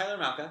 Tyler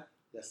Malka,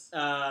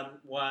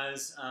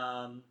 was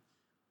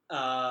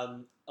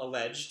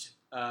alleged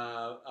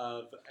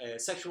of a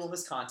sexual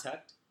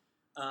misconduct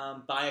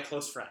by a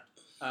close friend.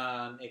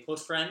 A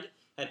close friend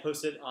had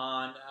posted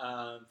on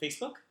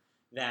Facebook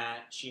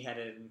that she had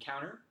an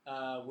encounter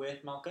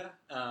with Malka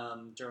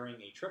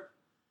during a trip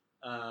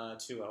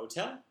to a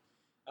hotel.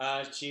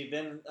 She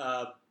then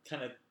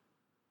kind of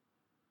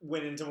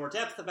went into more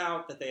depth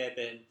about that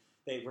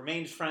they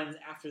remained friends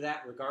after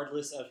that,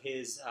 regardless of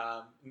his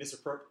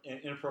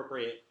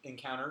inappropriate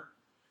encounter.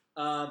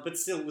 But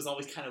still, it was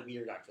always kind of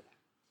weird after that.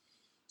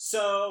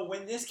 So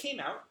when this came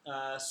out,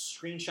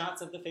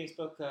 screenshots of the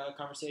Facebook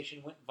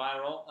conversation went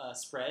viral,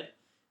 spread,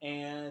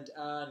 and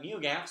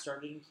NeoGAF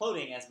started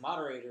imploding as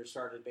moderators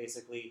started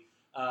basically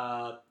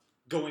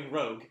going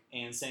rogue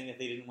and saying that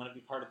they didn't want to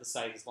be part of the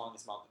site as long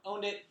as Malka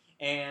owned it.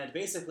 And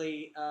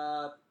basically,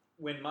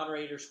 when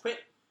moderators quit,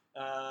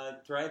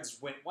 threads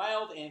went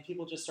wild, and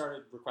people just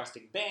started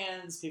requesting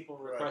bans. People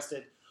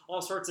requested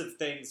all sorts of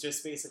things,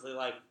 just basically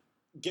like,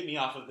 get me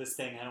off of this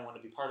thing. I don't want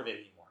to be part of it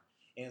anymore.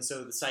 And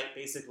so the site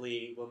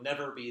basically will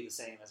never be the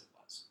same as it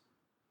was.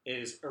 It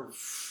is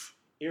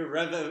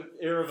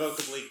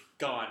irrevocably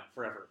gone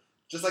forever.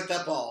 Just like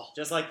that ball.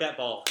 Just like that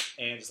ball.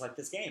 And just like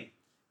this game.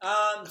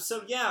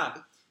 So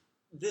yeah,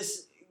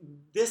 this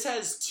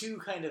has two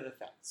kind of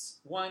effects.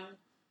 One,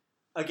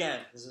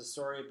 again, this is a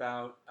story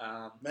about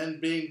men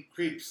being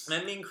creeps.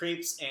 Men being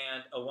creeps,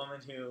 and a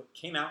woman who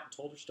came out and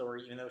told her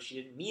story, even though she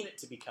didn't mean it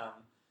to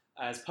become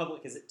as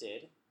public as it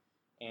did.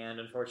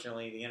 And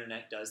unfortunately, the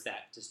internet does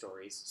that to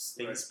stories.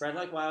 Things spread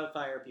like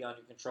wildfire beyond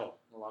your control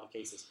in a lot of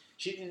cases.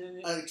 She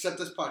didn't. Except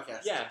this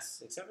podcast.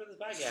 Yes, except for this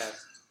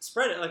podcast.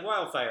 Spread it like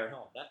wildfire at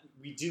home.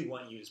 We do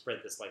want you to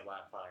spread this like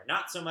wildfire.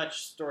 Not so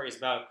much stories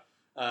about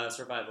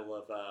survival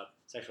of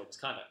sexual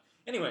misconduct.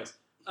 Anyways,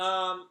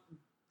 so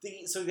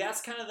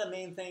that's kind of the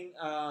main thing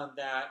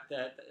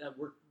that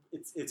we're.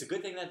 It's a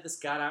good thing that this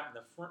got out in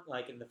the front,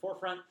 like in the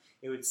forefront.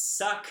 It would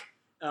suck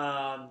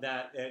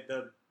that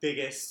the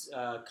biggest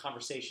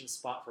conversation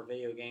spot for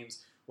video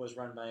games was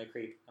run by a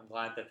creep. I'm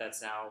glad that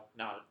that's now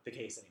not the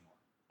case anymore.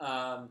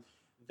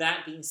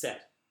 That being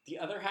said, the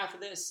other half of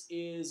this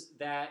is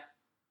that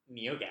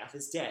NeoGAF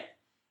is dead.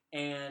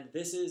 And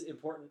this is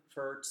important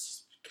for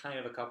kind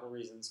of a couple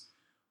reasons.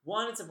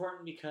 One, it's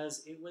important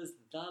because it was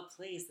the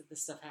place that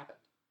this stuff happened.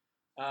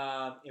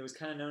 It was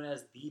kind of known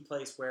as the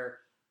place where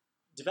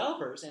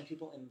developers and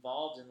people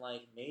involved in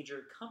like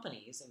major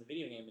companies in the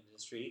video game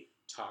industry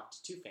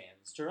talked to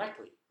fans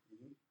directly.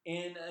 Mm-hmm.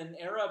 In an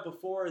era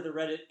before the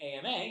Reddit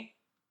AMA,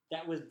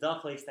 that was the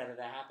place that it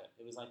happened.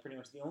 It was like pretty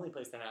much the only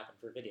place that happened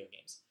for video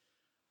games.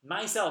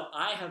 Myself,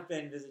 I have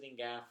been visiting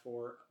GAF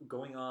for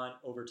going on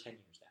over 10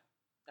 years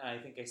now. I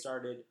think I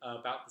started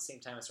about the same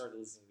time I started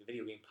listening to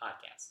video game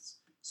podcasts,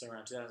 so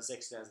around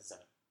 2006,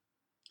 2007.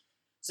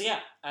 So yeah,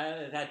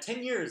 I've had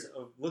 10 years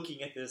of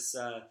looking at this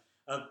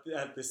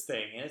this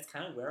thing, and it's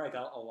kind of where I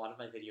got a lot of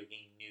my video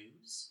game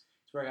news.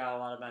 It's where I got a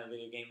lot of my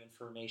video game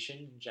information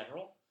in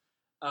general.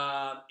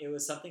 It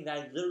was something that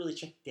I literally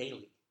checked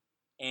daily,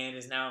 and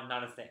is now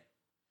not a thing.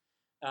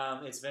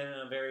 It's been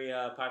a very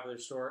popular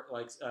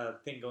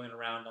thing going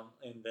around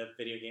in the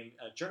video game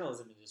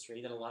journalism industry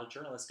that a lot of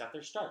journalists got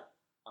their start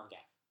on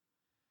GAF.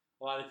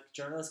 A lot of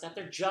journalists got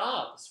their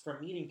jobs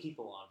from meeting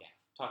people on GAF,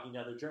 talking to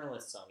other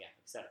journalists on GAF,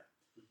 etc.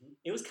 Mm-hmm.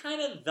 It was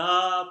kind of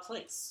the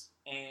place,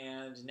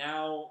 and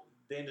now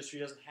the industry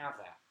doesn't have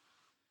that.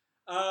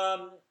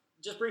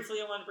 Just briefly,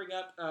 I want to bring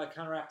up,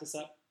 kind of wrap this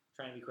up,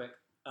 trying to be quick.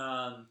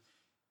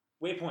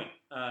 Waypoint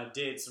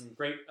did some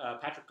great,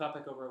 Patrick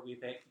Kopek over at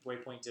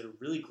Waypoint did a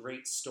really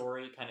great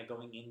story kind of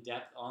going in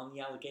depth on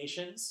the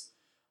allegations,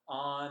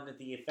 on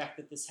the effect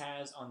that this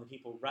has on the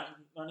people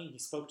running. He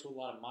spoke to a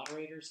lot of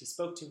moderators. He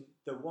spoke to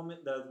the woman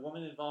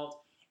involved,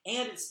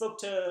 and it spoke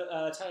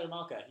to Tyler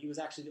Malka. He was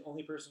actually the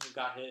only person who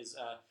got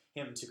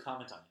him to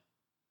comment on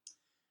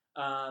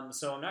it.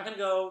 So I'm not going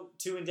to go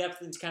too in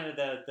depth into kind of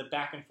the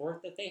back and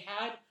forth that they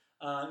had.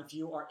 If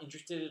you are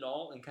interested at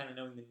all in kind of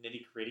knowing the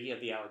nitty-gritty of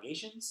the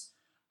allegations,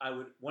 I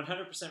would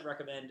 100%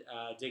 recommend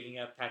digging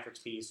up Patrick's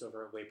piece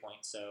over at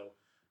Waypoint. So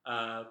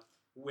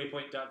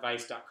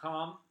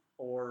waypoint.vice.com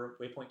or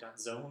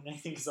waypoint.zone, I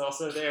think, is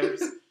also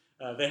theirs.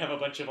 They have a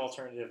bunch of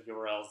alternative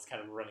URLs. It's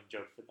kind of a running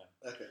joke for them.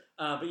 Okay.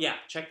 But yeah,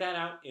 check that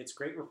out. It's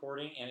great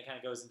reporting, and it kind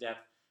of goes in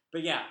depth.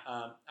 But yeah,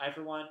 I,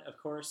 for one, of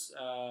course,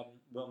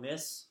 will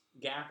miss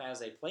GAF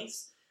as a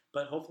place.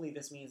 But hopefully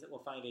this means that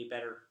we'll find a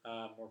better,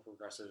 more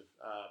progressive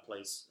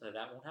place that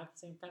won't have the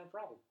same kind of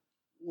problem.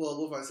 Well,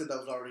 Wolfine said that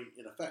was already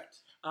in effect.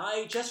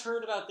 I just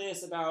heard about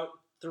this about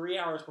 3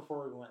 hours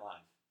before we went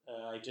live.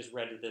 I just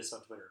read this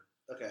on Twitter.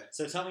 Okay.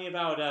 So tell me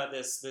about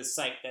this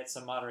site that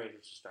some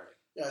moderators are starting.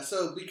 Yeah.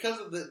 So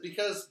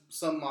because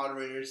some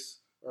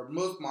moderators, or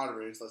most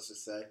moderators, let's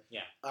just say,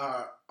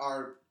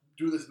 are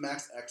doing this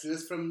mass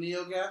exodus from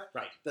NeoGAF.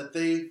 Right. That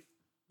they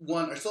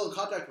are still in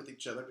contact with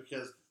each other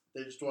because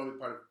they just want to be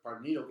part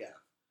of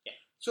NeoGAF. Yeah.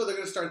 So they're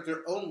going to start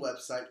their own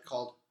website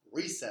called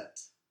Reset.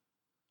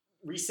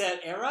 Reset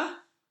Era?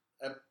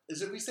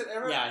 Is it Reset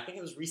Era? Yeah, I think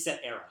it was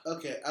Reset Era.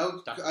 Okay, I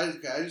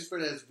just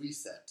read it as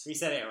Reset.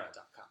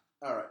 ResetEra.com.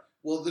 All right.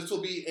 Well, this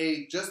will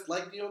be just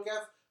like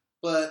NeoGAF,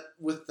 but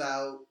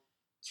without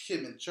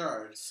him in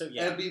charge. So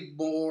yeah, and it'll be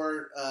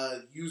more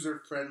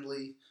user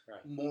friendly,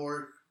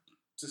 more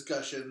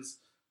discussions,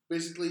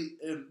 basically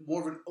in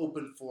more of an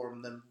open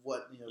form than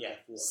what NeoGAF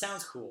was.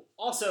 Sounds cool.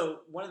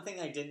 Also, one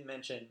thing I didn't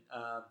mention,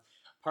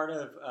 part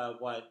of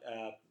what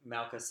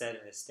Malka said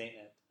in his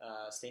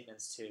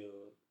statements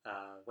to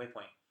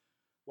Waypoint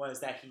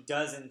was that he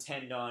does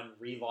intend on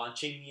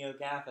relaunching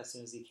NeoGAF as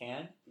soon as he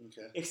can.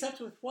 Okay.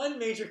 Except with one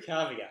major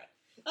caveat.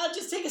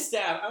 Just take a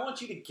stab. I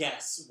want you to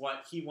guess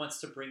what he wants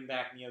to bring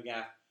back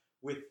NeoGAF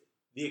with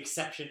the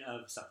exception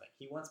of something.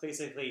 He wants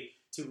basically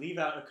to leave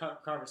out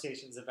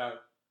conversations about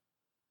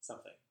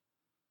something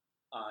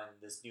on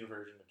this new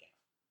version of GAF.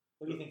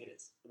 What do you think it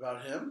is?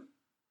 About him?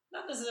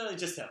 Not necessarily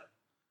just him.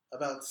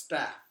 About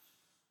staff.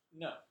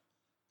 No.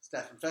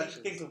 Staff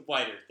infections. Think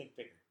wider. Think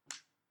bigger.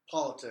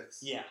 Politics.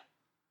 Yeah.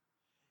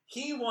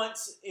 He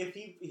wants,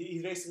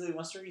 he basically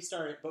wants to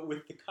restart it, but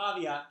with the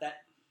caveat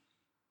that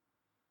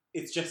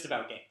it's just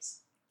about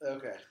games.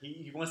 Okay.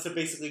 He wants to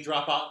basically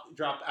drop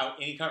out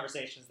any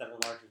conversations that are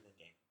larger than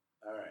game.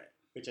 All right.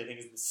 Which I think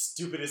is the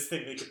stupidest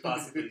thing they could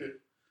possibly do.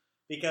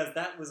 Because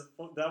that was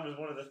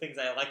one of the things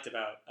I liked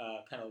about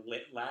kind of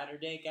latter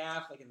day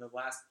GAF. Like in the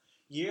last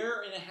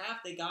year and a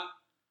half, they got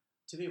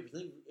to be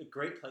a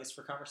great place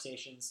for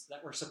conversations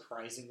that were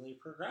surprisingly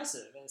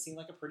progressive, and it seemed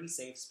like a pretty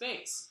safe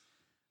space.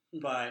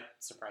 But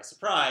surprise,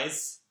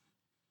 surprise,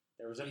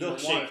 there was a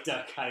milkshake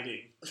duck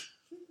hiding.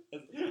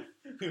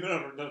 We went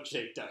over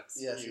milkshake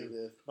ducks a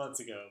few months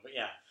ago, but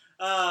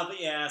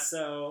yeah.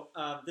 So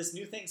this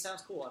new thing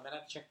sounds cool. I'm gonna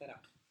have to check that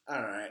out.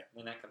 All right,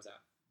 when that comes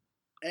out.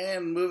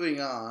 And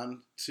moving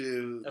on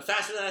to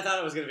faster than I thought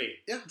it was gonna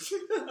be. Yeah.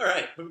 All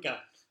right, moving on.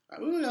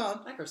 Moving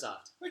on.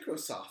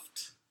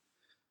 Microsoft.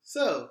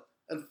 So,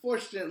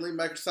 unfortunately,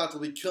 Microsoft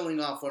will be killing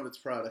off one of its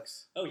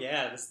products. Oh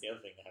yeah, this is the other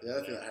thing that happened. The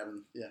other thing that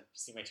happened. Yeah. Did you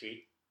see my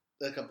tweet?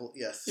 A couple.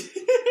 Yes.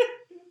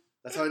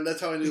 That's how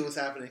I knew it was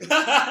happening.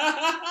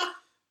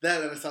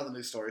 Then I saw the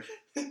news story.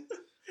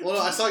 Well,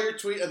 no, I saw your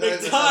tweet and then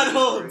I saw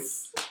the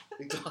news story.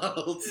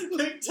 McDonald's.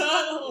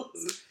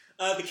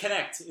 The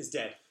Kinect is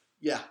dead.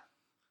 Yeah.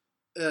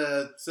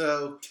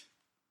 So,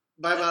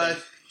 bye-bye.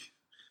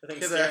 The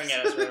thing's staring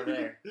at us right over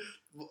there.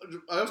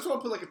 I just want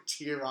to put like a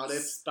tear on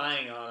it.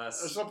 Spying on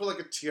us. I just want to put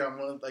like a tear on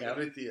one, like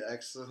underneath the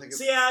X. So, if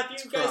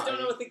you guys don't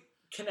know what the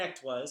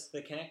Kinect was,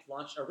 the Kinect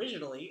launched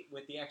originally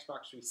with the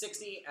Xbox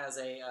 360 as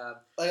a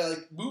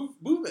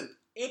movement.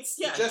 It's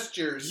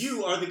gestures.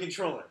 You are the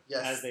controller.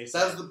 Yes, as they say.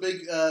 That was the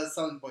big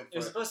selling point. It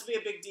was supposed to be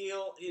a big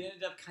deal. It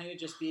ended up kind of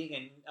just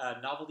being a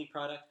novelty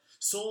product.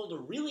 Sold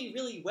really,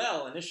 really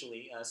well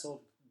initially. Sold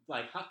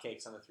like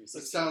hotcakes on the 360.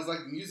 It sounds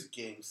like music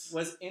games.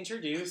 Was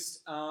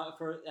introduced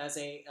as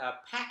a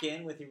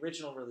pack-in with the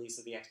original release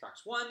of the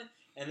Xbox One,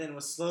 and then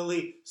was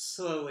slowly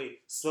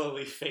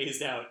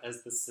phased out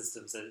as the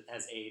system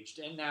has aged,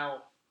 and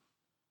now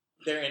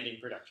they're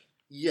ending production.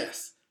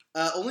 Yes.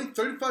 Only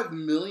 35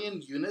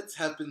 million units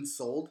have been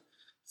sold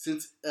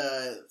since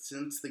the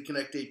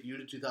Kinect debuted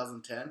in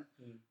 2010.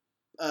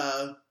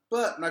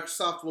 But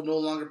Microsoft will no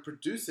longer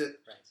produce it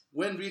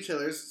when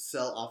retailers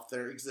sell off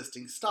their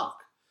existing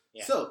stock.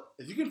 Yeah. So,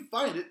 if you can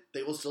find it,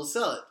 they will still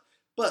sell it.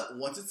 But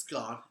once it's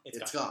gone,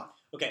 it's gone.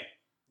 Okay.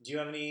 Do you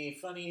have any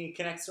funny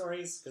Kinect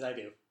stories? Because I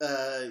do.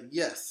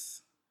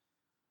 Yes.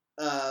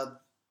 The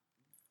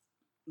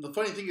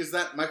funny thing is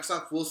that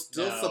Microsoft will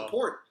still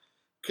support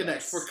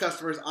Kinect for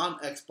customers on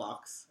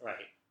Xbox.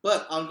 Right.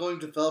 But ongoing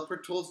developer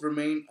tools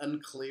remain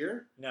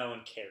unclear. No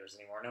one cares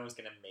anymore. No one's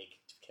going to make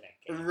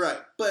Kinect games.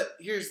 Right. But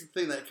here's the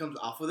thing that comes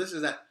off of this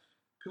is that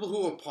people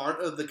who were part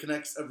of the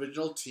Kinect's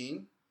original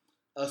team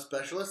of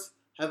specialists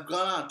have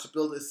gone on to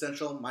build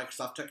essential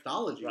Microsoft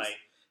technologies. Right.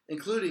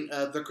 Including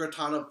the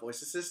Cortana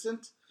voice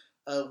assistant,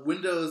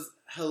 Windows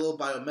Hello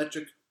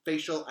biometric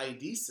facial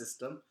ID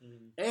system,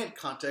 and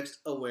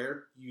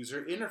context-aware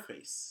user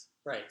interface.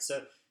 Right.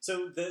 So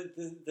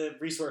the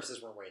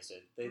resources weren't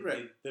wasted.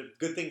 The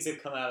good things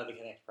have come out of the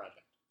Kinect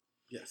project.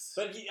 Yes.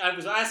 But I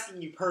was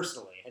asking you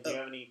personally. Do you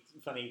have any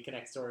funny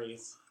Kinect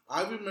stories?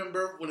 I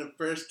remember when it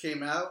first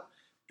came out,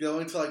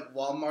 going to like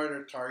Walmart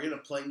or Target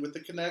and playing with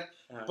the Kinect,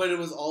 but it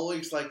was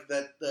always like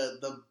that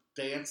the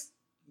dance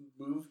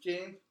move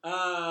game.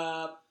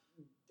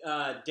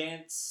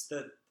 Dance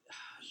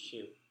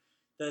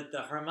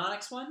the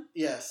harmonics one.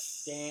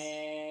 Yes.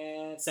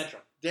 Dance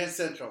Central.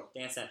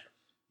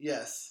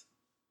 Yes.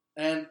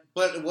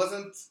 But it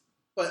wasn't.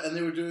 And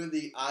they were doing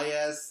the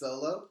IAS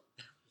solo.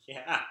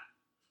 Yeah.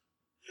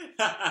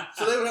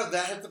 So they would have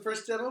that at the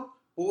first demo.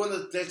 But when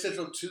the Dance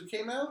Central 2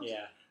 came out,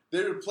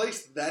 they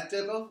replaced that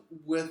demo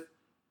with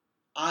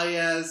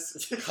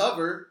IAS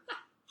cover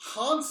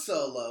Han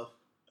Solo.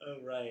 Oh,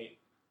 right.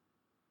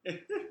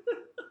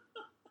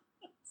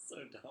 So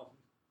dumb.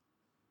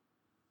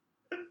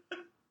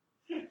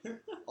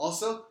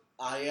 Also,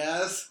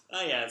 IAS.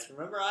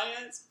 Remember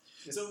IAS?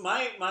 Yes. So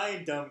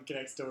my dumb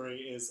Kinect story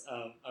is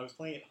I was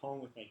playing at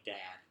home with my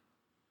dad,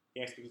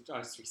 the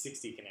Xbox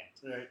 360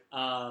 Kinect. Right.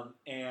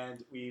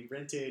 And we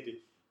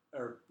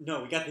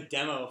we got the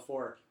demo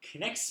for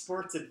Kinect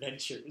Sports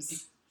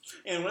Adventures.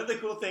 And one of the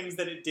cool things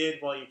that it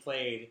did while you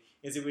played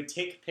is it would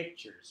take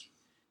pictures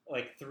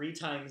like 3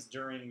 times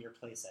during your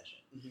play session.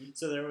 Mm-hmm.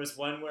 So there was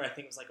one where I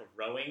think it was like a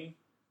rowing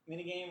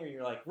minigame where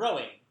you're like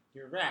rowing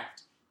your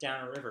raft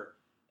down a river,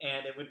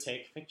 and it would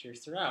take pictures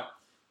throughout.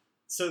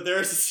 So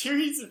there's a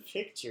series of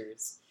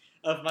pictures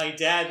of my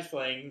dad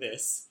playing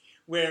this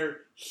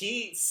where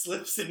he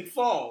slips and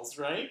falls,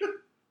 right?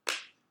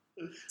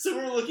 So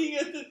we're looking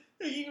at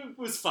he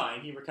was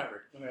fine, he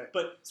recovered. Okay.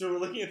 But so we're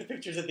looking at the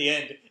pictures at the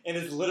end, and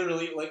it's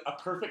literally like a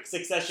perfect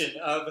succession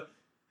of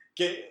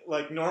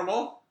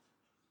normal,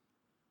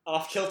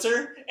 off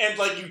kilter, and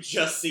like you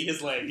just see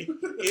his leg.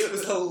 It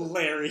was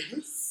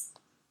hilarious.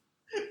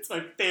 It's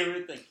my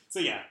favorite thing. So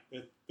yeah,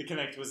 the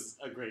Kinect was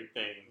a great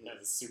thing. That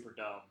was super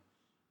dumb.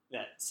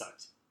 That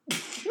sucked.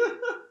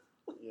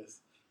 Yes.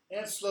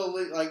 And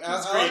slowly, like It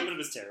was great, but it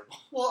was terrible.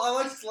 Well,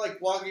 I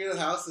liked walking into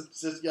the house and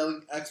just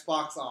yelling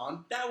Xbox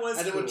on. That was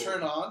and cool. it would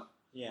turn on.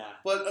 Yeah.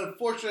 But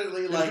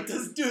unfortunately, like it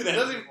doesn't do that.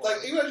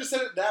 Even I just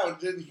said it now, it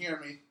didn't hear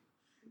me.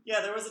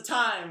 Yeah, there was a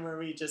time where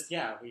we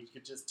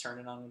could just turn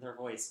it on with our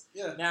voice.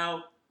 Yeah.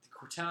 Now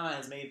Cortana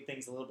has made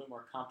things a little bit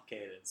more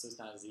complicated, so it's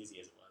not as easy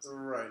as it was.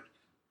 Right.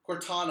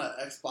 Cortana,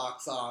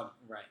 Xbox on.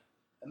 Right.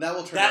 And that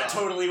will turn That it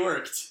on. totally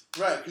worked.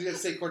 Right, because you have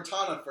to say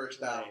Cortana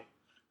first now. Right.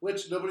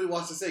 Which nobody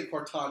wants to say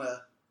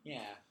Cortana.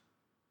 Yeah.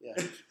 Yeah.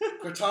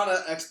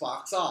 Cortana,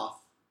 Xbox off.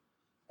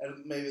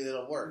 And maybe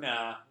it'll work.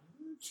 Nah.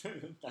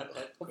 Not that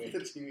Hopefully quick. the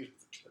TV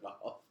doesn't turn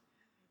off.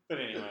 But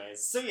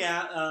anyways, so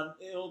yeah,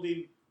 it'll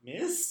be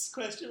missed?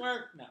 Question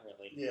mark? Not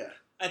really. Yeah.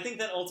 I think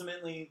that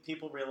ultimately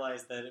people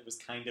realized that it was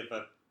kind of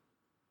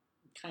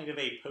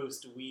a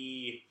post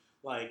Wii,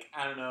 like,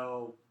 I don't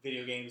know,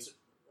 video games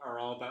are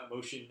all about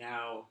motion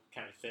now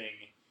kind of thing.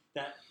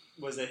 That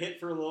was a hit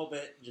for a little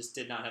bit, just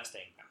did not have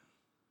staying power.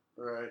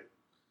 Right.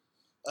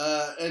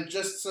 And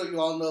just so you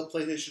all know,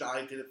 PlayStation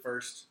I did it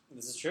first.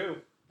 This is true.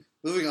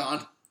 Moving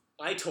on.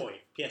 iToy,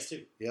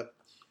 PS2. Yep.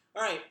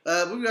 All right.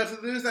 Moving on to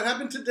the news that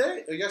happened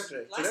today, or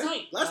yesterday. Last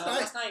night.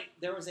 Last night.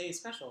 There was a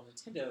special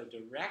Nintendo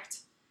Direct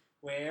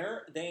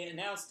where they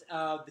announced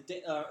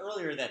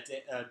earlier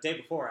that day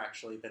before,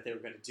 actually, that they were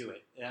going to do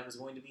it. And that was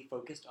going to be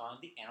focused on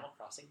the Animal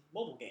Crossing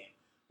mobile game.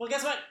 Well,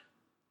 guess what?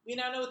 We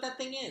now know what that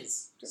thing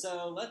is.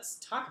 So let's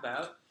talk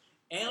about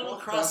Animal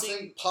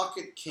Crossing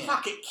Pocket Camp.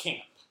 Pocket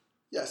Camp.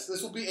 Yes,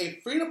 this will be a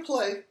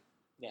free-to-play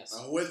Yes.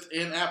 with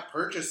in-app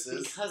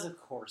purchases. Because of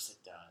course it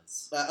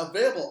does.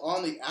 Available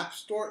on the App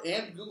Store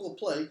and Google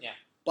Play Yeah.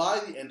 by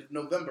the end of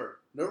November.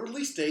 No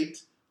release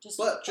date, just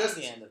the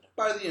end of November.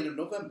 by the end of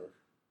November.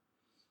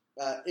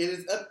 It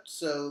is up,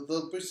 so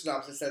the brief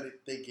synopsis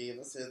that they gave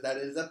us is that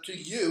it is up to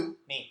you,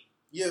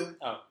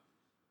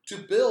 to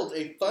build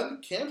a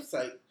fun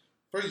campsite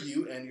for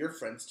you and your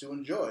friends to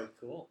enjoy.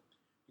 Cool.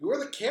 You are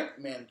the camp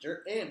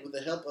manager, and with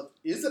the help of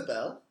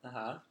Isabelle,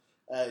 Uh-huh.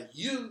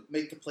 You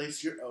make the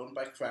place your own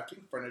by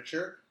crafting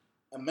furniture,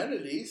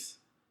 amenities,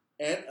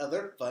 and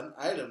other fun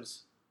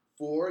items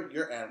for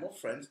your animal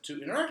friends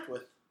to interact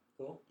with.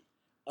 Cool.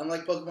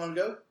 Unlike Pokemon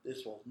Go,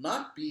 this will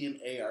not be an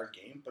AR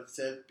game, but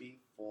instead be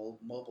full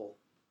mobile.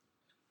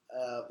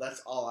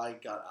 That's all I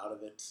got out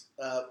of it.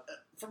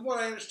 From what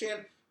I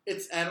understand,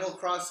 it's Animal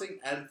Crossing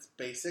at its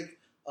basic.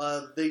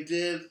 They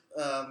did,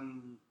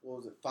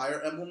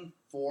 Fire Emblem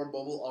for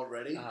mobile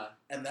already,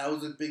 and that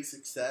was a big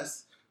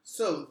success.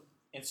 So,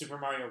 and Super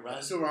Mario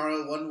Run. Super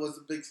Mario 1 was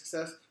a big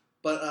success,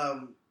 but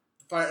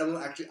Fire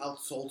Emblem actually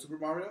outsold Super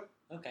Mario.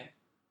 Okay.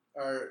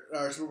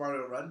 Or Super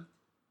Mario Run.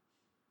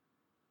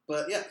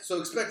 But yeah, so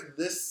expect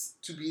this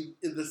to be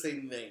in the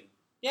same vein.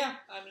 Yeah,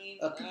 I mean...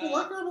 people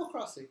like Animal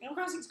Crossing. Animal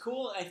Crossing's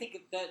cool. I think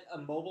that a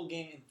mobile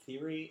game, in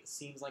theory,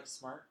 seems like a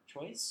smart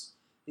choice,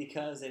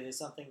 because it is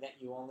something that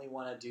you only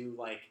want to do,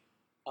 like,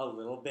 a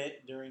little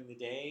bit during the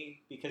day,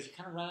 because you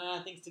kind of run out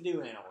of things to do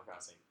in Animal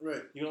Crossing.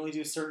 Right. You only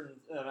do a certain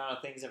amount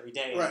of things every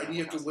day. Right, and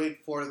you have to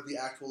wait for the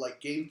actual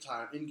in-game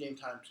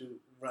time to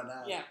run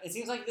out. Yeah, it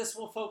seems like this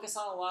will focus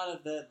on a lot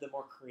of the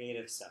more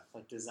creative stuff,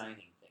 like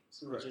designing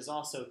things, which is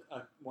also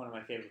one of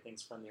my favorite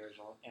things from the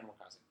original Animal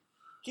Crossing.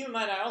 Keep in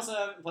mind, I also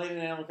haven't played an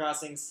Animal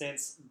Crossing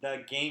since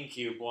the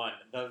GameCube one,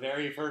 the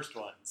very first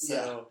one.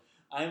 So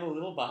I'm a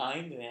little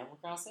behind in Animal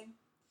Crossing.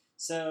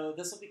 So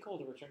this will be cool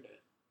to return to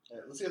it. All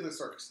right, let's see how this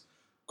works.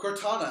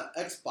 Cortana,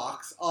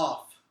 Xbox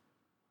off.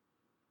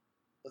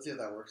 Let's see if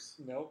that works.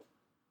 Nope.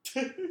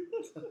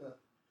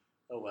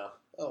 Oh well.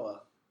 Oh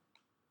well.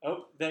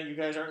 Oh, that you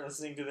guys aren't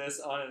listening to this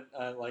on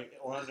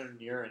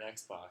near an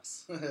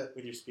Xbox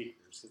with your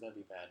speakers, because that'd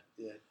be bad.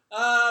 Yeah.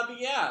 But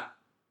yeah,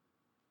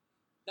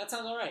 that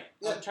sounds all right.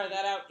 Yeah. I'll try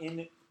that out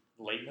in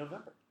late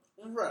November.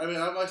 Right. I mean,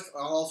 I'll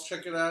also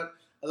check it out.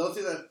 The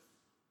only thing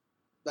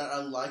that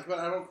I like about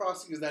Animal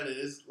Crossing is that it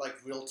is like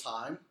real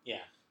time. Yeah.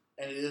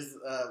 And it is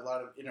a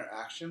lot of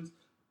interactions,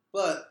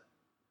 but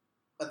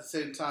at the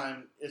same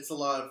time, it's a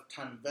lot of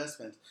time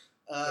investment.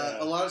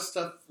 A lot of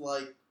stuff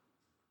like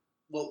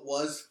what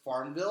was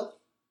Farmville.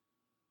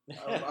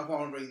 I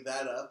want to bring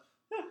that up,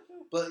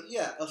 but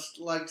yeah,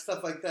 like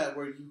stuff like that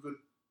where you could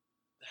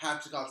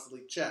have to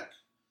constantly check.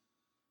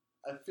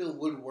 I feel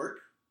would work.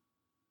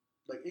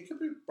 Like it could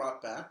be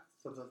brought back,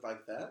 something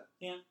like that.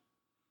 Yeah,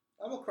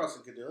 Animal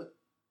Crossing could do it.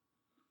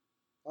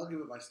 I'll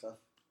give it my stuff.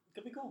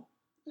 Could be cool.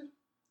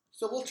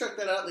 So we'll check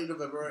that out late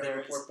November and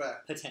report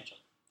back. Potential.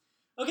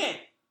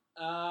 Okay.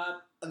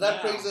 And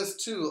that brings us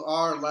to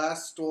our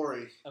last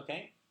story.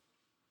 Okay.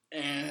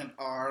 And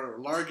our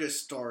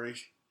largest story.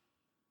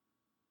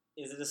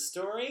 Is it a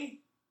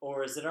story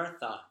or is it our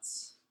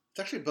thoughts? It's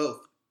actually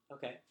both.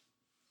 Okay.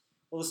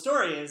 Well, the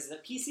story is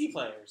that PC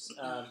players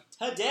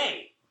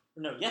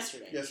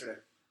yesterday,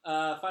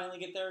 finally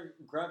get their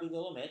grubby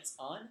little mitts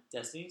on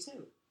Destiny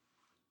 2.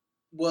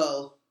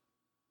 Well,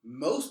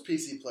 most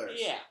PC players.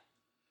 Yeah.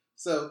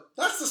 So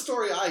that's the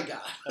story I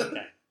got.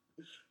 Okay.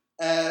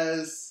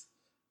 As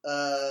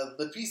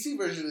the PC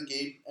version of the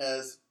game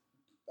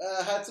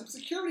had some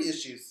security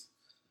issues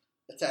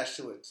attached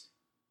to it.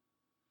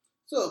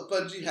 So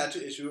Bungie had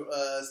to issue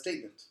a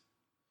statement.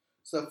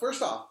 So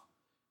first off,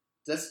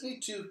 Destiny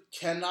 2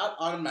 cannot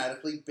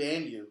automatically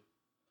ban you.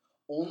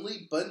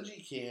 Only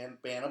Bungie can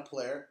ban a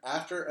player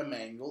after a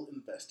manual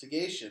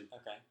investigation.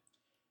 Okay.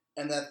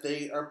 And that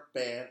they are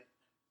banned.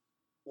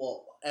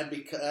 Well, and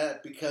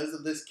because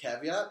of this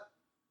caveat,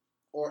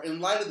 or in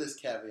light of this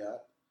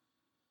caveat,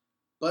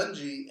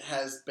 Bungie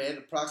has banned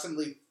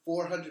approximately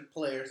 400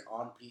 players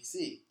on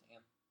PC.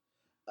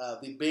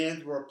 The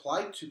bans were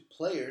applied to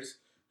players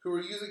who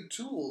are using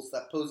tools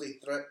that pose a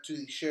threat to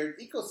the shared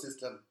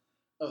ecosystem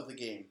of the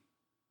game.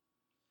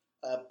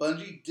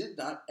 Bungie did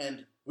not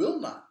and will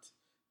not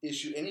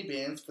issue any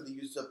bans for the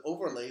use of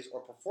overlays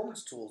or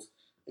performance tools,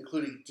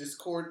 including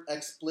Discord,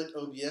 XSplit,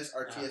 OBS,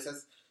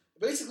 RTSS.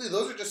 Basically,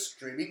 those are just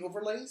streaming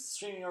overlays.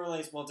 Streaming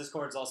overlays. Well,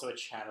 Discord's also a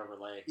chat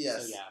overlay.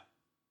 Yes. So yeah,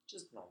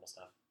 just normal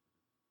stuff.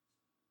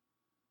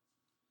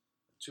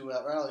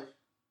 2-out rally.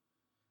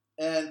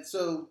 And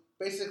so,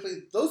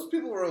 basically, those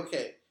people were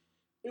okay.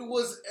 It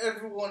was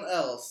everyone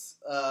else.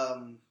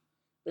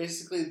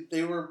 Basically,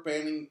 they were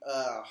banning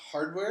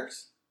hardware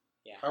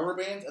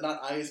bans, and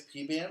not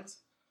ISP bans,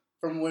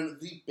 from when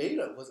the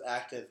beta was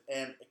active,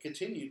 and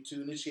continued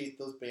to initiate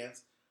those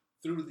bans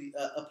through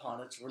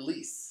upon its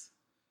release.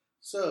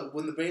 So,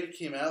 when the beta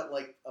came out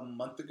like a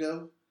month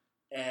ago,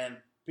 and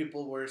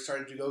people were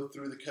starting to go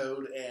through the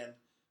code and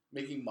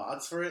making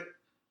mods for it,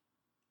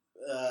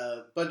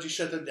 Bungie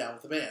shut them down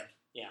with a ban.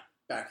 Yeah.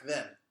 Back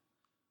then.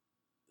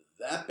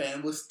 That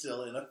ban was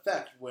still in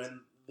effect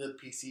when the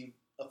PC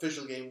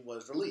official game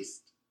was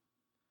released,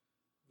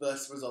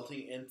 thus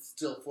resulting in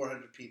still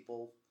 400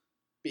 people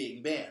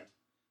being banned.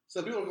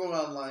 So people are going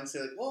online and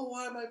say, like, well,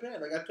 why am I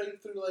banned? Like, I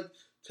played through,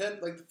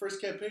 the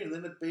first campaign, and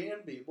then it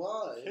banned me.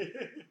 Why?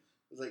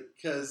 It's like,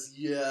 because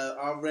you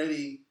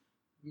already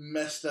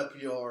messed up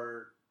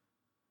your,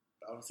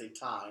 I don't say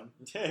time,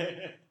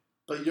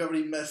 but you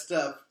already messed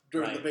up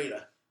during the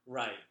beta.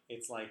 Right.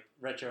 It's like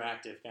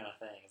retroactive kind of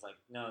thing. It's like,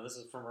 no, this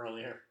is from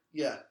earlier.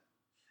 Yeah.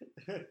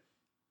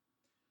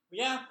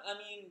 Yeah, I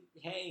mean,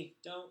 hey,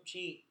 don't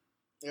cheat.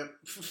 Yep.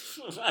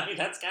 I mean,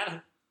 that's kind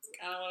of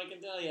what I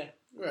can tell you.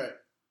 Right.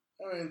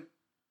 I mean,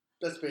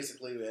 that's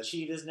basically it.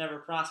 Cheat is never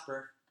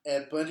prosper.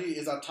 And Bungie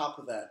is on top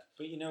of that.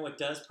 But you know what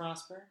does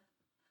prosper?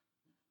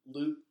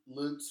 Loot,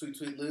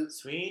 sweet loot.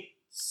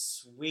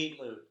 Sweet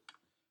loot.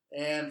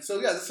 And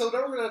so, yeah, so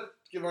now we're going to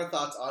give our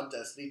thoughts on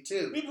Destiny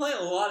 2. We played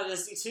a lot of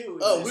Destiny 2.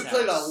 We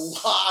played a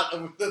lot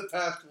over the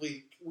past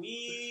week.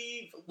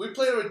 We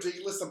played a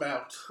ridiculous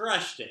amount.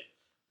 Crushed it.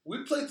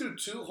 We played through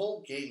 2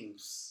 whole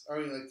games. I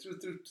mean,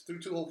 through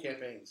 2 whole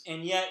campaigns.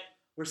 And yet,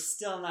 we're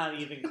still not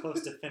even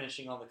close to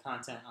finishing all the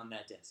content on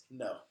that disc.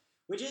 No.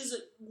 Which is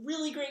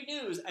really great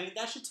news. I mean,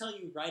 that should tell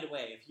you right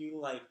away. If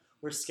you,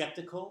 were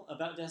skeptical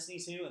about Destiny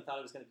 2 and thought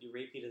it was going to be a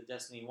repeat of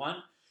Destiny 1,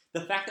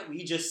 the fact that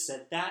we just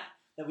said that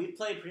we've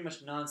played pretty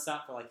much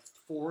nonstop for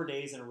 4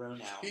 days in a row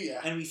now,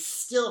 and we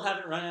still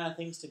haven't run out of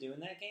things to do in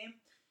that game,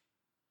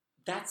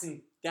 that's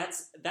an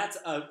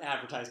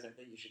advertisement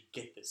that you should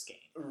get this game.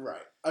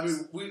 Right. I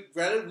mean, we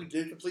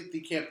did complete the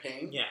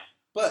campaign. Yeah.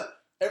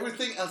 But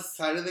everything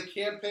outside of the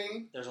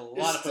campaign, there's a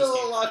lot of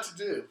still a lot to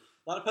do.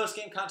 A lot of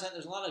post-game content.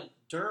 There's a lot of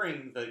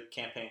during the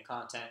campaign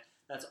content.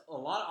 That's a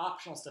lot of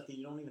optional stuff that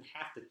you don't even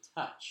have to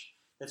touch.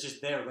 That's just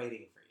there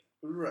waiting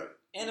for you. Right.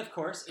 And of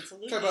course, it's a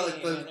loot game. Talk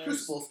about the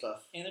Crucible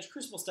stuff. And there's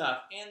Crucible stuff.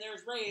 And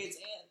there's raids.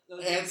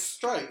 And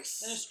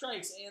strikes. And there's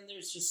strikes. And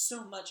there's just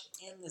so much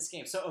in this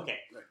game. So, okay.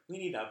 Right. We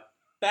need to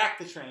back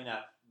the train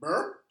up.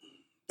 Burp.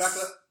 Back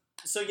it up.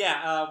 So,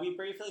 yeah. We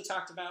briefly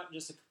talked about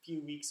just a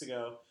few weeks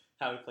ago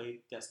how we played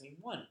Destiny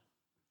 1.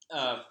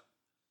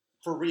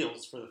 For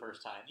reals for the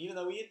first time. Even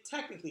though we had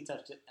technically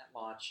touched it at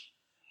launch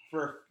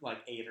for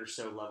 8 or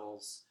so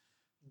levels.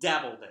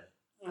 Dabbled in it.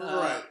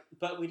 Right.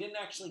 But we didn't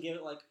actually give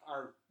it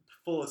our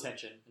full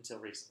attention until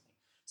recently.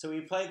 So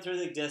we played through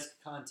the disc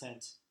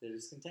content, the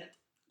discontent,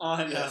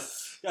 on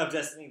of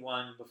Destiny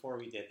 1 before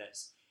we did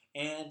this.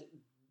 And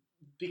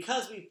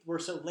because we were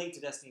so late to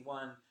Destiny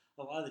 1,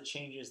 a lot of the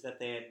changes that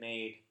they had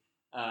made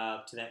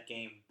to that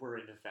game were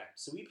in effect.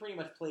 So we pretty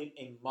much played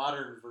a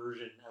modern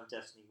version of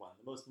Destiny 1,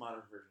 the most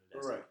modern version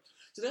of Destiny 1. Right.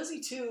 So Destiny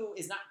 2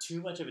 is not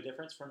too much of a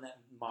difference from that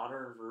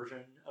modern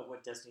version of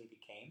what Destiny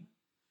became.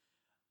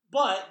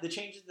 But the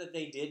changes that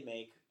they did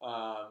make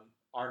are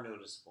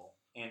noticeable,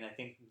 and I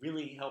think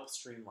really help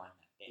streamline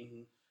that game.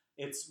 Mm-hmm.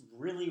 It's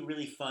really,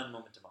 really fun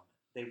moment to moment.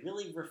 They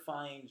really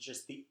refined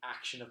just the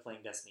action of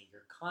playing Destiny.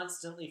 You're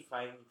constantly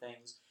fighting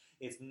things.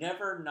 It's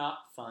never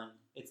not fun.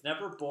 It's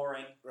never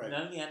boring. Right.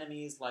 None of the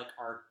enemies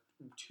are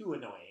too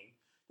annoying.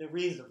 They're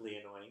reasonably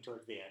annoying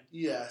towards the end.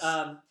 Yes.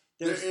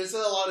 There is a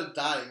lot of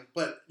dying,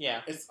 but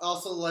it's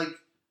also like,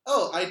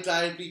 oh, I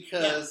died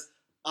because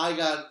I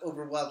got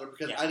overwhelmed or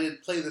because I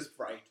didn't play this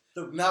right.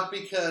 Not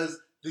because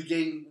the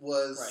game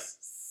was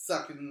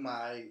sucking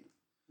my...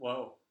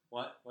 Whoa.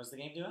 What was the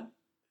game doing?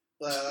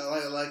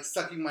 Like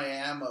sucking my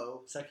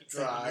ammo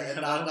dry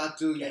and not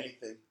doing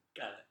anything.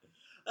 Got it.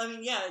 I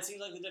mean, it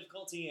seems like the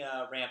difficulty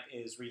ramp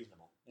is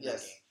reasonable in that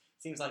game.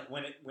 It seems like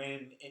when I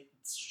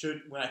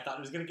thought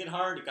it was going to get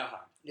hard, it got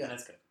hard. Yeah, and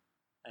that's good.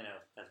 I know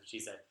that's what she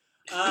said.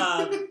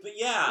 But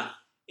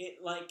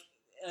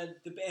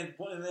and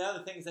one of the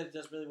other things that it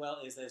does really well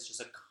is that it's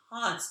just a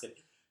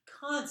constant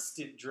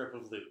drip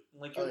of loot.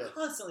 Like you're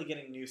constantly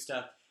getting new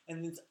stuff,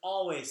 and it's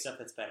always stuff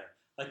that's better.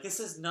 Like this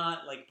is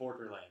not like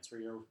Borderlands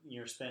where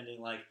you're spending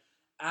like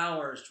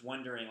hours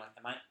wondering like,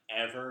 am I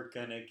ever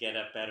gonna get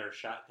a better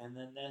shotgun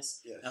than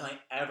this? Yes. Am I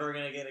ever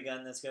gonna get a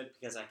gun that's good?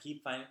 Because I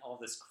keep finding all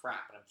this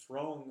crap and I'm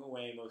throwing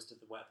away most of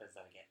the weapons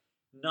that I get.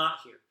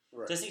 Not here.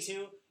 Right. Destiny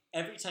 2,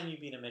 every time you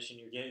beat a mission,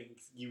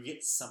 you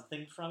get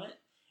something from it,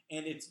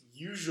 and it's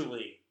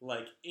usually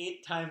like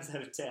 8 times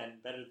out of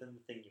 10 better than the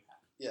thing you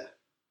have. Yeah.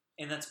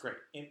 And that's great.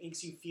 It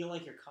makes you feel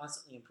like you're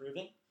constantly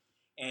improving,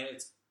 and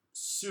it's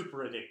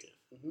super addictive.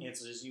 Mm-hmm.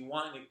 It's just you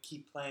want to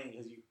keep playing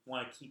because you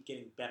want to keep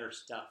getting better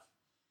stuff.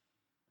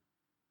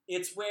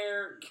 It's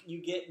where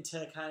you get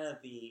into kind of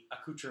the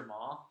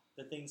accoutrement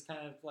that things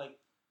kind of like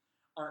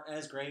aren't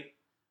as great.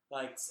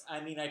 Like,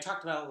 I mean, I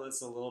talked about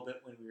this a little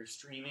bit when we were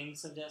streaming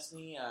some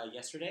Destiny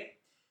yesterday,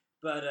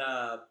 but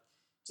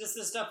just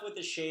the stuff with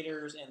the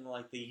shaders and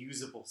like the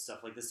usable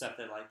stuff, like the stuff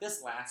that like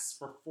this lasts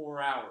for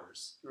 4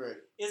 hours, right?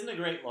 Isn't a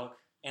great look,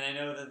 and I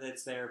know that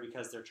it's there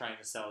because they're trying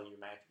to sell you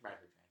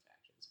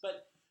microtransactions.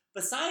 But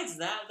besides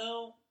that,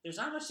 though, there's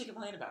not much to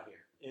complain about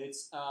here.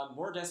 It's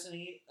more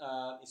Destiny.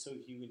 So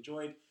if you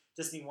enjoyed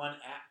Destiny 1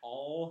 at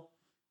all,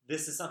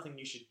 this is something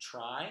you should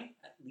try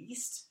at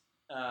least.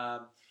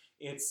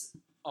 It's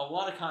a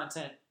lot of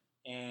content,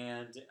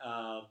 and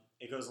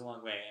it goes a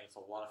long way, and it's a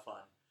lot of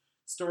fun.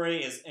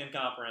 Story is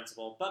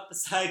incomprehensible, but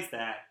besides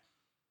that,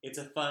 it's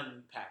a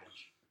fun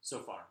package so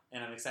far,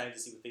 and I'm excited to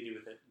see what they do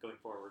with it going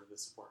forward with the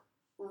support.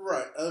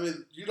 Right. I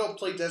mean, you don't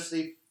play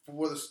Destiny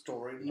for the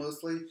story,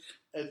 mostly.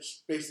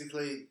 It's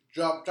basically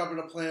drop in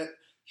a planet,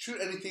 shoot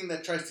anything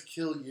that tries to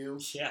kill you,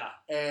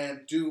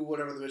 and do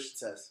whatever the mission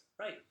says.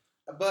 Right.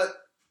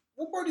 But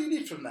what more do you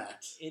need from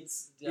that?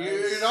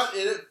 You're not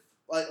in it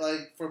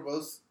like for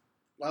most.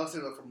 I don't say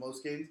that for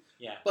most games.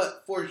 Yeah.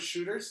 But for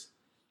shooters,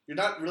 you're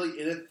not really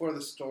in it for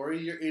the story.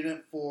 You're in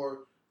it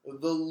for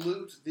the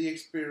loot, the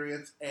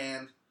experience,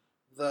 and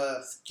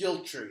the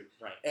skill tree.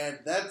 Right. And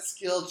that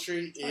skill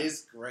tree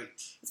is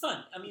great. It's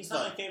fun. I mean, it's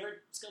not my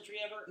favorite skill tree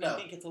ever. No. I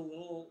think it's a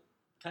little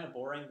kind of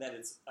boring that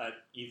it's an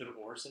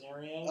either-or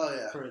scenario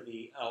for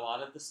a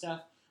lot of the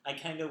stuff. I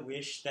kind of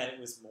wish that it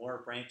was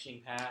more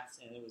branching paths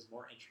and it was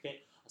more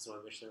intricate. Also, I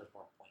wish there was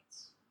more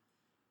points.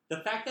 The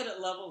fact that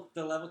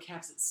the level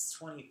caps at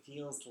 20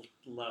 feels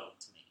low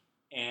to me.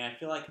 And I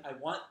feel like I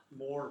want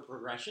more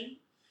progression.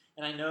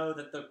 And I know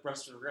that the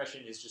rest of the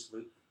progression is just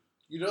loot.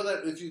 You know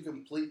that if you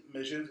complete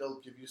missions, it'll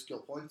give you skill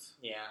points?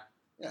 Yeah.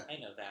 I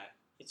know that.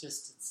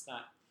 It's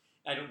not...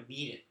 I don't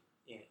need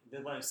it.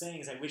 What I'm saying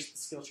is I wish the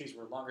skill trees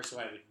were longer so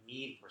I would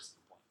need more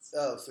skill points.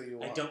 Oh, so you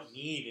want... I don't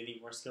need any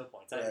more skill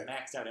points. I've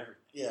maxed out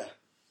everything. Yeah.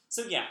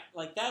 So yeah,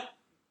 like that...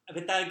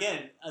 But that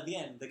again, at the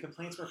end, the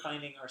complaints we're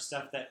finding are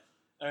stuff that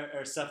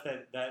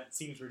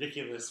seems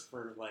ridiculous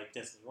for like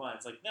Destiny 1.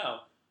 It's like,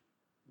 no,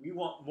 we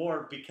want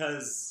more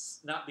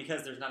not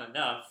because there's not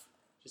enough,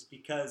 just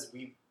because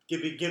we've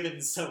been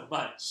given so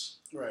much.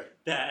 Right.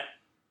 And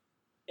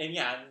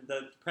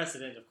the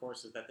precedent, of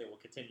course, is that they will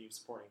continue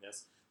supporting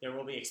this. There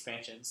will be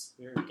expansions.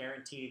 We're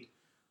guaranteed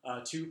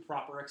 2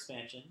 proper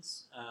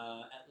expansions,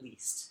 at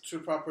least. 2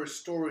 proper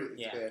story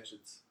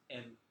expansions.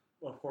 And,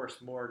 of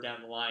course, more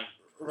down the line.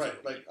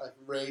 Right, like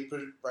raid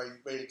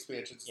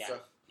expansions and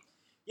stuff.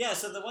 Yeah,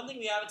 so the one thing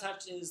we haven't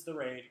touched is the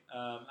raid.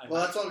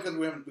 That's only because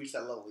we haven't reached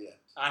that level yet.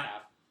 I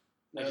have.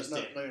 No, I just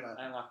did. No, you're not.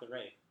 I unlocked the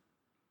raid.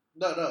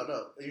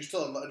 No. You're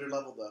still under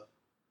level, though.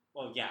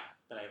 Well, yeah,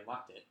 but I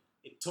unlocked it.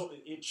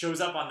 It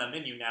shows up on the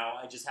menu now.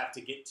 I just have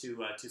to get to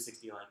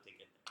 260 to get there.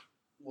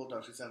 Well,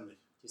 no, 270.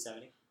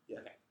 270? Yeah.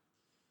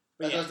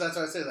 Okay. That's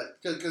why I say that.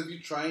 Because if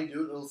you try and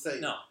do it, it'll say...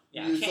 No.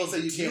 Yeah, I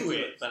can't do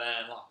it, but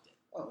I unlocked it.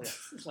 Oh, yeah.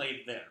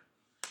 Played there.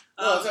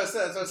 That's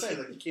what I was saying.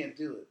 Like, you can't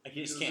do it.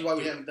 This is why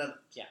we haven't done it.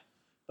 Yeah.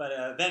 But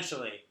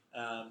eventually,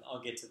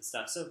 I'll get to the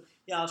stuff. So,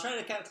 yeah, I'll try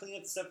to kind of clean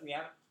up the stuff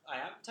I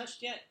haven't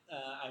touched yet.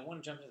 I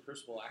want to jump into the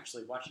Crucible.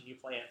 Actually, watching you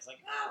play it, it's like,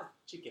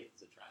 should give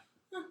this a try.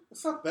 Yeah,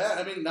 it's not bad.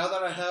 I mean, now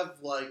that I've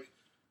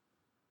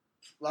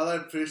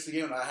finished the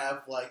game and I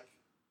have,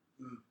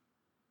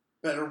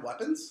 better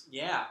weapons.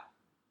 Yeah.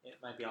 It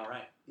might be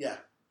alright. Yeah.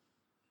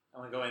 I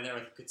want to go in there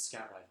with a good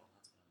scout rifle.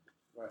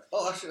 Right.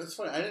 Oh, actually, that's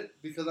funny. I didn't,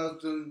 because I was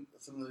doing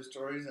some of those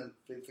stories and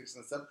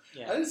fixing stuff.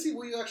 Yeah. I didn't see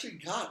what you actually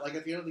got, like,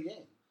 at the end of the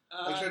game.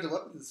 Like, showed the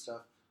weapons and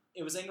stuff.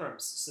 It was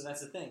Ingram's, so that's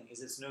the thing, is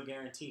it's no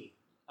guarantee.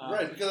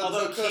 Right, because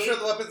I'm sure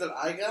the weapons that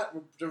I got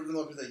were different than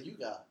the weapons that you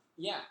got.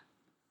 Yeah.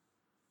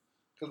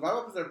 Because my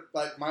weapons are,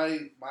 like,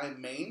 my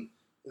main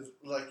is,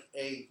 like,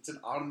 it's an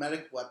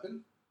automatic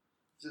weapon.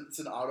 It's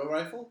an auto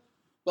rifle,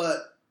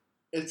 but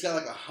it's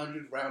got, like,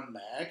 100-round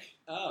mag.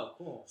 Oh,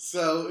 cool.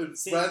 So it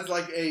runs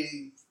like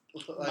a...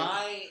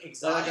 my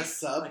exotic, like a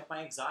sub? Like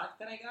my exotic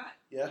that I got,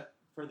 yeah,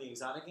 for the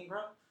exotic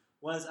Ingram,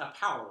 was a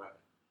power weapon,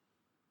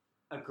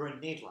 a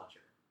grenade launcher.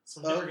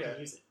 So I'm never going to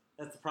use it.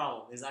 That's the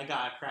problem. Is I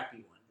got a crappy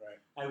one. Right.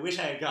 I wish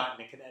I had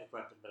gotten a kinetic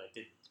weapon, but I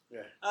didn't.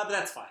 Yeah. But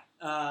that's fine.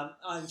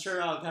 I'm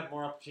sure I'll have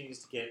more opportunities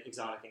to get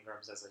exotic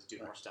Ingrams as I do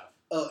more stuff.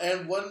 Oh,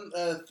 and one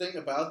thing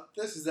about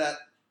this is that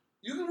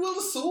you can wield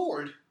a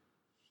sword.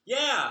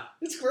 Yeah,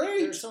 it's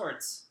great. They're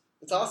swords.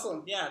 It's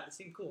awesome. Yeah, they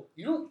seem cool.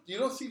 You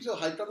don't seem so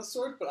hyped on the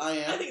sword, but I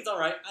am. I think it's all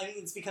right. I mean,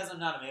 it's because I'm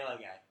not a melee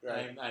guy.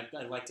 Right.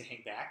 I like to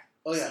hang back.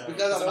 Oh yeah, so,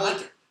 because I'm always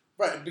hunter.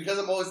 Right, because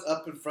I'm always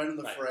up in front of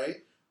the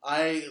fray.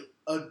 I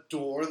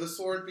adore the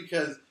sword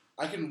because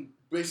I can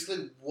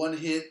basically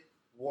one-hit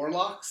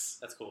warlocks.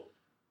 That's cool.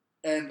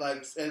 And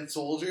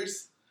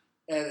soldiers,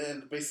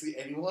 and basically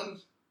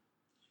anyone.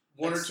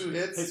 One or two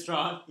hits. Hit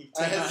strong. You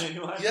take on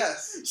anyone.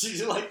 Yes. Did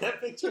you like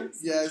that picture?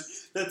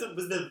 Yes. That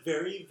was the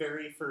very,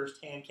 very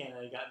first hand cannon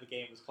I got in the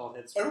game. Was called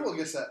Hit Strong. Everyone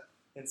gets that.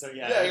 And so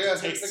it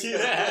takes two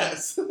that.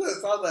 Yes, I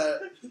saw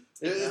that.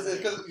 It's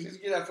because you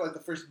get after like the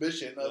first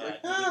mission. I was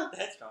like,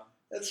 headstrong.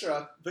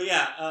 Headstrong. But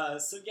yeah,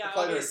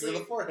 obviously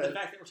the fact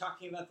that we're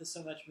talking about this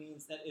so much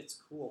means that it's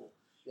cool.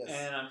 Yes.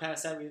 And I'm kind of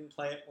sad we didn't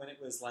play it when it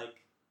was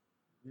like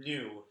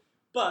new,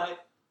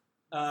 but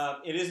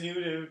it is new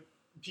to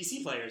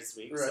PC players this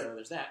week, so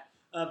there's that.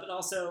 But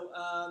also,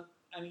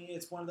 I mean,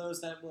 it's one of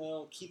those that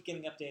will keep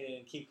getting updated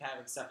and keep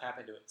having stuff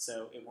happen to it,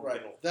 so it won't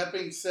get old. That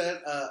being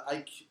said,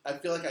 I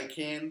feel like I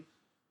can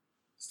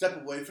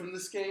step away from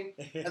this game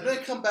and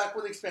then come back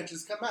when the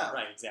expansions come out.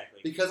 Right,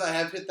 exactly. Because I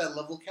have hit that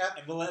level cap,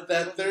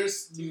 and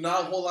there's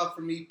not a whole lot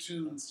for me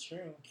to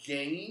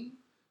gain.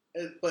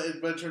 But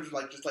in terms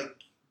of just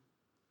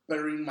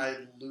bettering my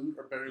loot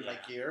or bettering my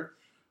gear,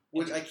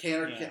 which I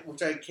can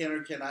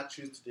or cannot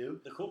choose to do.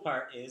 The cool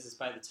part is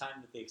by the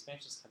time that the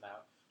expansions come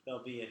out,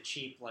 there'll be a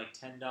cheap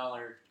 $10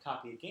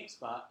 copy of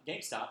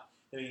GameStop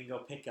that you can go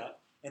pick up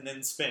and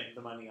then spend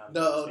the money on.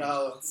 No.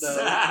 Because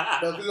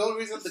the only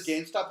reason the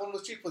GameStop one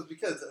was cheap was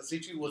because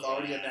C2 was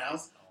already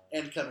announced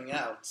and coming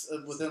out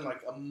within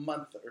a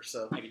month or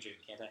so. I can dream,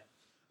 can't I?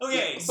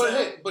 Okay,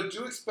 but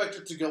do expect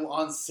it to go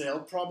on sale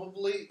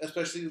probably,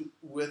 especially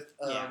with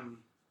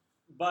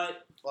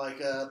but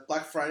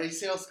Black Friday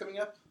sales coming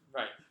up.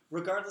 Right.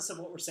 Regardless of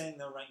what we're saying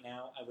though, right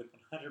now, I would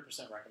 100%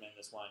 recommend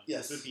this one.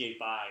 Yes. This would be a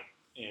buy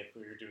if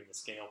we were doing the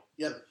scale.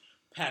 Yep.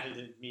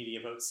 Patented media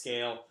vote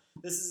scale.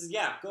 This is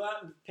go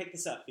out and pick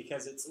this up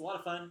because it's a lot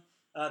of fun.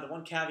 The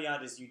one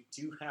caveat is you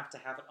do have to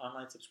have an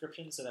online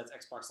subscription, so that's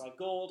Xbox Live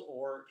Gold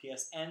or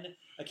PSN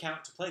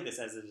account to play this,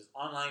 as it is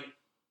online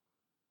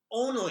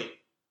only.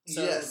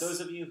 So those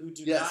of you who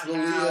do not have...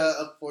 Yes,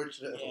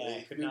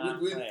 unfortunately.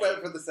 We went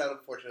for this out,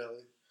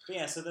 unfortunately.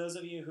 But so those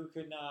of you who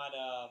could not...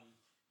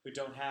 who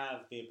don't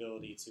have the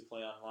ability to play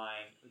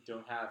online, who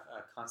don't have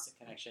a constant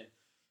connection,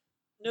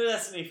 no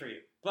Destiny for you.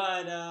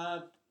 But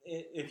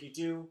if you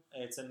do,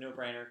 it's a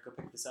no-brainer. Go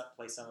pick this up,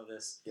 play some of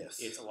this. Yes.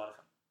 It's a lot of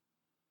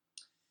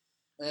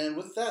fun. And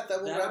with that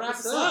will wrap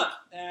us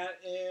up. At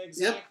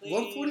exactly...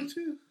 Yep,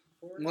 142.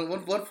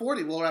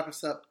 140 will wrap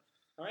us up.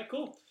 All right,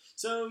 cool.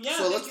 So,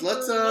 let's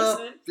plug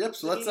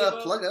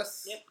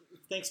us. Yep.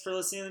 Thanks for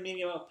listening to the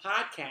Media Boat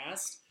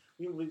Podcast.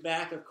 We will be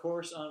back, of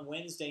course, on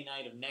Wednesday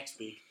night of next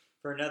week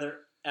for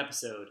another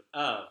episode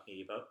of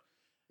Media Boat.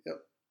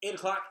 Yep. 8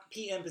 o'clock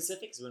p.m.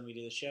 Pacific is when we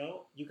do the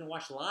show. You can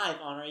watch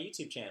live on our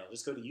YouTube channel.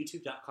 Just go to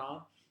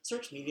youtube.com,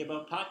 search Media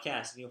Boat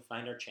Podcast, and you'll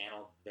find our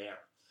channel there.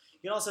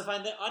 You can also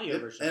find the audio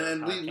version of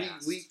our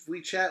podcast. And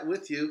we chat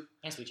with you.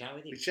 Yes, we chat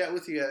with you. We chat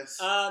with you guys.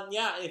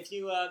 If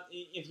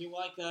you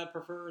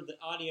prefer the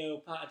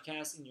audio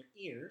podcast in your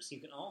ears, you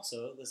can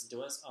also listen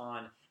to us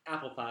on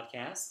Apple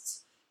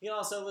Podcasts. You can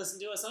also listen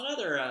to us on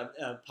other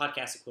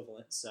podcast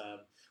equivalents.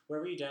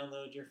 Wherever you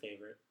download your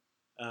favorite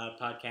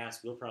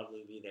podcast, we'll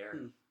probably be there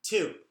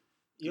too.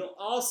 You'll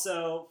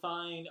also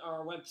find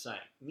our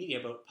website,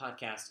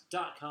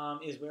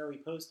 MediaBoatPodcast.com, is where we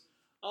post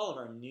all of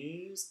our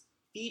news,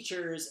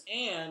 features,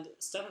 and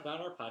stuff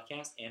about our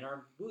podcast and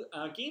our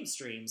game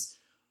streams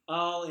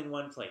all in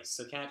one place.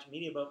 So catch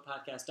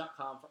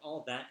MediaBoatPodcast.com for all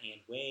of that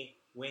and way,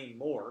 way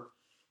more.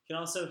 You can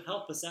also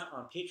help us out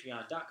on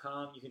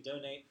Patreon.com. You can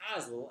donate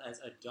as little as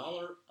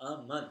 $1 a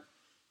month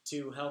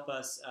to help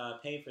us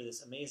pay for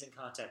this amazing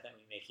content that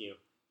we make you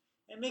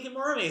and make it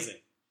more amazing.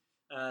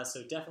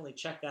 So definitely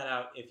check that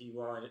out if you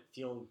are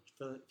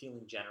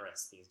feeling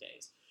generous these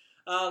days.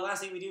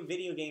 Lastly, we do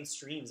video game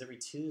streams every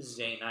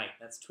Tuesday night.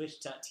 That's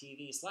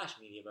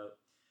twitch.tv/MediaBoat.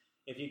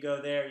 If you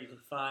go there, you can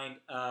find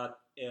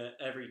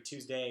every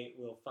Tuesday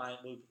we'll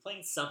be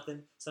playing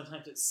something.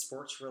 Sometimes it's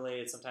sports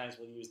related. Sometimes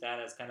we'll use that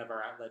as kind of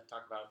our outlet to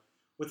talk about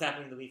what's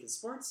happening in the week in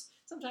sports.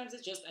 Sometimes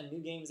it's just a new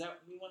games that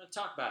we want to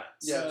talk about it.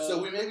 Yeah,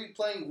 so we may be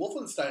playing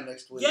Wolfenstein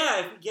next week.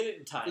 Yeah, if we get it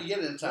in time.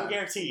 No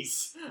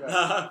guarantees.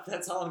 Right.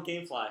 That's all on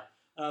GameFly.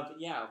 But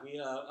yeah,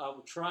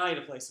 we'll try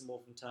to play some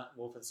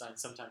Wolfenstein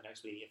sometime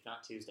next week, if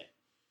not Tuesday.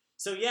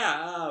 So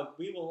yeah,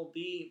 we will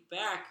be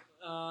back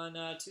on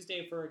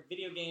Tuesday for a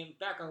video game,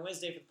 back on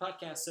Wednesday for the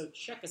podcast, so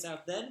check us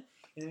out then.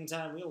 In the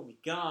meantime, we will be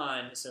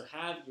gone, so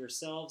have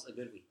yourselves a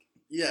good week.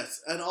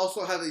 Yes, and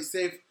also have a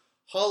safe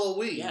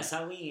Halloween. Yes,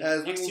 Halloween.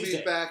 As next we will Tuesday.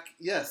 be back,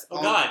 yes.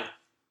 Oh God,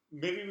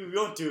 maybe we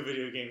won't do a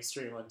video game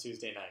stream on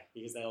Tuesday night,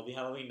 because that'll be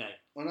Halloween night.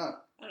 Why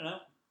not? I don't know.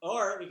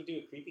 Or we could do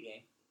a creepy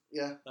game.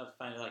 Yeah. We'll have to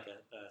find like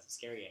a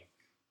scary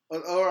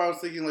game. Or I was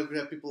thinking like we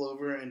have people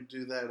over and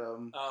do that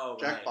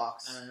Jackbox.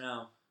 Right. I don't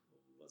know.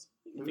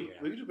 We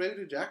could maybe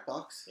do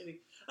Jackbox.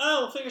 Maybe.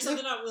 Oh, we'll figure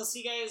something out. We'll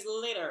see you guys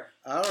later.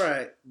 All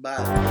right. Bye.